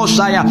nebrene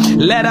mosaya.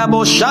 Lena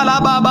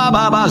boshala baba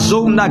baba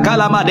zunda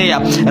kalamadea.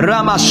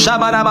 Rama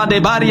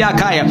shabanamade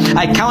bariakaya.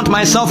 I count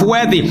myself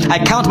worthy. I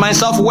count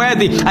myself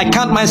worthy. I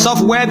count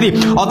myself worthy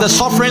of the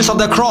sufferings of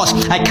the cross.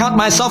 I count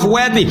myself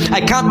worthy.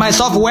 I count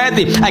myself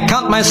worthy. I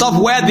count myself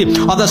worthy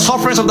of the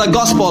sufferings of the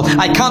gospel.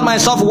 I count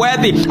myself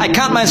worthy. I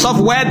count myself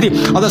worthy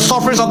of the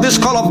sufferings of this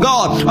call of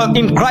God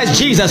in Christ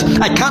Jesus.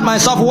 I count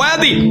myself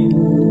worthy.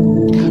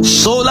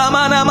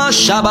 Solamanama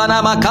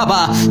shabanama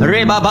kaba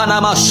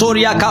rebabanama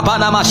surya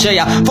kabanama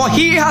sheya. For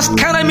he has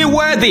counted me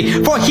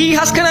worthy. For he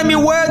has counted me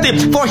worthy.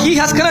 For he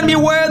has counted me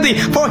worthy.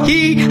 For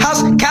he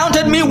has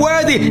counted me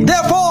worthy.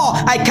 Therefore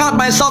I count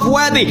myself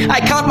worthy.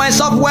 I count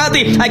myself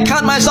worthy. I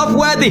count myself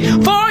worthy.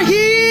 For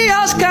he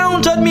has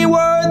counted me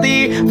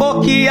worthy,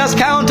 for he has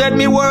counted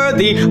me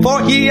worthy,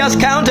 for he has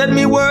counted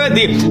me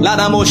worthy.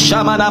 Ladamo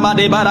shamana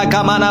made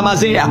barakamana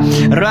mazea,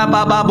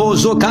 rabababo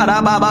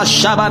zukarababa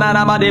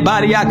shabana made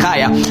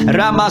bariakaya,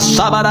 rama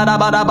sabana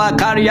bada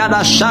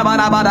kariada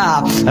shabana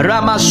bada,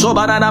 rama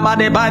sobana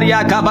made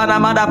bariakabana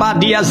mada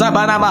badia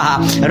zabana maha,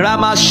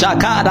 rama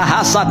shakada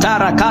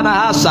hasatara kana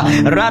hasa,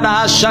 rada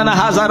hashana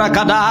hazara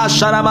kada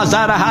hashana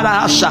mazara hara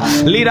hasha,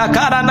 lira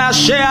kada na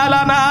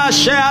shealana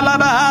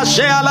shealana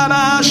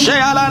shealana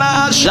shealana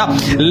hasha,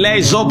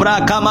 le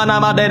zobra kamana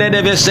madere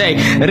devese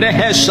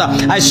rehesha.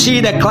 I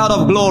see the cloud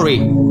of glory.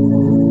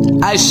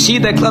 I see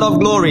the cloud of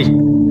glory.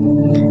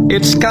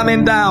 It's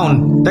coming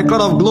down. The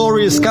cloud of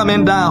glory is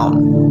coming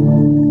down.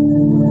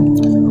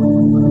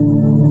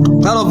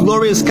 Cloud of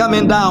glory is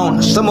coming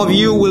down. Some of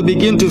you will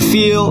begin to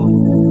feel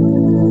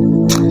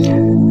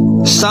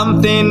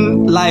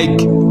something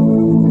like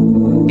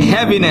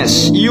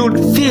heaviness. You'd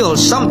feel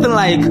something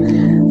like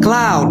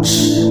clouds.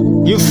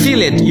 You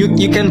feel it.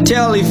 You can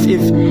tell if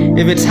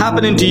it's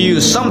happening to you.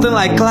 Something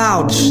like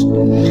clouds.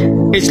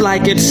 It's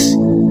like it's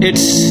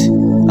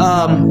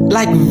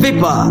like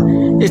vapor.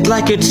 It's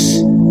like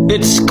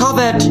it's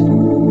covered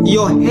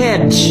your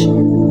head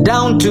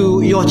down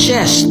to your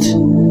chest.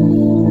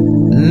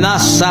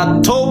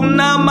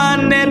 Nasatona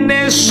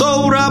manene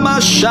sora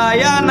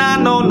mashayana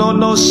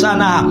no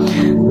sana.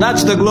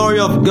 That's the glory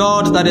of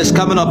God that is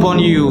coming upon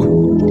you.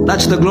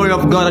 That's the glory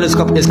of God that is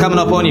coming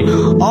upon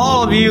you.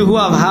 All of you who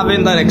are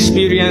having that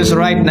experience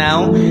right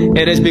now,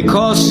 it is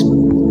because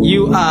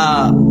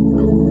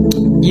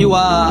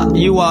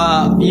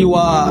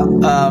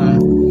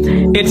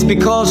it's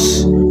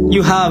because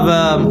you have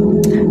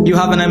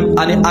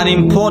an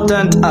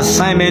important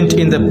assignment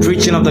in the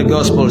preaching of the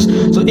Gospels.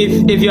 So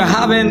if you're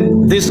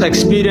having this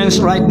experience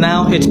right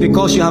now, it's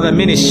because you have a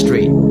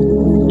ministry.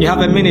 You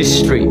have a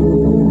ministry.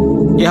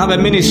 You have a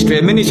ministry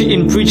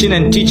in preaching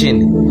and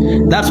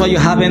teaching. That's why you're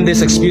having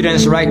this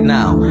experience right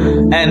now.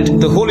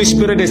 And the Holy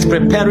Spirit is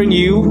preparing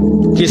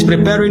you. He's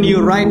preparing you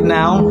right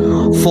now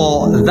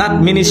for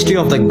that ministry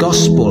of the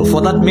gospel.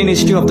 For that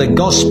ministry of the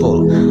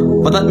gospel.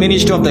 For that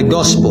ministry of the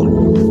gospel.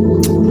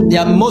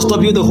 Yeah, most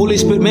of you, the Holy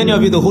Spirit, many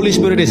of you, the Holy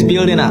Spirit is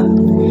building up.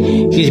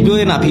 He's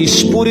building up.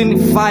 He's putting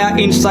fire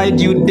inside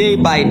you day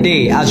by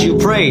day as you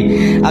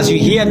pray, as you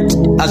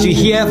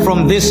hear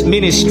from this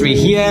ministry,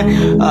 hear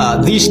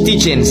these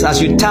teachings,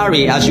 as you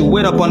tarry, as you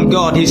wait upon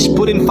God. He's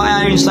putting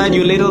fire inside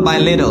you little by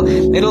little,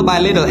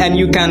 and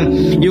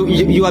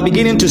you are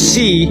beginning to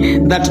see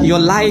that your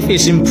life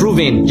is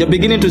improving. You're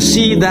beginning to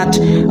see that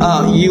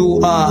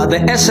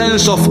the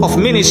essence of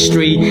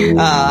ministry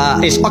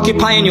is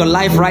occupying your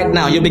life right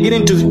now. You're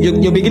beginning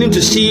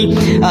to see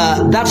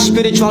that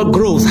spiritual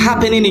growth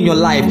happening in your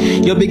life.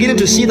 You're beginning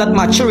to see that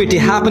maturity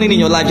happening in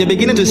your life. You're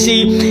beginning to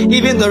see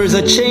even there is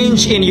a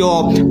change in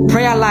your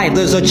prayer life.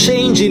 There's a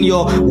change in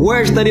your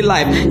word study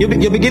life.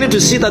 You're beginning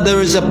to see that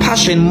there is a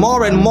passion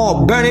more and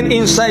more burning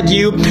inside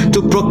you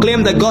to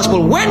proclaim the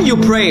gospel. When you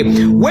pray,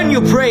 you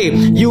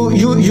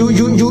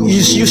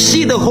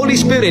see the Holy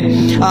Spirit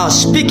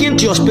speaking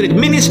to your spirit,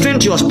 ministering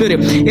to your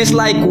spirit. It's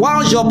like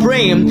while you're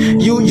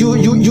praying,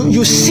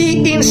 you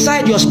see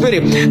inside your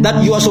spirit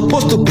that you are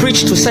supposed to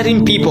preach to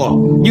certain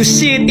people. You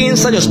see it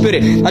inside your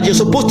spirit that you're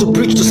supposed to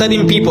preach to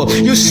certain people.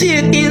 You see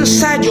it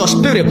inside your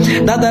spirit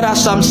that there are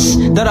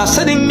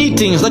certain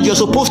meetings that you're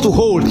supposed to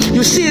hold.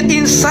 You see it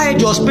inside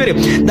your spirit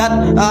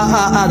that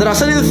there are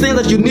certain things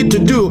that you need to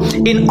do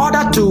in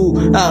order to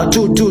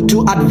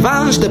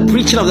advance the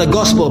preaching of the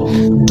gospel.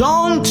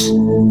 Don't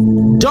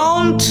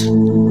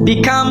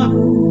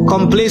become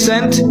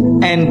complacent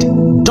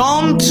and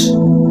don't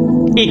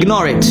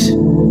ignore it.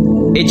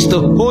 It's the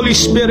Holy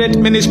Spirit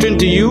ministering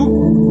to you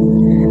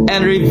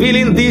and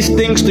revealing these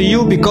things to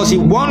you because He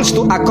wants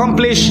to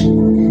accomplish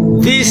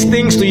these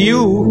things to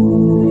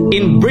you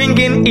in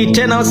bringing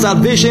eternal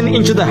salvation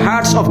into the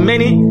hearts of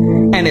many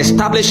and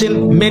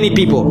establishing many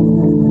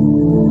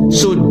people.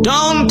 So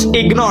don't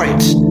ignore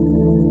it.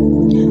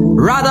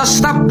 Rather,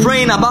 start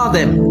praying about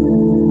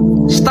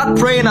them. Start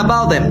praying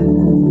about them.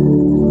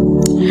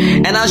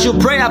 And as you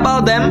pray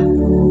about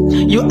them,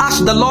 you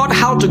ask the Lord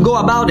how to go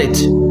about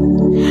it.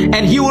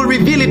 And He will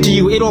reveal it to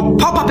you. It will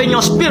pop up in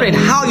your spirit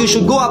how you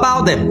should go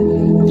about them.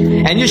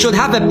 And you should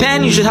have a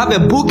pen, you should have a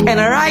book and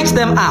write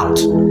them out.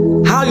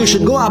 How you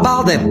should go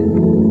about them.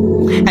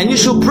 And you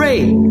should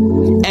pray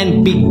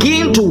and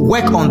begin to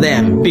work on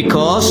them,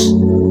 because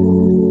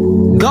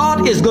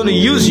God is going to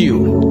use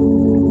you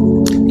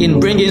in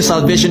bringing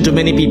salvation to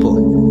many people.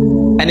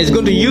 And He's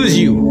going to use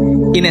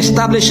you in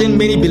establishing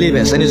many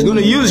believers. And He's going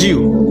to use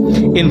you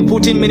in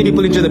putting many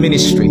people into the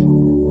ministry.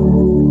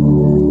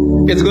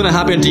 It's going to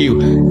happen to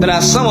you. There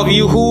are some of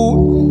you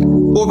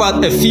who,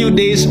 over a few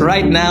days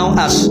right now,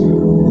 as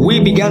we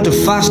began to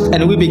fast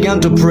and we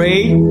began to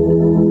pray,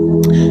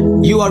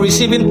 you are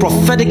receiving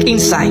prophetic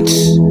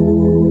insights,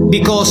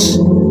 because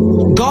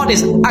God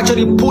is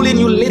actually pulling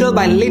you little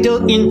by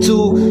little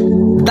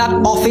into that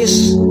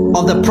office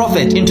of the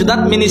prophet, into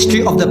that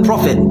ministry of the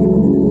prophet.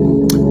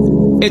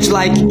 It's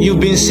like you've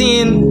been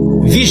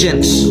seeing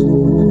visions.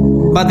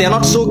 but they are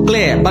not so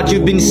clear, but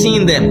you've been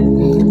seeing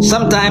them.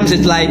 Sometimes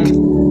it's like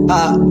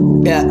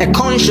a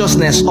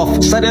consciousness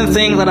of certain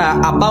things that are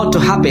about to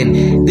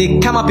happen. They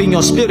come up in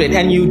your spirit,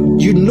 and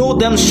you know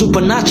them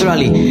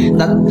supernaturally,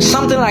 that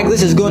something like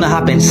this is going to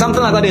happen,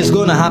 something like that is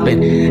going to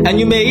happen. And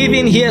you may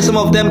even hear some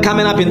of them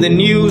coming up in the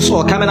news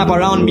or coming up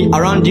around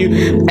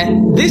you.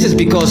 And this is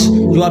because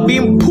you are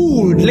being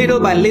pulled little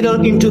by little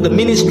into the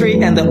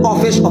ministry and the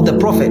office of the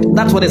prophet.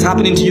 That's what is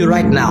happening to you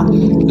right now.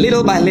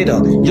 Little by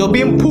little, you're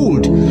being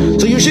pulled.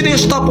 So you shouldn't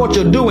stop what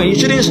you're doing. You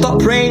shouldn't stop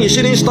praying. You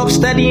shouldn't stop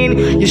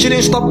studying. You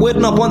shouldn't stop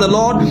waiting upon the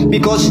Lord,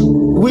 because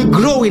we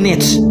grow in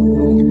it.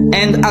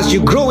 And as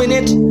you grow in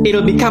it,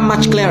 it'll become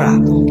much clearer,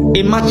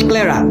 much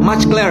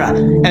clearer.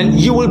 And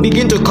you will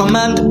begin to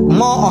command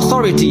more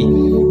authority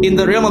in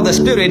the realm of the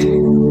spirit,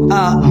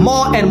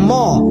 more and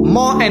more.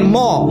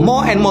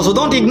 So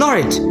don't ignore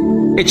it.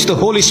 It's the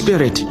Holy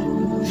Spirit.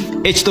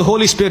 It's the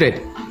Holy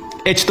Spirit.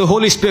 It's the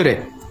Holy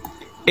Spirit.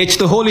 It's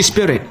the Holy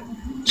Spirit.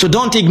 So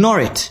don't ignore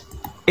it.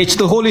 It's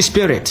the Holy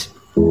Spirit.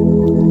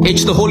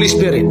 It's the Holy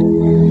Spirit.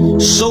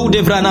 So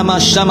devranama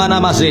shamana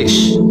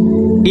mazesh.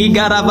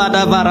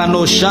 Igaravada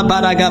varano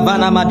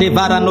shabaragavana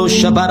madevarano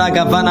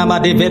shabaragavana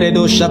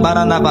madeveredo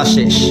shabarana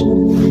vasesh.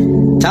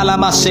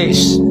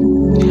 Talamasesh.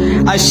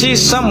 I see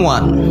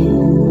someone.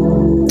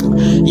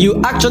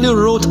 You actually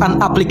wrote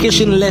an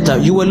application letter.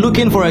 You were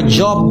looking for a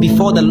job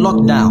before the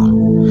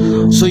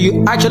lockdown. So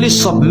you actually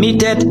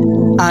submitted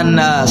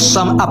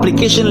some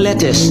application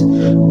letters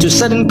to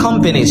certain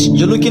companies.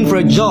 You're looking for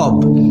a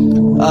job.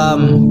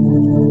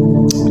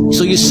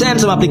 So you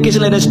sent some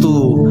application letters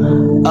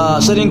to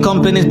certain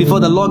companies before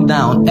the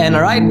lockdown. And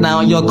right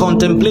now you're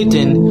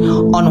contemplating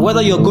on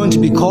whether you're going to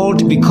be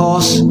called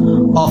because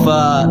of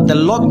the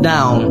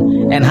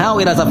lockdown and how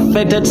it has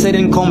affected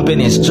certain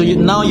companies. So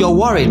now you're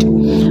worried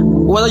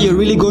whether you're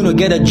really going to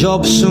get a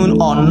job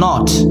soon or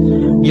not.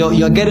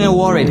 You're getting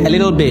worried a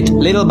little bit,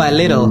 little by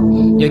little.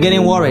 You're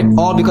getting worried,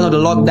 all because of the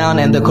lockdown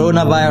and the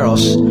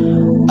coronavirus.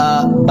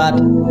 But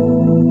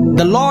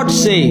the Lord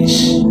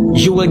says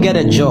you will get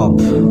a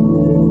job.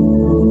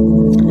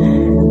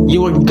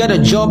 You will get a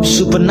job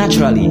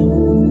supernaturally.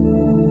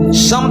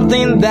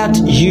 Something that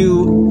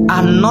you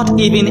are not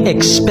even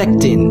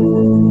expecting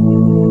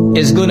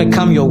is going to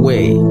come your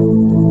way.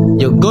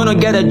 You're going to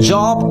get a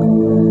job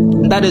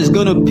that is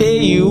going to pay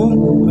you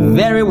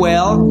very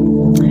well,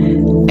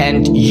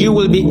 and you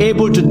will be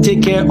able to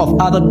take care of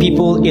other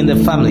people in the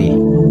family.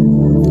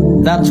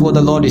 That's what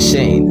the Lord is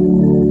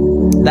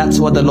saying. That's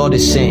what the Lord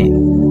is saying.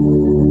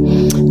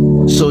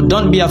 So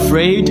don't be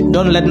afraid.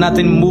 Don't let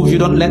nothing move you.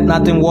 Don't let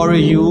nothing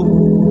worry you.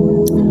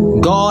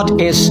 God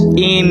is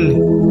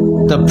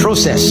in the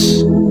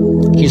process.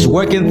 He's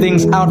working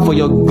things out for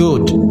your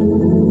good.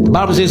 The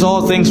Bible says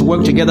all things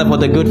work together for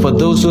the good for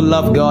those who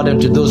love God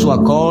and to those who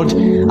are called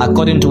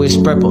according to His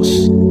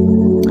purpose.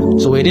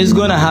 So it is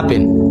going to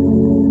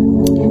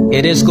happen.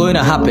 It is going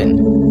to happen.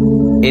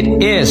 It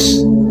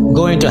is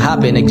going to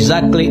happen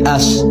exactly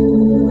as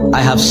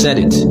I have said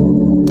it.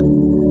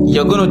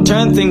 You're going to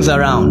turn things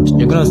around.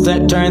 You're going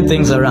to turn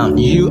things around.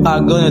 You are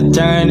going to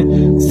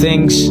turn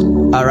things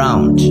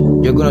around.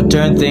 You're going to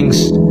turn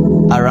things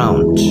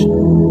around.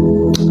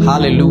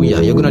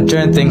 Hallelujah. You're going to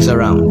turn things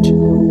around.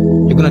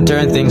 You're going to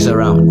turn things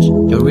around.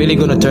 You're really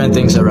going to turn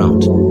things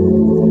around.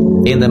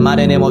 In the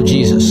mighty name of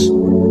Jesus.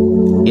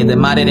 In the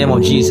mighty name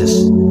of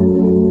Jesus.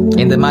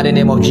 In the mighty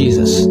name of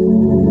Jesus.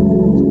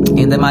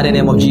 In the mighty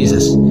name of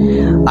Jesus.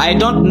 I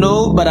don't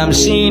know, but I'm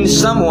seeing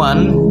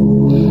someone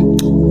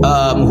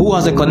who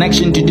has a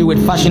connection to do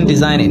with fashion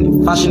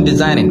designing.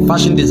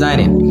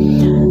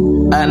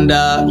 And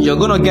you're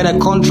going to get a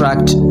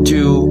contract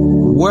to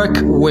work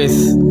with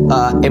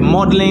a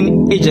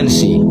modeling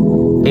agency.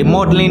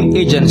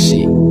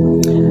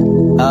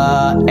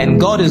 And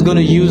God is going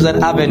to use that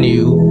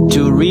avenue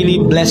to really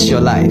bless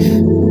your life.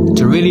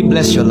 To really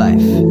bless your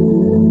life.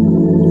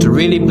 To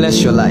really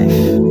bless your life.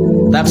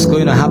 That's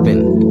going to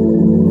happen.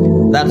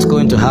 That's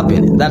going to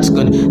happen.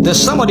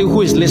 There's somebody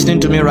who is listening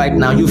to me right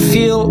now. You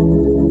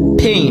feel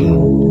pain.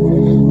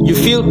 You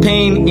feel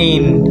pain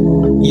in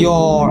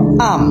your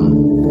arm.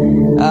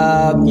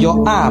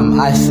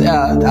 I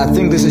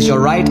think this is your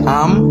right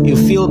arm. You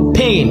feel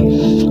pain.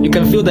 You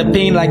can feel the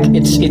pain like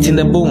it's in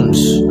the bones.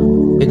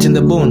 It's in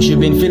the bones. You've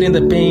been feeling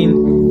the pain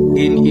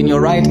in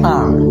your right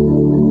arm.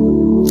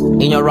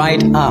 In your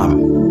right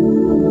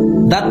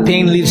arm. That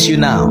pain leaves you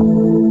now.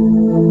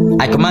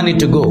 I command it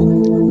to go.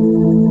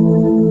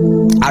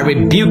 I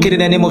rebuke it in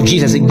the name of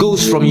Jesus. It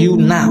goes from you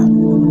now.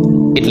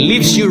 It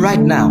leaves you right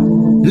now.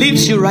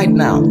 Leaves you right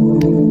now.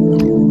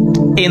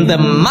 In the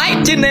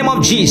mighty name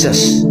of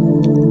Jesus.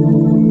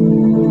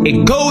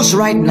 It goes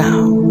right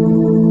now.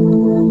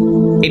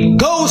 It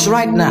goes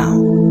right now.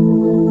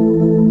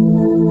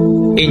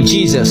 In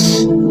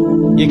Jesus.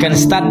 You can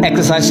start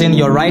exercising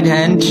your right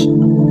hand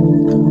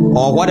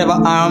or whatever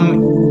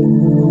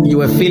arm you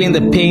were feeling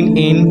the pain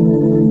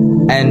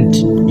in, and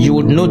you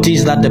would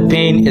notice that the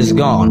pain is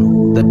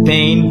gone. The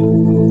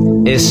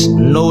pain is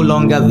no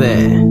longer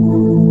there.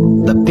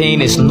 The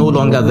pain is no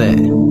longer there.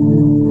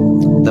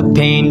 The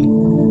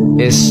pain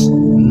is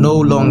no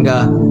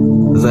longer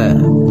there.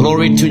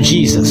 Glory to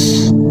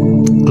Jesus.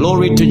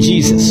 Glory to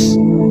Jesus.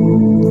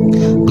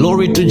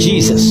 Glory to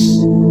Jesus.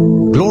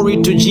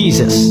 Glory to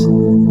Jesus.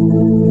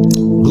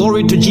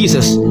 Glory to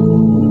Jesus.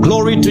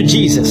 Glory to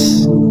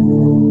Jesus.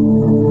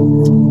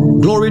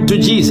 Glory to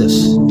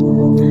Jesus.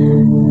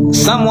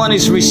 Someone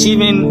is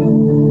receiving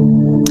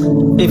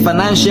a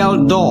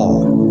financial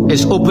door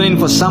is opening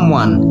for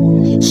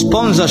someone.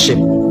 Sponsorship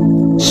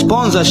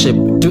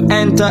to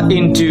enter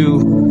into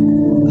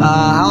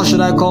how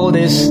should I call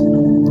this?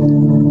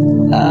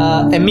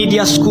 A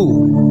media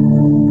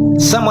school.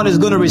 Someone is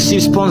going to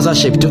receive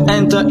sponsorship to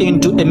enter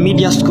into a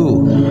media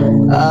school.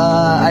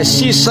 I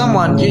see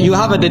someone, you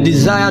have the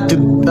desire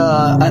to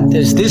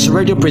is this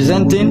radio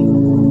presenting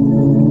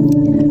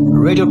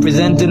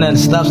and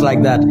stuff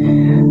like that.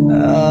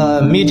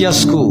 Media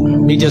school.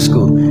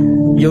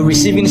 You're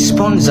receiving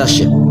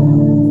sponsorship.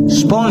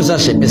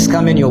 Sponsorship is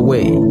coming your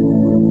way.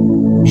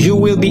 You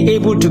will be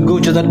able to go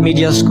to that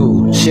media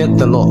school, said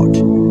the Lord.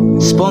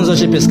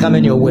 Sponsorship is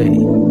coming your way.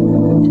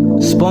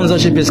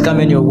 Sponsorship is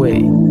coming your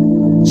way.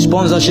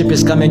 Sponsorship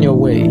is coming your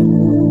way.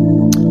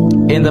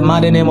 In the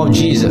mighty name of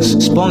Jesus.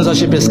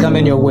 Sponsorship is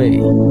coming your way.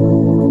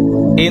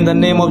 In the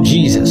name of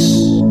Jesus.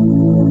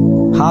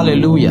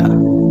 Hallelujah.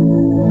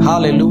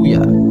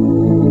 Hallelujah.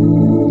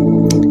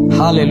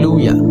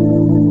 Hallelujah.